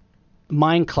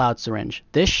 Mind Cloud Syringe.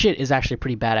 This shit is actually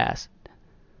pretty badass.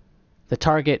 The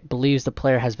target believes the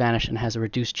player has vanished and has a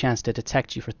reduced chance to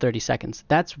detect you for 30 seconds.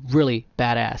 That's really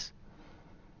badass.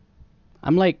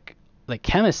 I'm like... The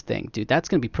chemist thing, dude, that's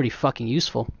gonna be pretty fucking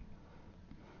useful.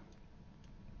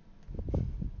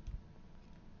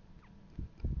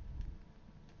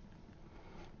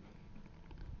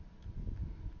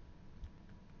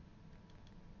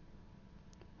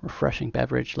 Refreshing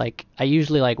beverage. Like, I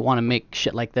usually, like, want to make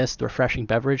shit like this, the refreshing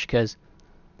beverage, because,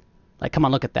 like, come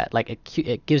on, look at that. Like,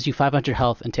 it gives you 500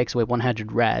 health and takes away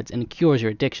 100 rads and cures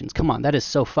your addictions. Come on, that is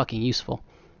so fucking useful.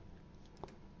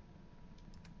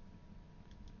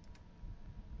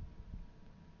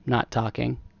 Not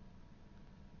talking.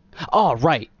 Oh,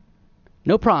 right.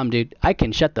 No problem, dude. I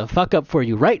can shut the fuck up for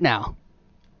you right now.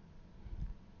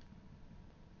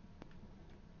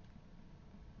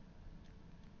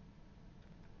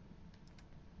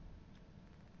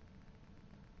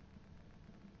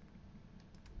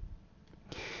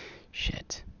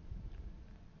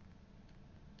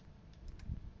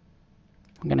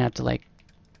 I'm gonna have to, like,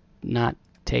 not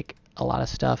take a lot of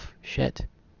stuff. Shit.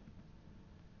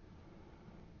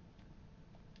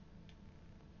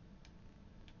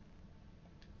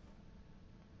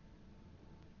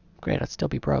 Great, I'd still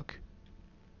be broke.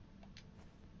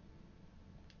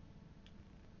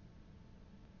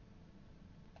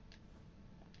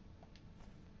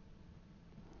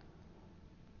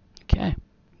 Okay,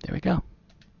 there we go.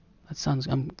 That sounds,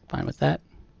 I'm fine with that.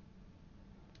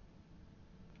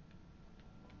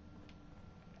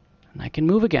 And I can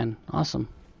move again. Awesome.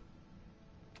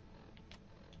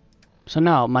 So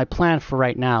now, my plan for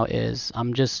right now is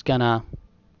I'm just gonna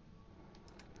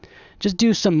just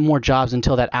do some more jobs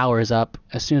until that hour is up.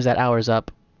 As soon as that hour is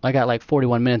up, I got like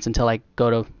 41 minutes until I go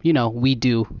to, you know, we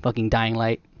do fucking Dying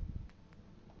Light.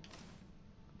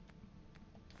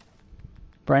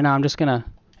 But right now, I'm just gonna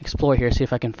explore here, see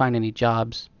if I can find any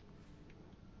jobs.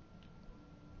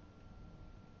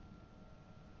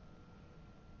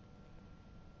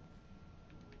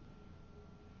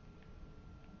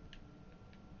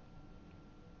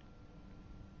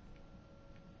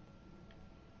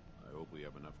 I hope we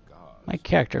have enough gauze. My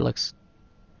character looks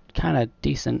kind of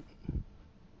decent,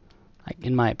 like,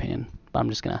 in my opinion. But I'm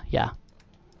just gonna, yeah.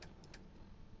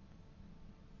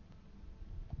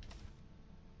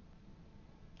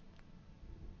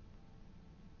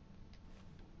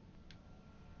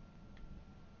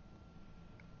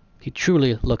 He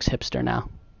truly looks hipster now.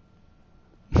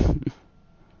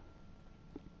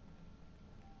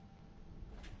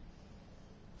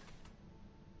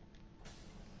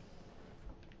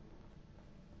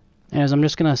 Anyways, I'm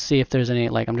just gonna see if there's any,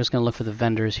 like, I'm just gonna look for the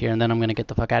vendors here, and then I'm gonna get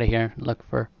the fuck out of here and look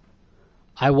for...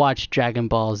 I watched Dragon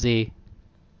Ball Z.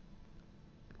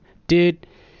 Dude,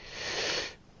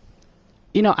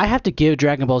 you know, I have to give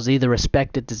Dragon Ball Z the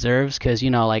respect it deserves, because, you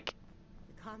know, like,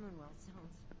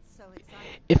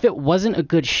 if it wasn't a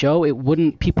good show, it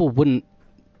wouldn't, people wouldn't,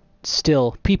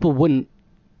 oh,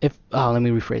 let me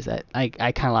rephrase that. I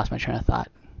kind of lost my train of thought.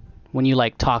 When you,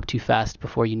 like, talk too fast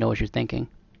before you know what you're thinking.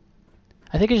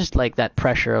 I think it's just, like, that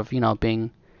pressure of, you know, being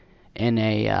in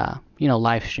a, you know,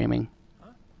 live streaming.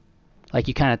 Like,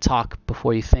 you kind of talk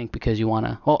before you think because you want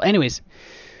to... Well, anyways,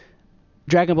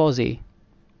 Dragon Ball Z.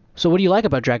 So what do you like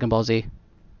about Dragon Ball Z?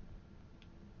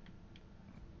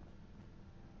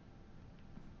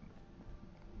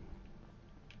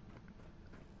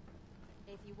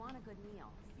 If you want a good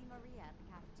meal, see Maria at the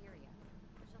cafeteria.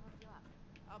 She'll hook you up.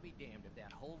 I'll be damned if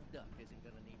that whole duck isn't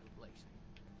gonna need replacing.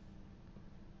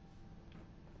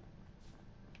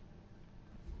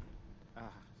 I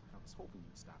was hoping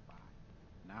you'd stop by.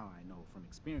 Now I know from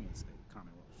experience that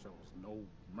Commonwealth shows no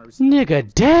mercy.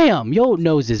 Nigga, damn! Your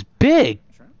nose is big!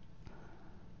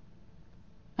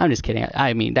 I'm just kidding.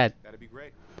 I mean, that'd be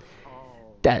great.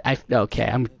 Okay, I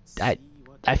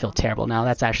feel terrible now.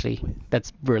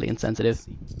 That's really insensitive.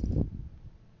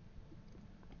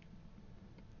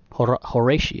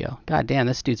 Horatio. God damn,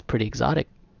 this dude's pretty exotic.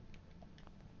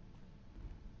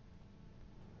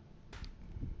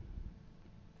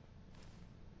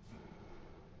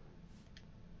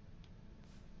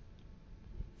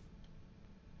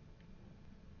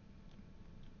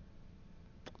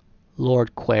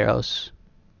 Lord Queros.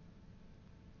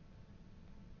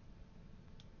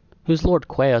 Who's Lord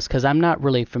Queros? Because I'm not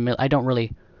really familiar. I don't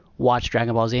really watch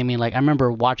Dragon Ball Z. I mean, like, I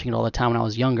remember watching it all the time when I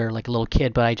was younger, like a little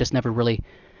kid, but I just never really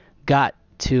got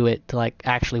to it, to, like,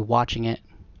 actually watching it.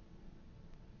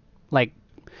 Like,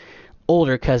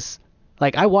 older, because,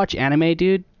 like, I watch anime,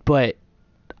 dude, but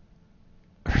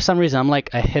for some reason I'm like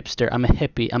a hipster. I'm a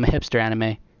hippie. I'm a hipster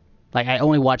anime. Like, I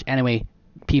only watch anime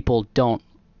people don't.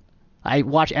 I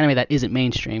watch anime that isn't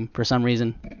mainstream for some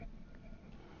reason.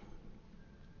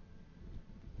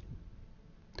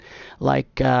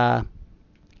 Like,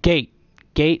 Gate.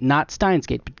 Gate, not Steins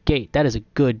Gate, but Gate. That is a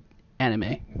good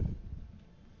anime.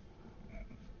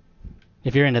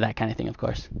 If you're into that kind of thing, of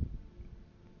course.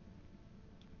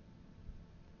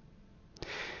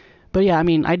 But yeah, I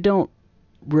mean, I don't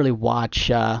really watch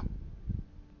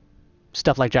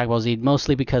stuff like Dragon Ball Z,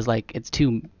 mostly because, like, it's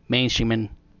too mainstream, and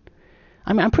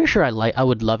I mean, I'm pretty sure I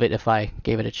would love it if I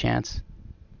gave it a chance.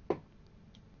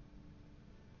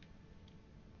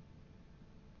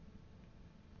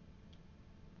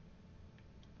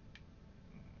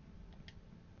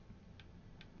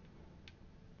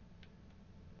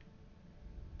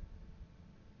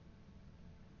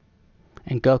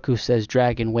 And Goku says,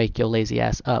 "Dragon, wake your lazy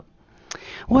ass up."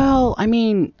 Well, I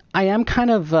mean, I am kind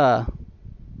of, I'm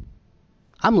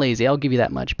lazy, I'll give you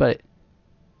that much, but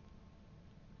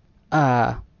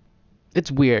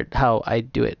it's weird how I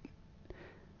do it.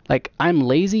 Like, I'm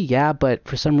lazy, yeah, but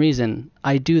for some reason,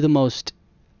 I do the most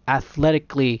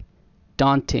athletically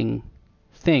daunting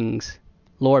things.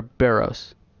 Lord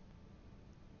Barros.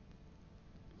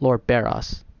 Lord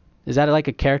Barros. Is that like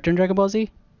a character in Dragon Ball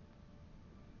Z?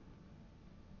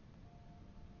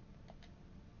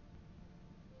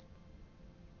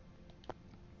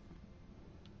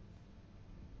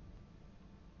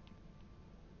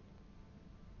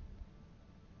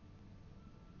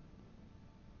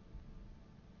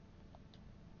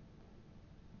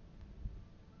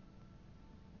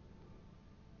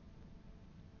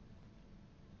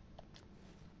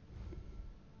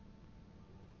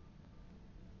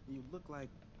 You look like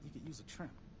you could use a trim.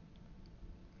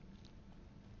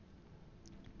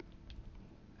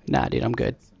 Nah, dude, I'm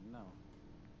good. No.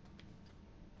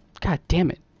 God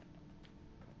damn it.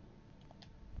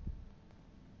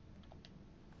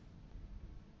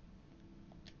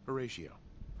 Horatio.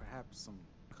 Perhaps some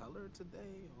color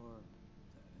today or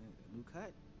a new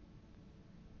cut?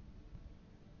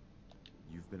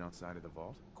 You've been outside of the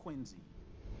vault? Quincy,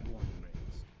 born and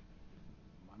raised.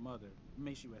 My mother,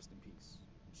 may she rest in peace.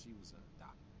 She was a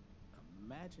doctor.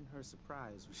 Imagine her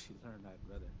surprise when she learned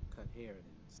I'd rather cut hair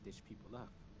than stitch people up.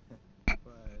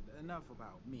 But enough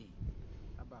about me.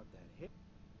 How about that hair?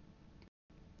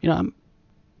 You know,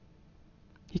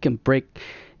 he can break.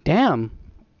 Damn.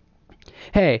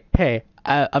 Hey,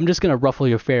 I'm just gonna ruffle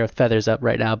your feathers up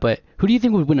right now, but who do you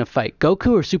think would win a fight,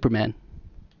 Goku or Superman?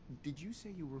 Did you say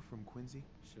you were from Quincy?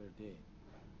 Sure did.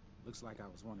 Looks like I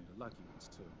was one of the lucky ones,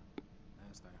 too.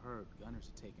 Last I heard, gunners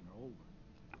had taken her over.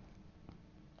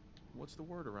 What's the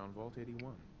word around Vault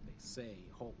 81? They say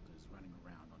Hulk is running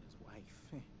around on his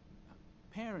wife.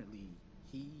 Apparently,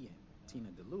 he and Tina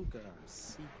DeLuca are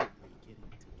secretly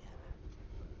getting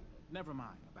together. Never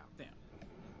mind about them.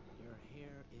 Your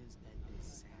hair is a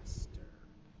disaster.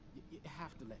 You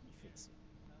have to let me fix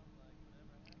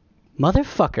it.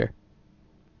 Motherfucker.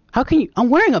 How can you? I'm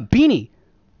wearing a beanie.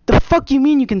 The fuck you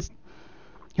mean you can? You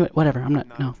know what, whatever. I'm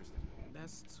not. No.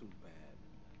 That's too bad.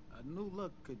 A new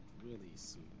look could really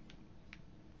suit me.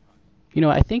 You know,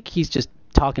 I think he's just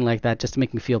talking like that just to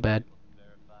make me feel bad.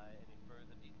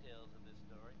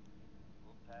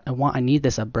 I need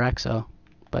this Abraxo,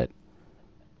 but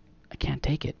I can't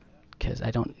take it because I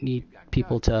don't need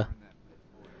people to.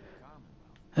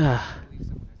 We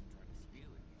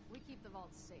keep the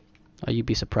vault safe. Oh, you'd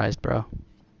be surprised, bro.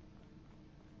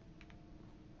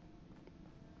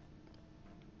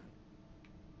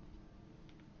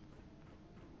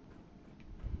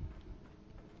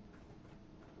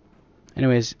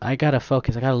 Anyways, I gotta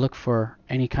focus. I gotta look for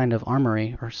any kind of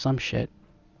armory or some shit.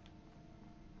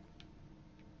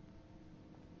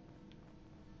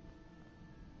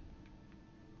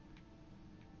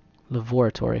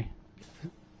 Laboratory.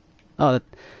 Oh,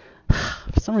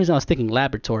 for some reason I was thinking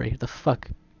laboratory. The fuck?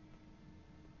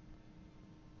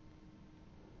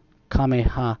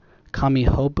 Kamiho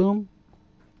boom?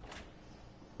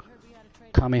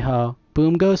 Kamiho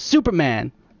boom goes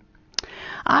Superman!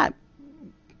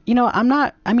 You know, I'm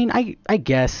not, I mean, I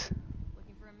guess.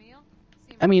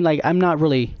 I mean, like, I'm not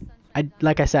really,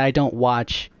 like I said, I don't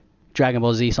watch Dragon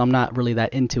Ball Z, so I'm not really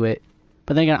that into it.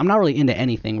 But then again, I'm not really into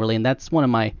anything, really, and that's one of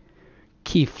my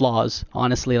key flaws,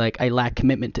 honestly. Like, I lack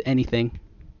commitment to anything.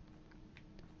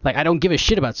 Like, I don't give a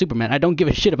shit about Superman. I don't give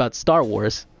a shit about Star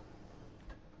Wars.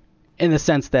 In the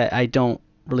sense that I don't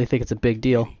really think it's a big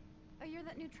deal. Oh, you're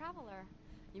that new traveler.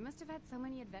 You must have had so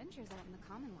many adventures out in the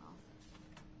Commonwealth.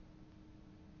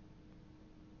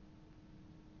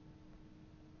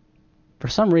 For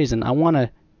some reason, I want to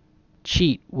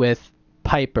cheat with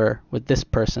Piper, with this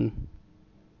person.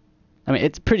 I mean,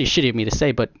 it's pretty shitty of me to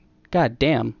say, but god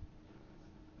damn.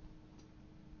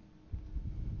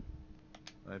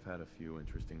 I've had a few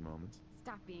interesting moments.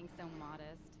 Stop being so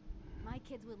modest. My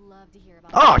kids would love to hear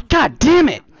about. Oh, god damn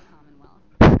it!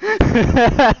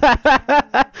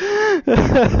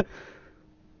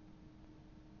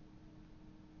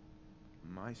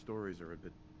 My stories are a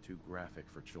bit too graphic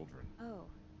for children. Oh,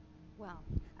 well,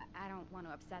 I don't want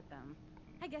to upset them.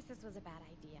 I guess this was a bad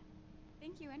idea.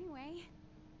 Thank you anyway.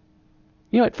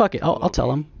 You know what? Fuck it. I'll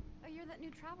tell him. Oh, you're that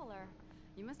new traveler.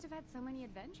 You must have had so many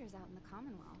adventures out in the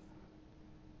Commonwealth.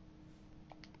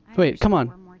 Wait, come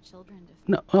on.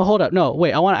 No, hold up. No,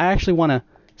 wait. I actually want to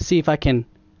see if I can.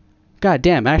 God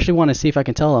damn! I actually want to see if I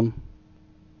can tell him.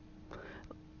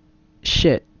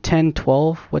 Shit.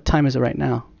 10:12. What time is it right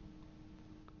now?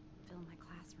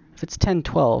 If it's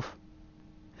 10:12,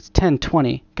 it's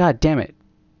 10:20. God damn it!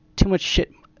 Too much shit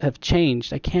have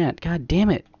changed. I can't. God damn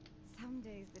it! Some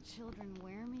days the children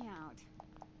wear me out.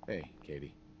 Hey,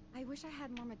 Katie. I wish I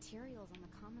had more materials on the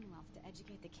Commonwealth to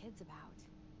educate the kids about.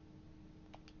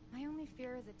 My only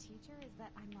fear as a teacher is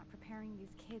that I'm not preparing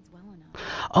these kids well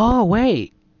enough. Oh,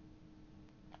 wait.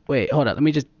 Wait, hold on. Let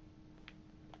me just...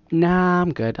 Nah,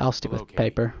 I'm good. I'll stick with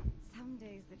paper. Some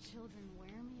days the children wear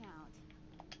me out.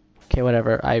 Okay,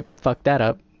 whatever. I fucked that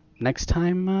up. Next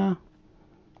time,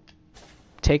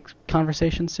 take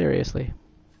conversation seriously.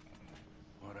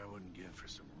 What I wouldn't give for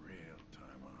some real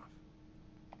time off.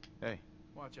 Hey.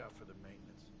 Watch out for the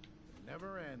maintenance. It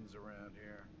never ends around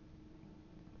here.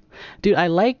 Dude, I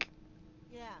like...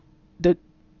 the...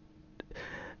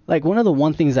 Like, one of the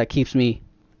one things that keeps me,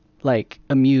 like,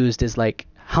 amused is, like,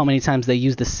 how many times they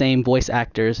use the same voice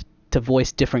actors to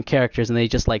voice different characters, and they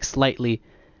just, like, slightly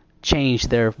change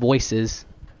their voices.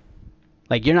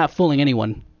 Like, you're not fooling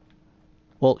anyone.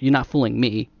 Well, you're not fooling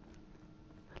me.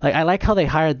 Like, I like how they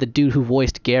hired the dude who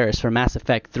voiced Garrus for Mass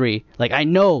Effect 3. Like, I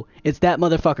know it's that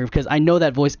motherfucker because I know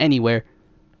that voice anywhere.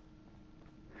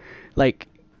 Like,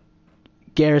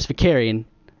 Garrus Vakarian.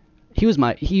 He was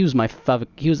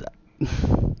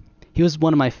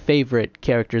one of my favorite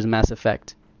characters in Mass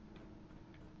Effect.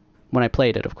 When I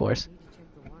played it, of course.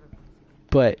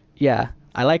 But yeah,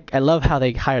 I love how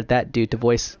they hired that dude to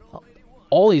voice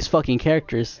all these fucking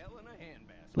characters.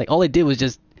 Like, all they did was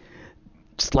just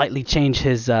slightly change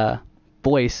his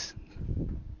voice.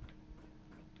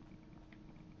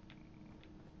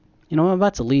 You know, I'm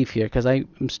about to leave here because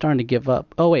I'm starting to give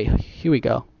up. Oh wait, here we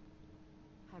go.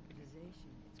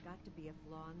 It's got to be a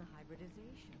flaw in the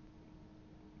hybridization.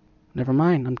 Never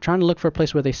mind. I'm trying to look for a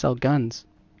place where they sell guns.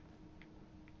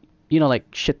 You know, like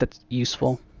shit that's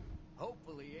useful.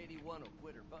 Hopefully 81 will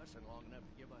quit her busing long enough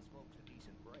to give us folks a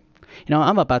decent break. You know,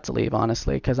 I'm about to leave,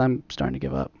 honestly, because I'm starting to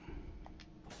give up.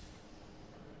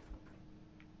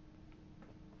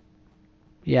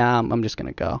 Yeah, I'm just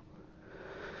gonna go.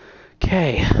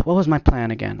 Okay, what was my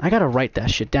plan again? I gotta write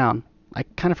that shit down. I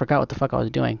kind of forgot what the fuck I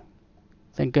was doing.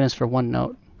 Thank goodness for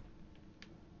OneNote.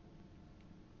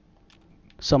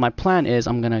 So my plan is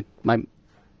the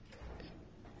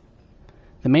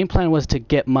main plan was to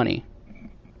get money.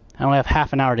 I only have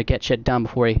half an hour to get shit done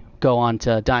before we go on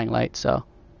to Dying Light, so...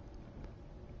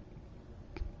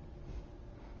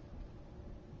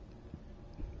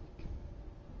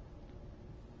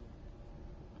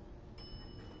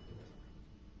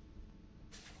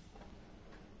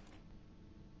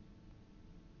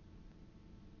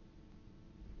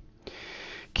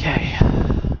 Okay.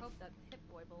 Hope that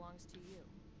Pip-Boy belongs to you.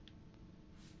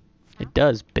 It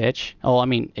does, bitch. Oh, I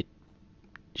mean,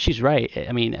 she's right.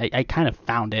 I mean, I kind of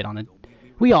found it on a...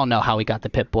 We all know how we got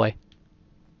the Pip-Boy.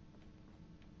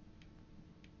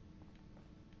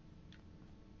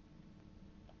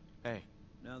 Hey.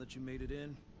 Now that you made it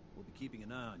in, we'll be keeping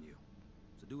an eye on you.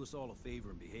 So do us all a favor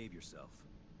and behave yourself.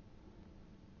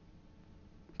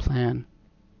 Plan.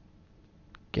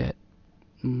 Get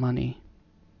money.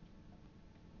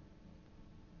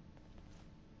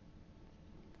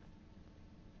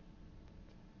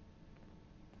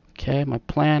 Okay, my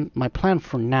plan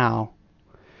for now.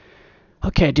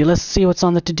 Okay, dude, let's see what's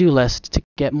on the to-do list to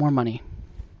get more money.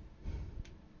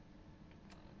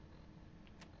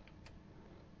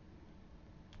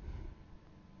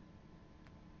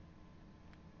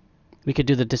 We could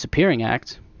do the disappearing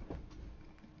act.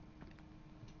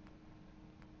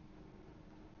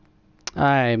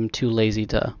 I'm too lazy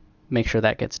to make sure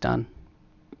that gets done.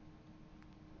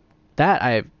 That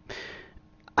I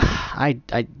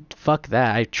fuck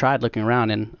that. I tried looking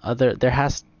around and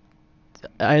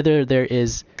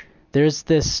there's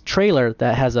this trailer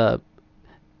that has a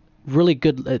really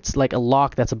good, it's like a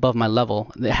lock that's above my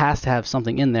level. It has to have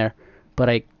something in there,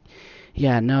 but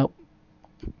no.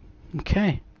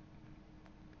 Okay.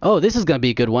 Oh, this is gonna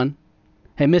be a good one.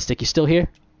 Hey, Mystic, you still here?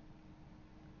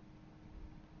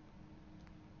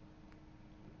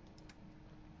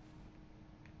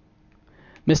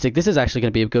 Mystic, this is actually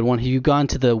going to be a good one. Have you gone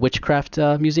to the Witchcraft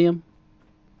Museum?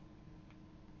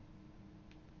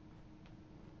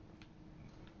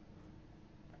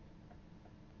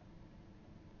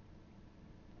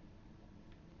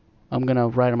 I'm going to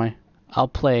write on my... I'll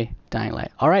play Dying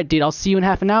Light. Alright, dude, I'll see you in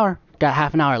half an hour. Got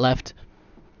half an hour left.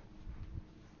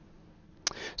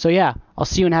 So yeah, I'll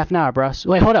see you in half an hour, bro.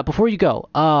 Wait, hold up. Before you go,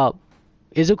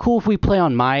 is it cool if we play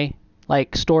on my...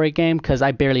 like story game, because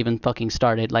I barely even fucking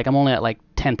started. Like, I'm only at like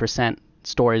 10%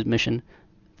 story mission.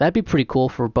 That'd be pretty cool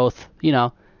for both, you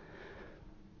know.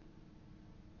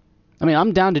 I mean,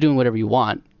 I'm down to doing whatever you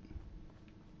want.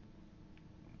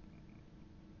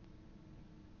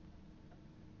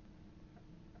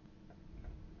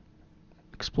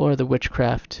 Explore the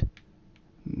Witchcraft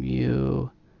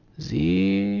Museum.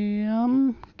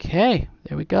 Okay,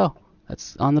 there we go.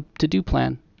 That's on the to-do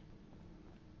plan.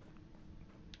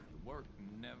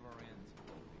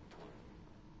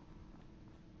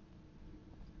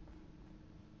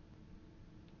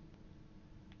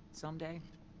 someday,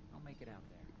 I'll make it out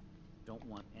there. Don't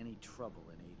want any trouble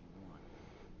in 81.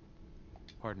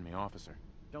 Pardon me, officer.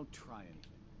 Don't try anything.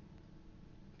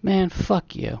 Man,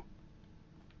 fuck you.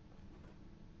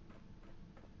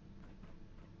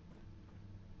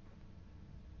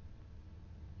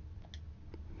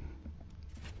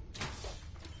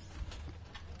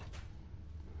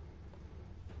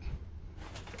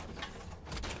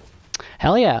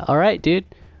 Hell yeah. Alright, dude.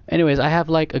 Anyways, I have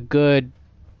like a good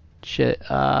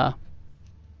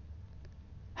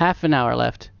half an hour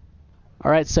left.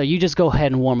 Alright, so you just go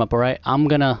ahead and warm up, alright? I'm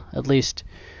gonna at least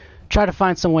try to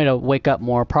find some way to wake up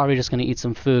more. Probably just gonna eat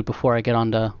some food before I get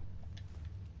on to,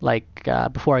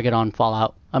 before I get on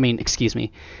Fallout. I mean, excuse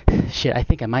me. Shit, I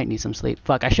think I might need some sleep.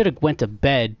 Fuck, I should have went to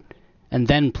bed and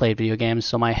then played video games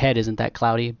so my head isn't that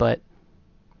cloudy, but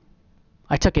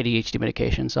I took ADHD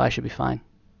medication, so I should be fine.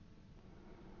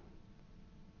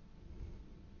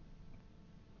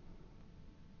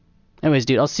 Anyways,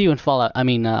 dude, I'll see you in Fallout. I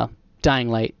mean, Dying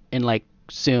Light in like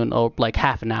soon, or like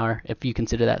half an hour, if you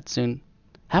consider that soon.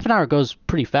 Half an hour goes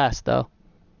pretty fast, though.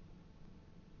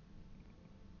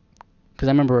 Because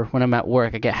I remember when I'm at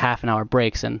work, I get half an hour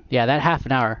breaks, and yeah, that half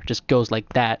an hour just goes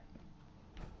like that.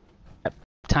 That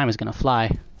time is gonna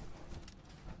fly.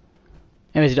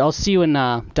 Anyways, dude, I'll see you in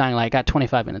Dying Light. I got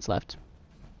 25 minutes left.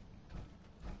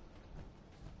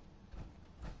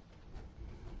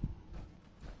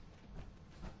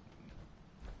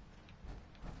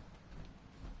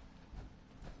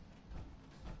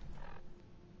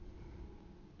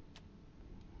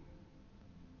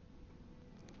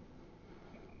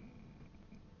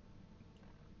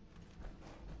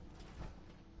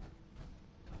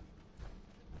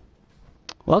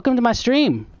 Welcome to my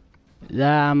stream. Is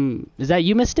that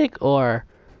you, Mystic, or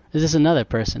is this another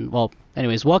person? Well,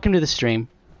 anyways, welcome to the stream.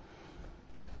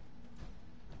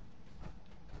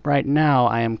 Right now,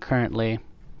 I am currently,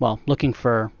 well, looking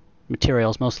for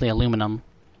materials, mostly aluminum.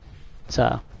 It's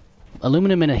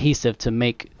aluminum and adhesive to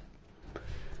make,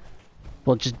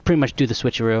 well, just pretty much do the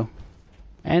switcheroo.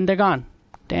 And they're gone.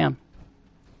 Damn.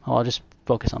 Oh, I'll just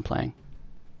focus on playing.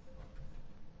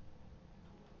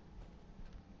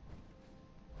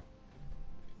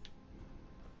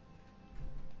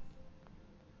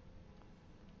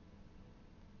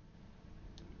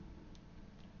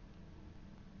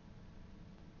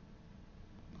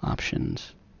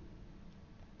 Options.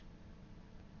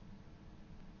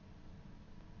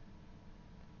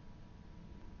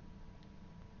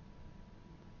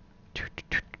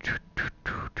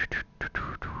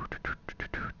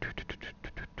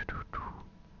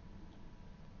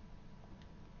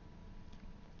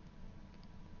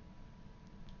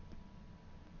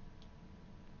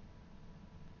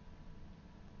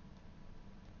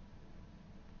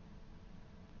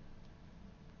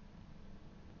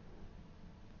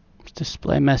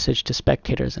 Display message to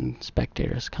spectators and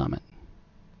spectators comment.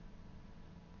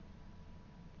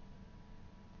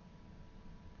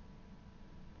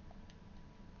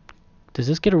 Does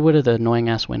this get rid of the annoying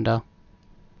ass window?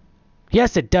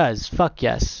 Yes, it does. Fuck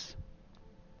yes.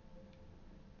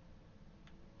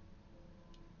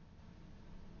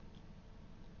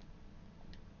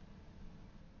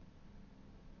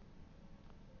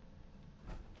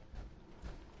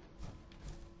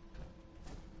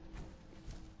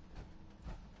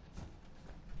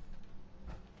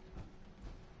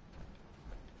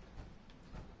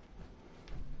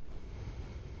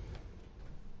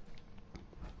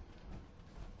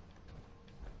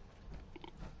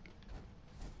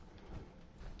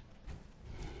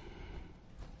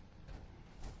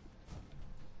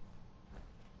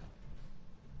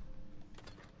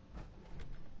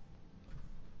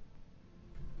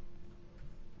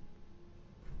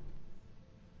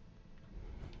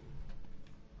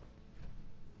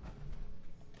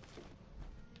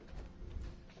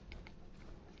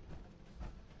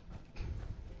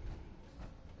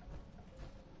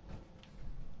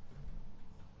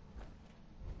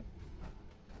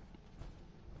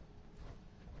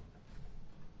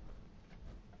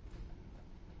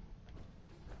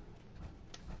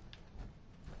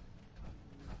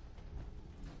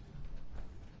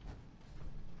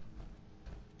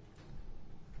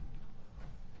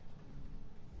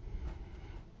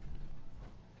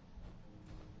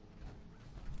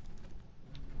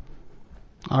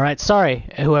 Alright, sorry,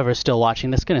 whoever's still watching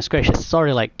this. Goodness gracious, it's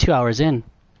already like 2 hours in.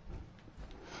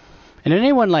 And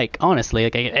anyone, like, honestly,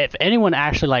 like, if anyone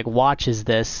actually, like, watches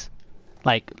this,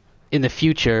 like, in the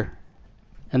future,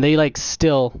 and they, like,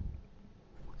 still,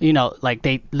 you know, like,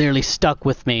 they literally stuck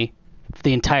with me for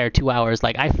the entire 2 hours,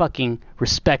 like, I fucking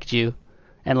respect you,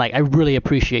 and, like, I really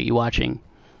appreciate you watching.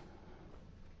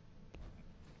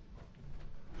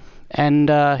 And,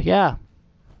 yeah.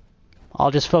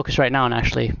 I'll just focus right now on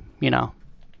actually,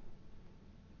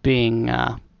 being,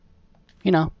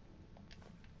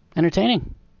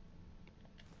 entertaining.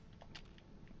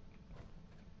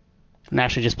 And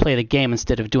actually just play the game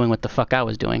instead of doing what the fuck I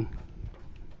was doing.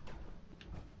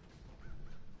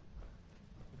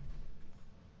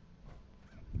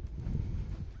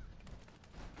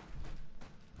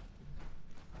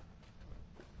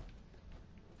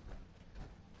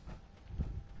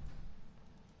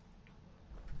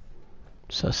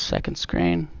 So second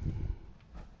screen.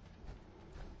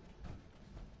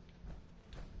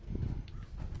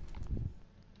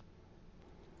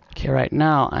 Okay, right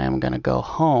now I am gonna go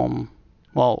home.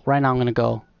 Well, right now I'm gonna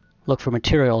go look for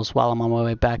materials while I'm on my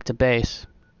way back to base.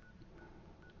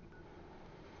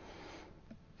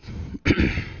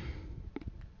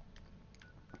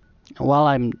 While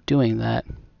I'm doing that,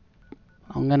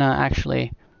 I'm gonna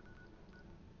actually...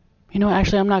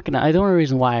 I'm not gonna... The only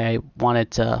reason why I wanted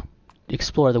to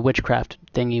explore the witchcraft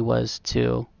thingy was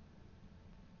to...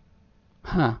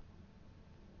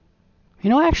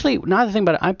 Actually, now that I think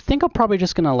about it, I think I'm probably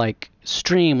just gonna, like,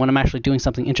 stream when I'm actually doing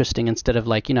something interesting instead of,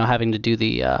 like, having to do the,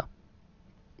 You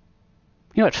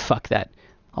know what? Fuck that.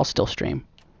 I'll still stream.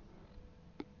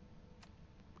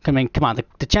 I mean, come on,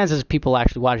 the chances of people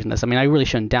actually watching this, I mean, I really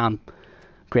shouldn't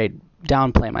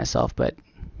downplay myself, but...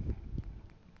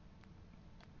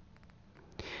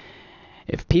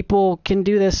 If people can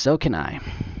do this, so can I.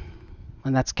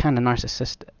 And that's kind of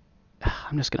narcissistic.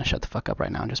 I'm just gonna shut the fuck up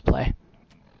right now and just play.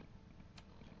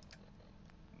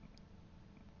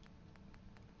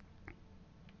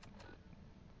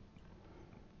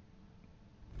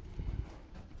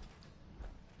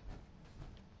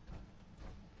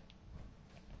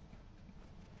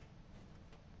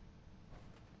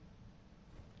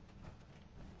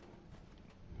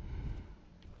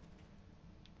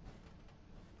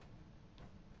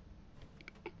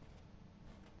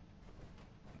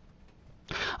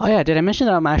 Oh yeah, did I mention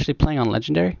that I'm actually playing on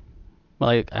Legendary?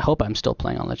 Well, I hope I'm still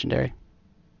playing on Legendary.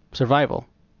 Survival.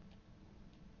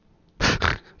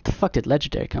 The fuck did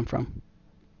Legendary come from?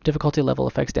 Difficulty level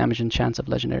affects damage and chance of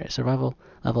Legendary. Survival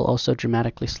level also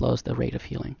dramatically slows the rate of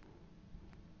healing.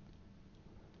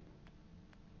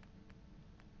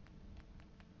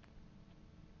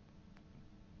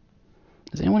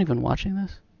 Is anyone even watching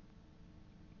this?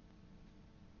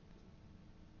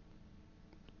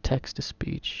 Text to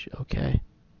speech, okay.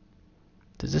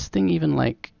 Does this thing even,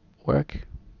 like, work?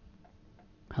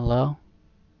 Hello?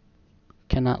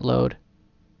 Cannot load.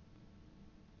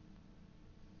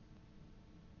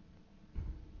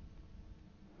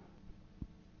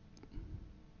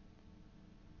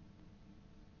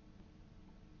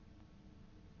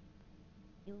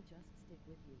 He'll just stick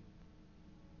with you.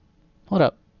 Hold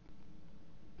up.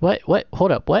 What?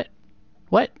 Hold up, what?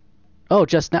 What? Oh,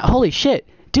 just now. Holy shit!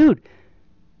 Dude!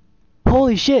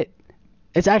 Holy shit!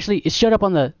 It showed up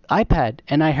on the iPad,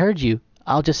 and I heard you.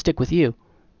 I'll just stick with you.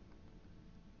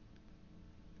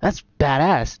 That's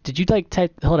badass. Did you, like,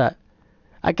 type... Hold up.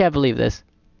 I can't believe this.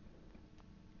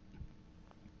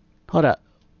 Hold up.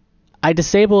 I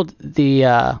disabled the,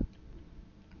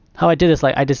 How I did this,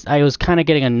 like, I was kind of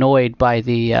getting annoyed by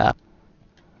the,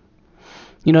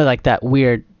 like, that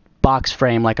weird box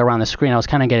frame, like, around the screen. I was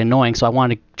kind of getting annoying, so I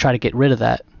wanted to try to get rid of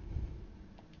that.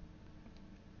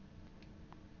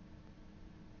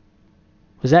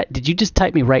 Did you just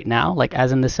type me right now? Like,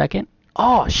 as in this second?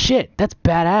 Oh, shit! That's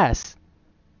badass!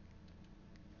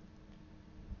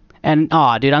 And,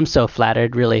 aw, dude, I'm so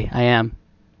flattered, really. I am.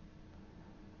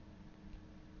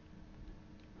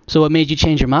 So what made you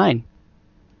change your mind?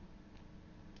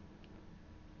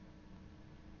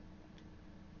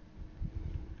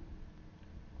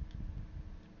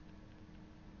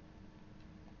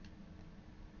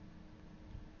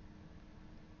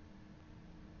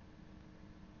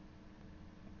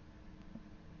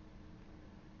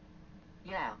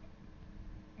 Yeah.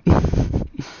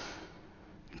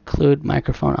 Include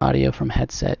microphone audio from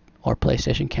headset or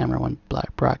PlayStation camera when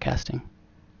broadcasting.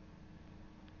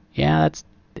 Yeah,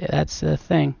 that's the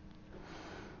thing.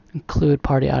 Include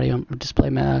party audio display.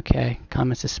 Okay,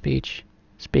 comments to speech.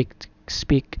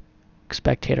 Speak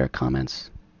spectator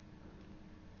comments.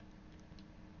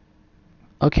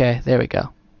 Okay, there we go.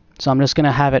 So I'm just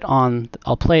gonna have it on.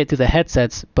 I'll play it through the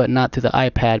headsets, but not through the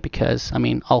iPad because I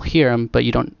mean I'll hear them, but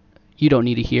you don't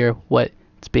need to hear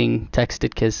what's being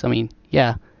texted because I mean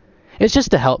yeah, it's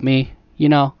just to help me,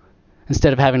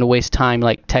 instead of having to waste time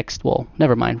like text. Well,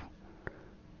 never mind.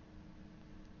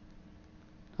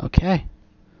 Okay.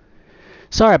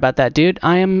 Sorry about that, dude.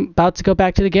 I am about to go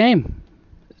back to the game.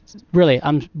 Really,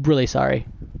 I'm really sorry.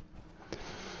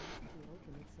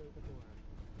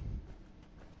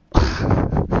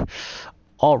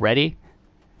 already.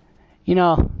 You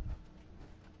know,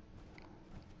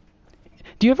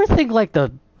 do you ever think like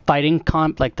the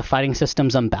fighting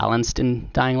system's unbalanced in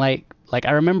Dying Light? Like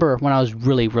I remember when I was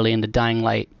really, really into Dying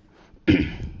Light,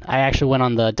 I actually went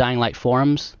on the Dying Light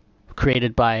forums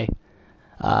created by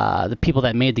the people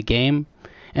that made the game,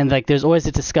 and like there's always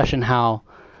a discussion how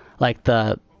like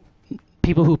the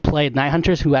people who played Night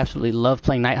Hunters, who absolutely love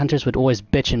playing Night Hunters, would always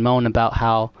bitch and moan about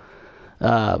how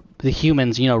the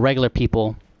humans, you know, regular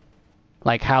people,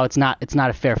 like how it's not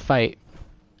a fair fight.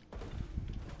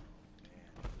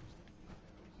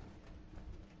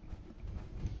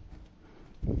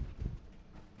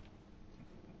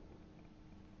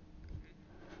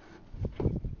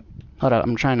 Hold on,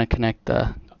 I'm trying to connect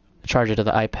the charger to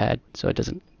the iPad so it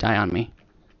doesn't die on me.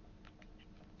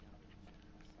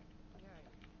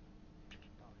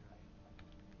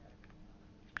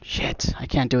 Shit, I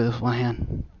can't do it with one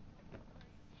hand.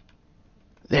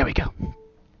 There we go.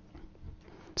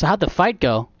 So how'd the fight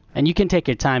go? And you can take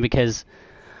your time because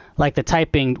like the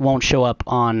typing won't show up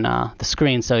on the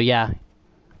screen, so yeah.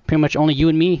 Pretty much only you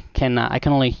and me can,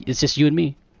 it's just you and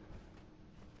me.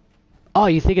 Oh,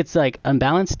 you think it's like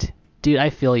unbalanced? Dude,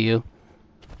 I feel you.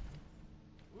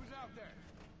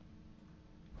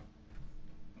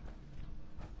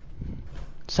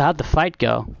 So how'd the fight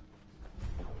go?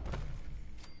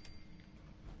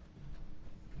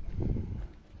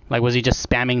 Like, was he just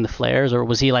spamming the flares, or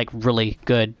was he like really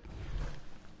good?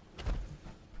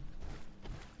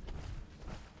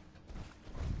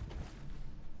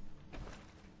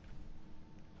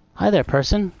 Hi there,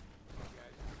 person.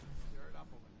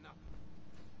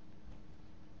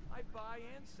 I buy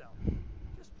and sell.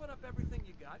 Just put up everything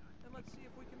you got, and let's see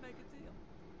if we can make a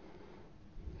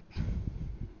deal.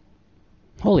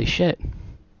 Holy shit.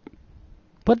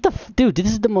 What the dude, this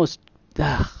is the most...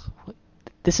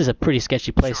 this is a pretty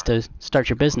sketchy place to start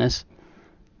your business.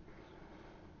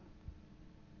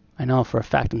 I know for a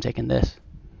fact I'm taking this.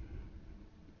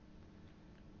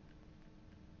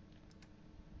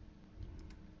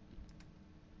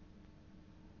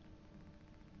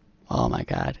 Oh my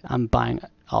god, I'm buying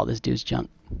all this dude's junk.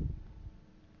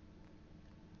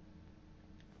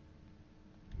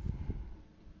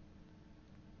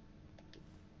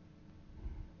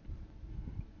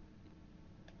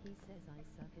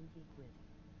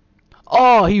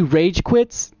 Oh, he rage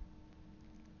quits?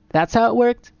 That's how it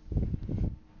worked?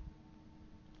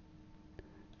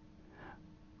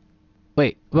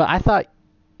 Wait, but I thought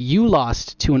you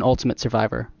lost to an Ultimate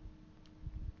Survivor.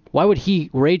 Why would he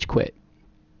rage quit?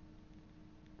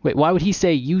 Wait, why would he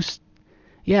say you...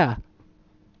 Yeah.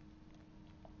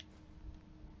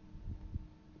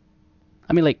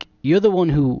 I mean, like, you're the one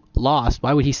who lost.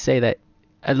 Why would he say that?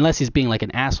 Unless he's being like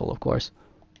an asshole, of course.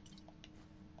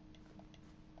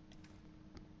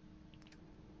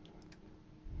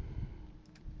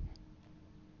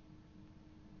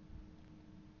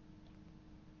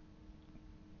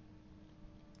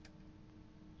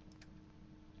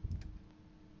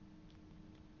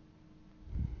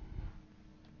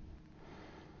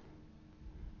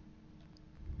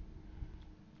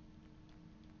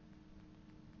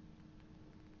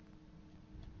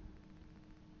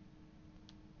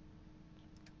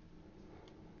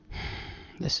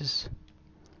 This is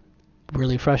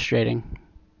really frustrating.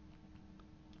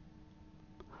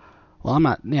 Well, I'm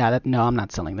not... Yeah, no, I'm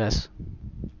not selling this.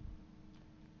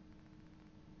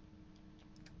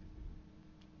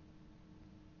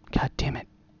 God damn it.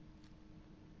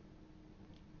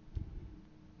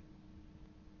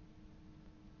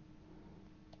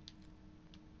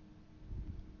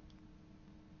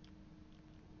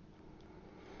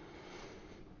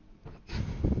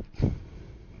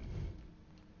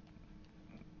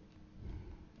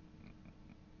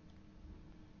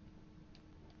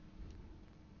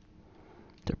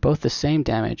 They're both the same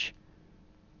damage.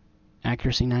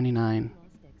 Accuracy 99.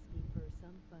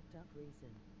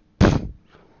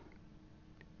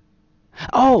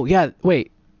 Oh, yeah,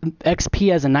 wait.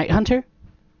 XP as a Night Hunter?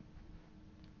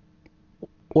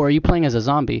 Or are you playing as a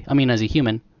zombie? I mean, as a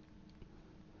human.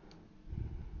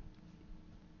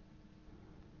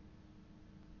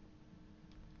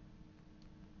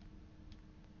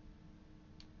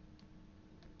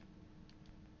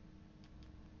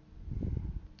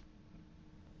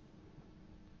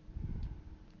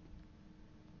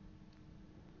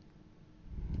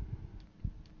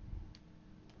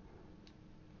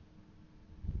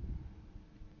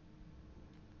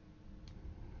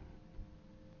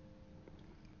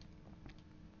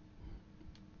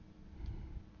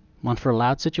 One for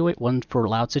loud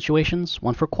situations,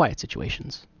 one for quiet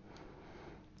situations.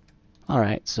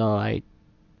 Alright, so I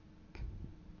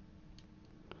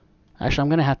Actually, I'm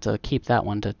gonna have to keep that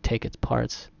one to take its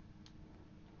parts.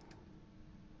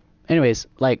 Anyways,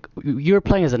 like, you were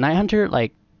playing as a Night Hunter?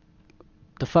 Like,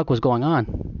 the fuck was going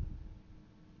on?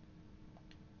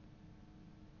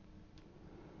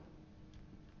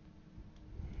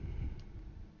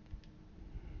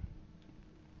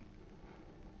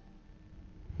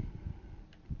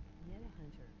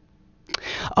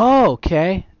 Oh,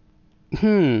 okay.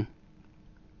 I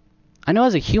know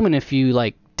as a human if you,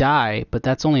 like, die, but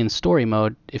that's only in story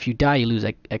mode. If you die, you lose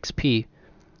XP.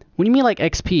 When you mean, like,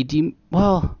 XP, do you...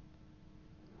 Well...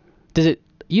 Does it...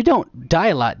 You don't die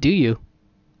a lot, do you?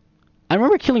 I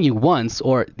remember killing you once,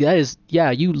 or... That is...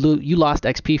 Yeah, you lost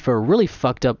XP for a really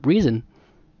fucked up reason.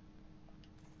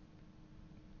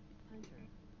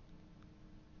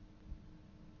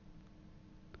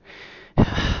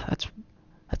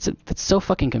 That's so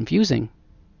fucking confusing.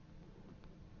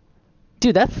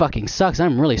 Dude, that fucking sucks.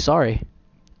 I'm really sorry.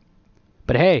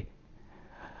 But hey,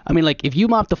 I mean, like, if you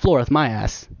mopped the floor with my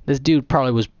ass, this dude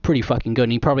probably was pretty fucking good,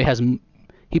 and he probably doesn't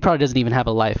even have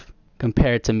a life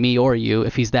compared to me or you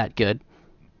if he's that good.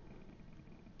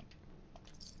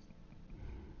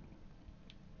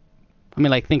 I mean,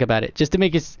 like, think about it. Just to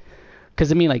make it...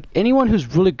 Because, I mean, like, anyone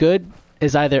who's really good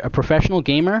is either a professional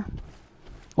gamer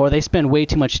or they spend way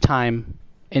too much time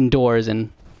indoors,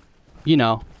 and, you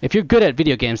know, if you're good at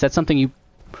video games, that's something you...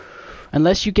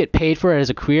 Unless you get paid for it as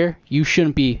a career, you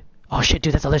shouldn't be... Oh shit,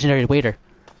 dude, that's a legendary waiter.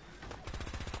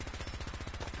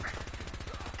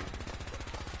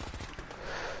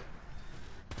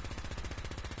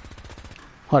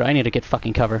 Hold on, I need to get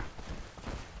fucking cover.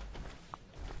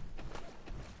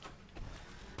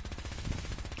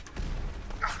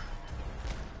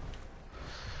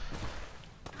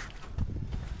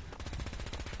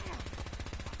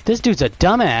 This dude's a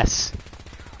dumbass.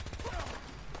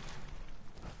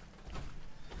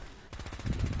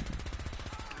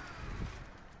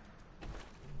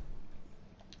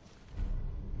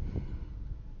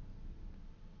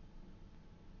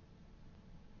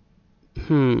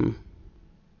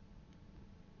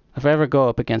 If I ever go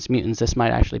up against mutants, this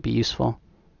might actually be useful.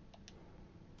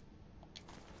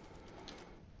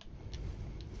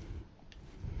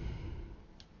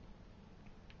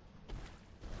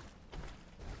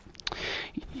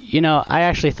 You know, I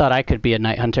actually thought I could be a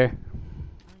Night Hunter.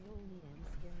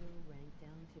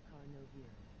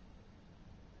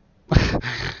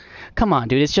 Come on,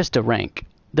 dude, it's just a rank.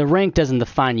 The rank doesn't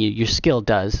define you, your skill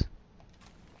does.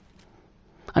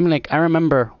 I mean, like, I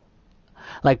remember,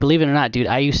 like, believe it or not, dude,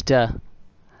 oh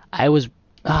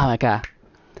my god.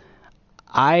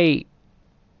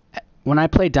 When I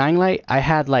played Dying Light, I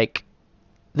had, like,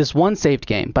 this one saved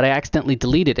game, but I accidentally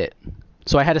deleted it.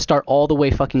 So I had to start all the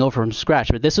way fucking over from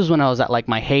scratch. But this was when I was at, like,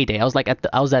 my heyday. I was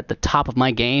at the top of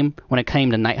my game when it came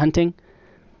to night hunting.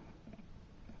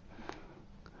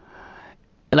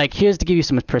 Like, here's to give you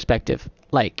some perspective.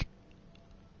 Like,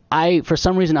 for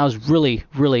some reason, I was really,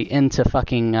 really into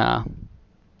fucking, I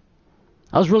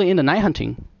was really into night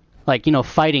hunting. Like, you know,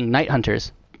 fighting night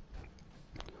hunters.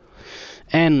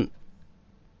 And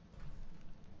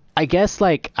I guess,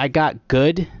 like, I got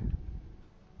good.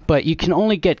 But you can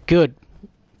only get good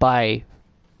by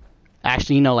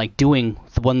actually, you know, like, doing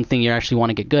the one thing you actually want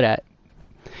to get good at.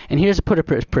 And here's to put a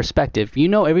perspective. You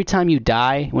know, every time you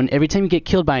die, every time you get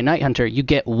killed by a night hunter, you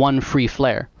get one free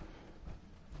flare.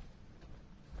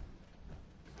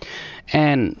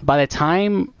 And by the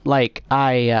time, like,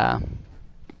 I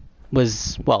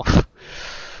was, well,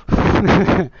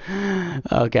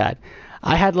 oh god,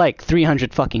 I had like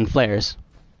 300 fucking flares.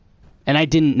 And I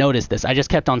didn't notice this. I just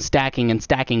kept on stacking and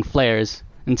stacking flares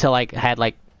until I had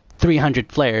like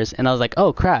 300 flares, and I was like,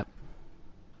 oh crap.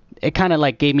 It kind of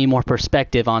like gave me more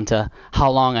perspective onto how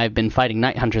long I've been fighting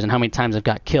night hunters and how many times I've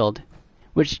got killed.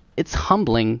 Which, it's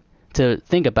humbling to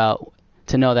think about,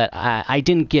 to know that I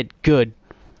didn't get good.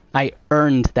 I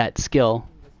earned that skill.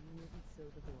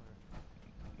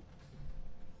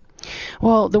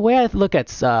 Well, the way I look at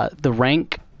the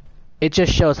rank, it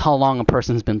just shows how long a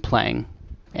person's been playing.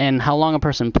 And how long a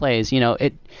person plays, you know,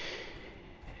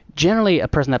 generally a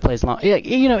person that plays long,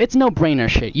 you know, it's no-brainer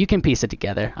shit. You can piece it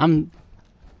together. I'm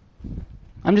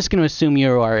just going to assume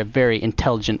you are a very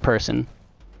intelligent person.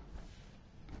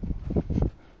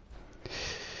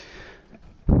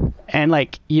 And,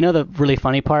 like, you know the really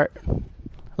funny part?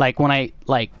 Like, when I,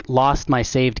 like, lost my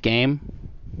saved game,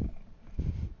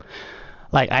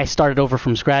 like, I started over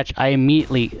from scratch. I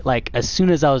immediately, like, as soon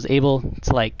as I was able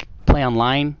to, like, play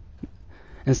online,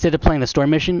 instead of playing the story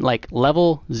mission, like,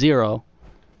 level 0.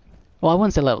 Well, I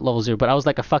wouldn't say level 0, but I was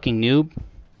like a fucking noob.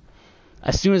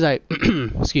 As soon as I...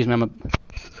 excuse me,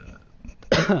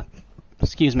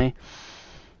 excuse me.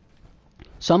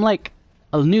 So I'm like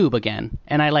a noob again,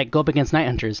 and I like go up against Night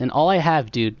Hunters, and all I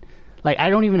have, dude, like I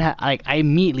don't even have, like I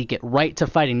immediately get right to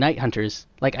fighting Night Hunters.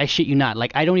 Like I shit you not,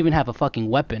 like I don't even have a fucking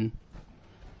weapon.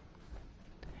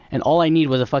 And all I need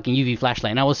was a fucking UV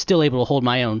flashlight, and I was still able to hold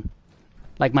my own.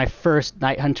 Like my first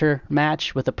Night Hunter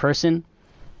match with a person,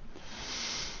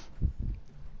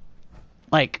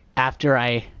 like after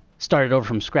I started over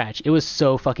from scratch, it was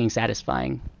so fucking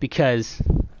satisfying because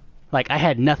like I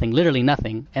had nothing, literally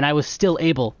nothing, and I was still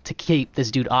able to keep this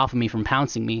dude off of me from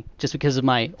pouncing me just because of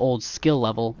my old skill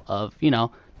level of, you know,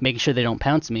 making sure they don't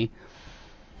pounce me.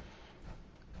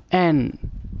 And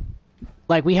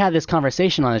like we had this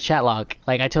conversation on the chat log.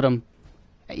 Like I told him,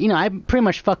 you know, I pretty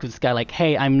much fucked with this guy, like,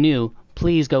 hey, I'm new,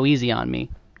 please go easy on me,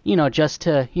 you know, just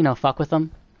to, you know, fuck with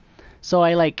him. So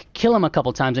I like kill him a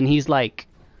couple times, and he's like,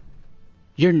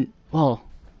 well,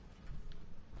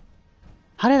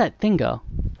 how did that thing go?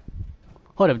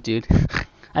 Hold up, dude.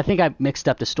 I think I mixed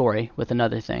up the story with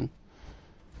another thing.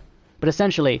 But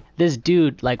essentially, this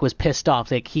dude like was pissed off.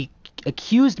 Like he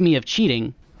accused me of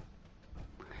cheating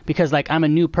because like I'm a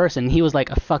new person. He was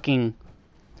like a fucking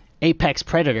apex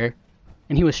predator,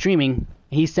 and he was streaming.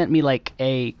 He sent me like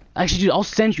a... Actually, dude, I'll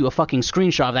send you a fucking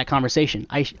screenshot of that conversation.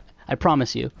 I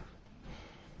promise you.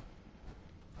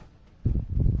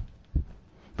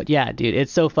 But yeah, dude,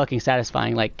 it's so fucking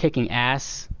satisfying, like kicking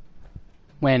ass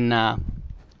when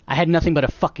I had nothing but a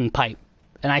fucking pipe,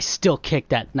 and I still kicked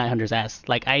that Night Hunter's ass.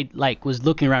 Like I like was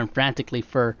looking around frantically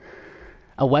for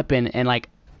a weapon, and like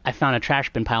I found a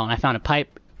trash bin pile, and I found a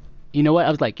pipe. You know what? I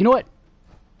was like, you know what?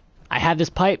 I have this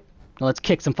pipe. Let's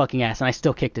kick some fucking ass, and I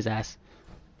still kicked his ass,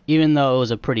 even though it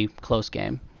was a pretty close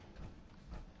game.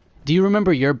 Do you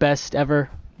remember your best ever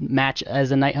match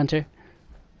as a Night Hunter?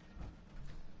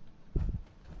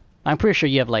 I'm pretty sure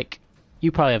you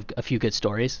probably have a few good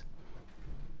stories.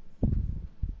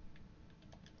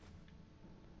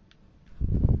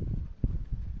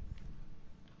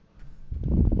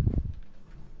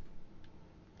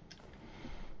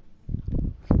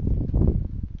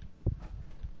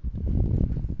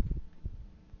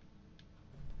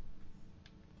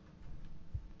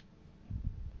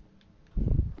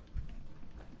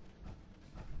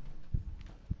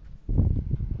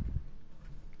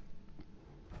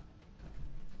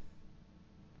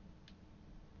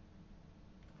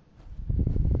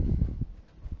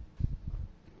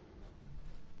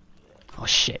 Oh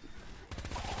shit.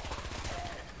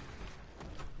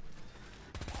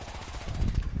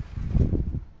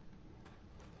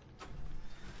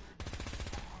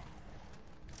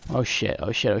 Oh shit,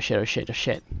 oh shit, oh shit, oh shit, oh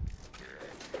shit.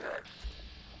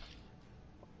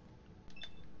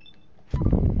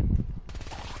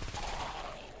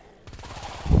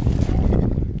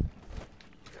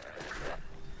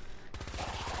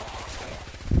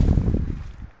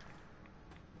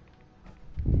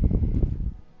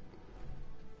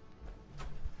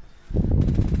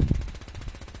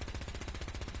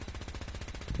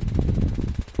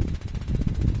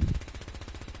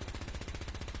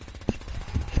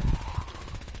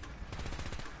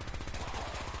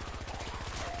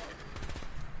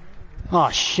 Oh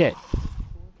shit.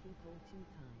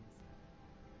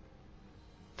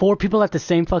 4 people at the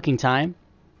same fucking time?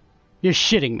 You're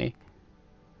shitting me.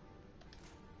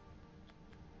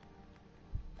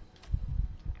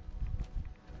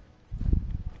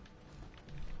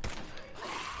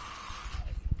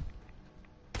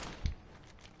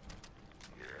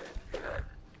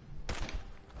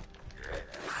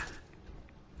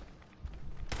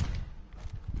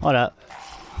 Hold up.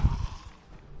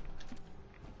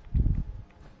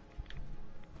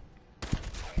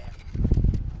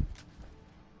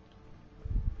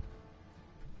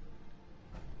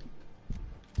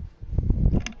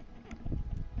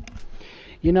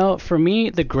 You know, for me,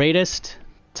 the greatest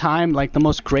time, like the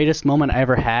most greatest moment I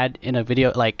ever had in a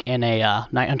video, like in a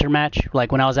Night Hunter match,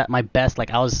 like when I was at my best,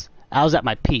 like I was at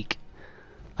my peak.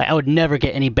 Like I would never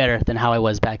get any better than how I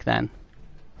was back then.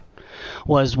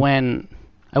 Was when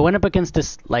I went up against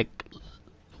this like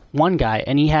one guy,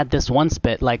 and he had this one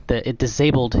spit, like it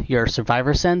disabled your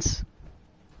survivor sense.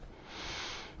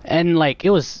 And like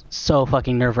it was so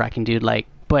fucking nerve-wracking, dude. Like,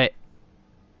 but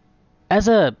as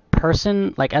a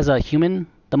person, like as a human,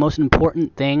 the most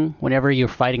important thing whenever you're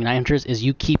fighting Night Hunters is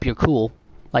you keep your cool.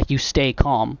 Like you stay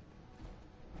calm.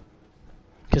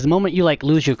 Because the moment you like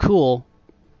lose your cool,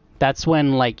 that's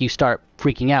when like you start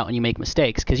freaking out and you make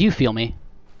mistakes. Because you feel me.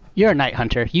 You're a Night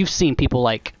Hunter. You've seen people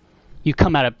like, you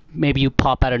come out of, maybe you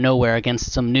pop out of nowhere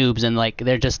against some noobs and like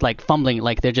they're just like fumbling,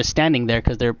 like they're just standing there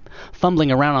because they're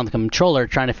fumbling around on the controller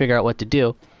trying to figure out what to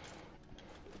do.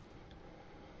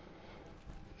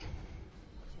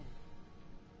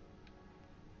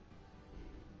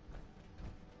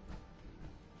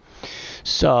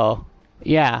 So,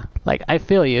 yeah, like, I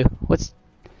feel you.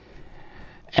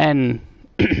 And,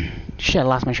 shit, I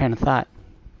lost my train of thought.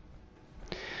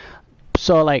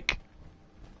 So, like,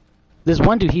 this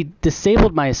one dude, he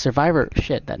disabled my survivor,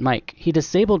 shit, that mic. He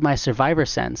disabled my survivor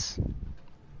sense.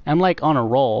 I'm, like, on a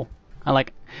roll. I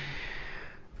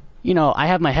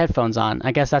have my headphones on.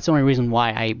 I guess that's the only reason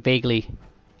why I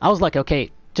was like,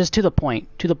 okay, just to the point.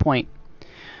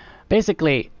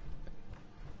 Basically,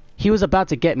 he was about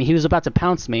to get me. He was about to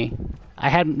pounce me. I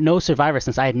had no survivor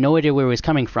sense. I had no idea where he was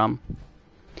coming from.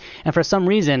 And for some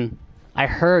reason, I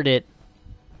heard it.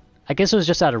 I guess it was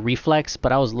just out of reflex,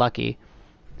 but I was lucky.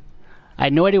 I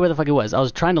had no idea where the fuck he was. I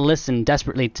was trying to listen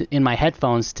desperately in my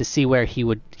headphones to see where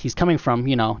he's coming from,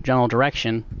 general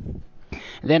direction.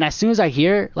 And then as soon as I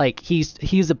hear, like,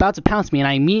 he's about to pounce me, and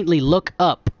I immediately look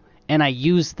up, and I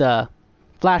use the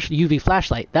UV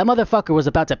flashlight. That motherfucker was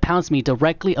about to pounce me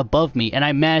directly above me, and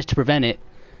I managed to prevent it.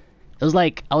 It was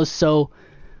like, it was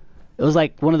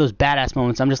like one of those badass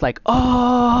moments. I'm just like,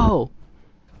 oh!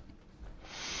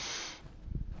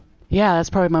 Yeah,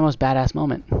 that's probably my most badass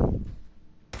moment.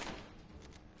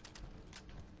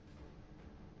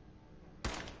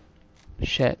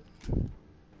 Shit.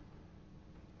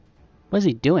 What is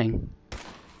he doing?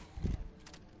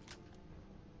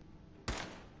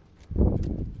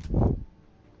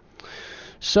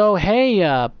 So,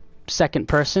 hey, second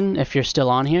person, if you're still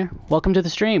on here, welcome to the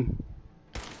stream.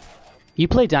 You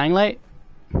play Dying Light?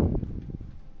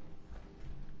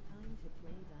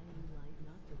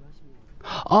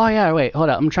 Oh, yeah, wait, hold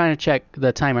up. I'm trying to check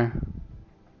the timer.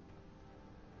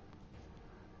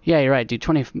 Yeah, you're right, dude.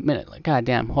 20 minutes. God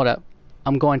damn, hold up.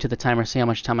 I'm going to the timer, see how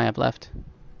much time I have left.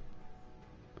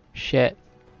 Shit.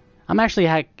 I'm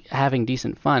actually having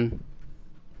decent fun.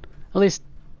 At least,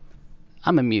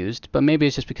 I'm amused, but maybe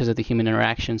it's just because of the human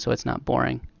interaction, so it's not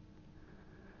boring.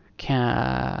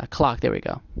 Clock, there we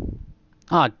go.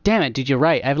 Oh, damn it, dude, you're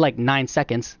right. I have like 9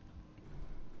 seconds.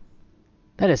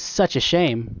 That is such a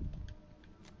shame.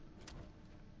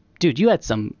 Dude, you had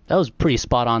that was pretty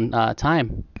spot on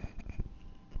time.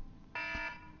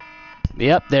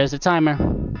 Yep, there's the timer.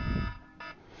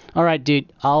 Alright,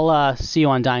 dude, I'll see you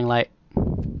on Dying Light.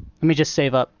 Let me just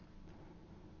save up.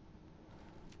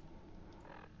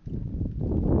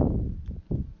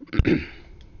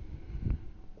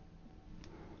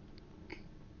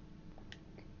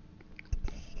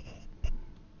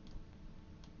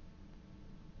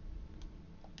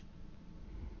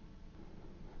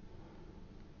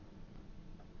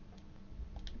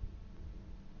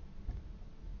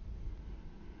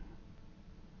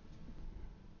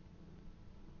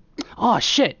 Oh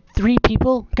shit, 3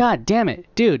 people? God damn it.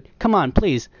 Dude, come on,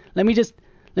 please. Let me just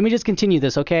continue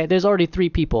this, okay? There's already 3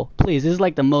 people. Please, this is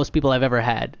like the most people I've ever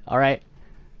had, alright?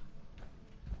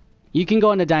 You can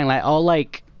go into Dying Light. I'll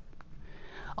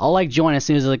join as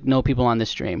soon as no people on this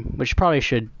stream, which probably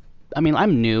should. I mean,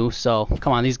 I'm new, so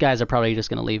come on, these guys are probably just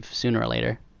gonna leave sooner or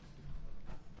later.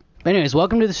 But anyways,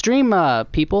 welcome to the stream,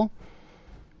 people.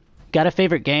 Got a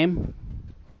favorite game?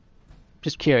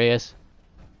 Just curious.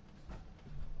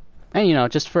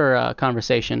 And, just for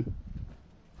conversation.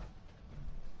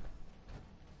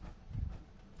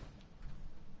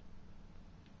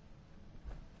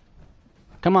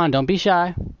 Come on, don't be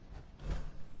shy.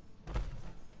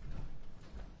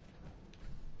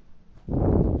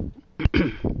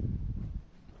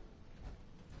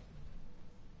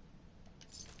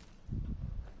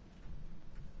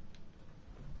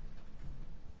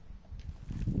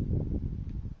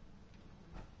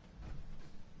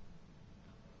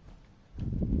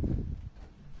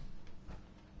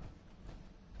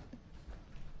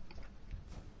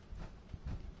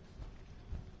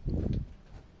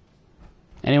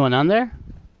 Anyone on there?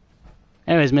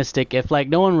 Anyways, Mystic, if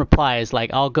no one replies,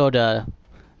 I'll go to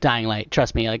Dying Light.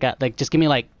 Trust me, just give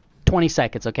me 20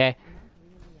 seconds, okay?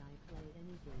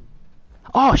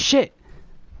 Oh shit!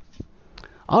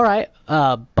 Alright,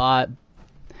 Bod.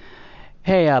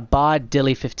 Hey, Bod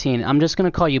Dilly 15. I'm just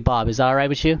gonna call you Bob. Is that alright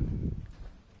with you?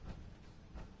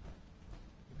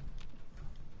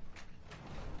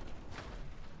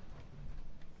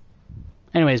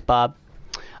 Anyways, Bob.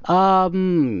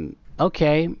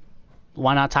 Okay.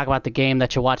 Why not talk about the game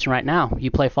that you're watching right now? You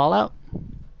play Fallout?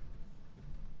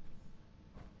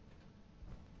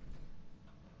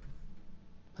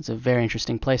 That's a very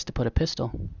interesting place to put a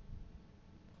pistol.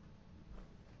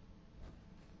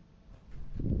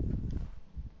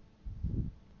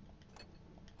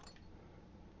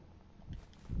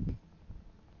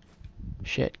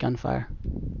 Shit, gunfire.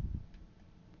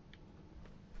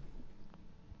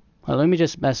 Well, let me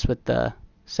just mess with the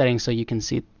settings so you can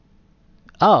see.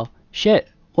 Oh, shit.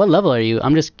 What level are you?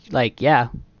 I'm just yeah.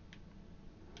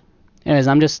 Anyways,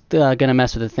 I'm just gonna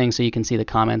mess with the thing so you can see the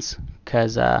comments,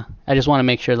 cause I just want to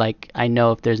make sure like I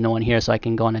know if there's no one here so I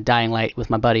can go on a Dying Light with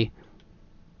my buddy.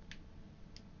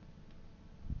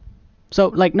 So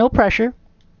like no pressure.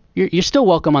 You're still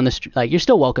welcome on the like you're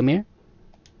still welcome here.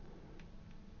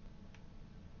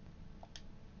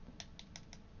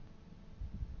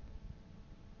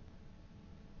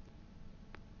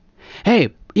 Hey,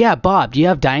 yeah, Bob, do you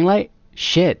have Dying Light?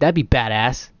 Shit, that'd be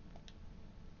badass.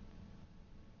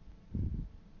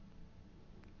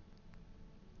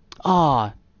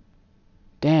 Aw,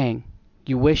 dang.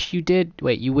 You wish you did?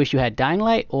 Wait, you wish you had Dying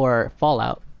Light or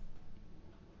Fallout?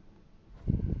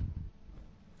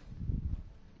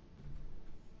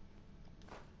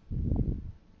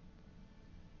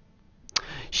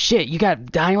 Shit, you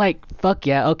got Dying Light? Fuck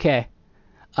yeah, okay.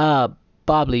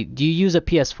 Bobley, do you use a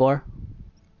PS4?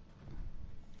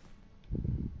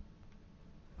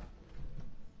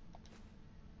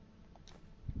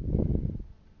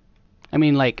 I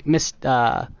mean, like,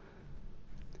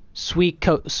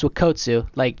 Suikotsu,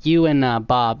 like, you and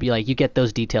Bob, you get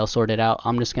those details sorted out.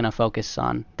 I'm just gonna focus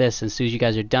on this as soon as you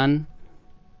guys are done.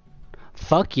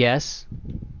 Fuck yes.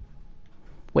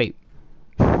 Wait.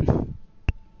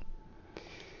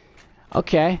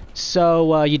 Okay,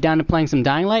 so you down to playing some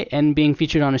Dying Light and being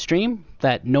featured on a stream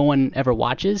that no one ever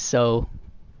watches, so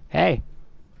hey.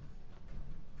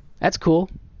 That's cool.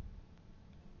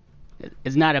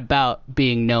 It's not about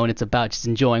being known, it's about just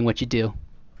enjoying what you do.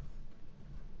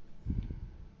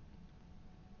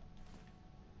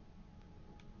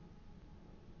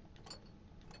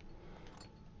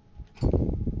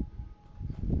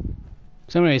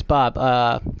 So anyways, Bob,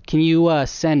 can you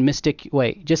send Mystic...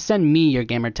 Wait, just send me your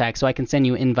gamer tag so I can send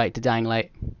you an invite to Dying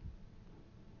Light.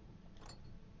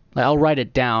 Like, I'll write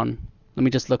it down. Let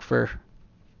me just look for...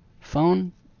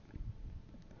 phone?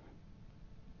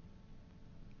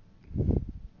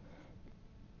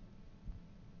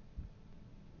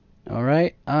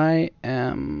 Alright, I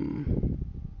am...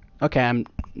 Okay, I'm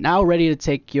now ready to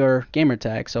take your gamer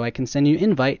tag so I can send you an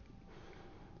invite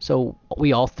so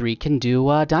we all three can do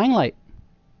Dying Light.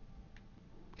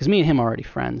 Because me and him are already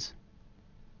friends.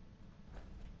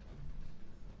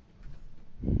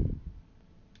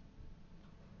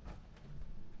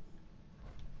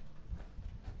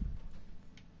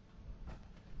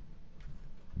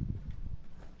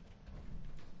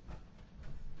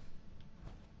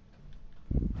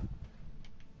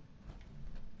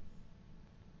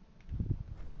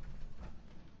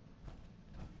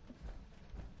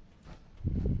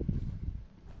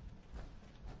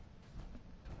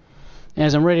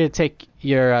 As I'm ready to take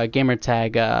your gamer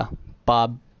tag,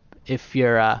 Bob, if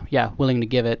you're willing to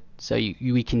give it, so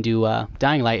we can do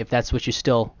Dying Light if that's what you're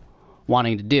still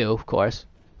wanting to do, of course.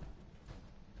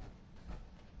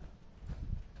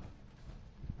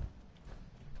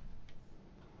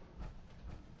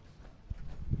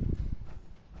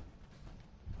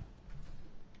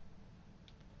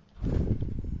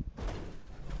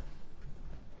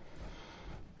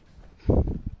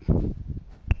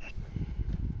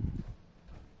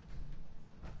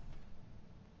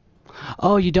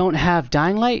 Oh, you don't have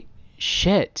Dying Light?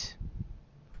 Shit.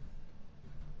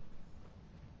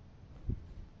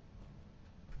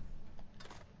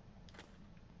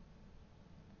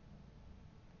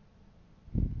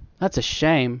 That's a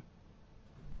shame.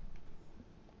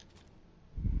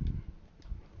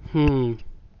 Well,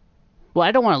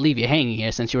 I don't want to leave you hanging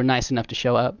here since you were nice enough to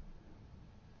show up.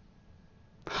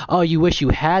 Oh, you wish you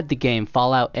had the game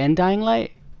Fallout and Dying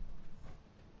Light?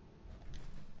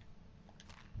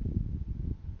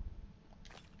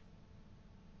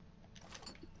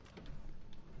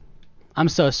 I'm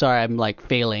so sorry I'm like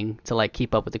failing to like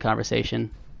keep up with the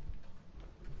conversation.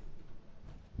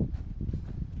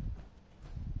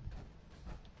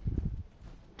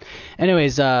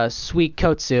 Anyways,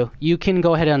 Suikotsu, you can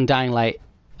go ahead on Dying Light,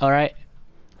 alright?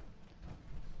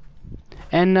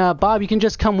 And Bob, you can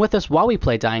just come with us while we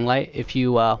play Dying Light if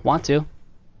you want to.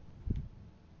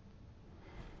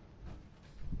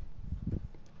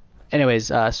 Anyways,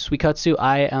 Suikotsu,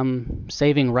 I am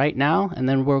saving right now, and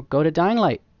then we'll go to Dying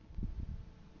Light.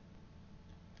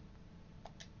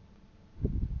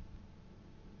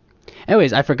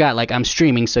 Anyways, I forgot, like, I'm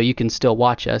streaming, so you can still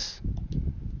watch us.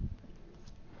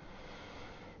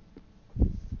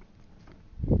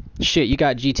 Shit, you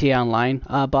got GTA Online,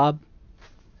 Bob?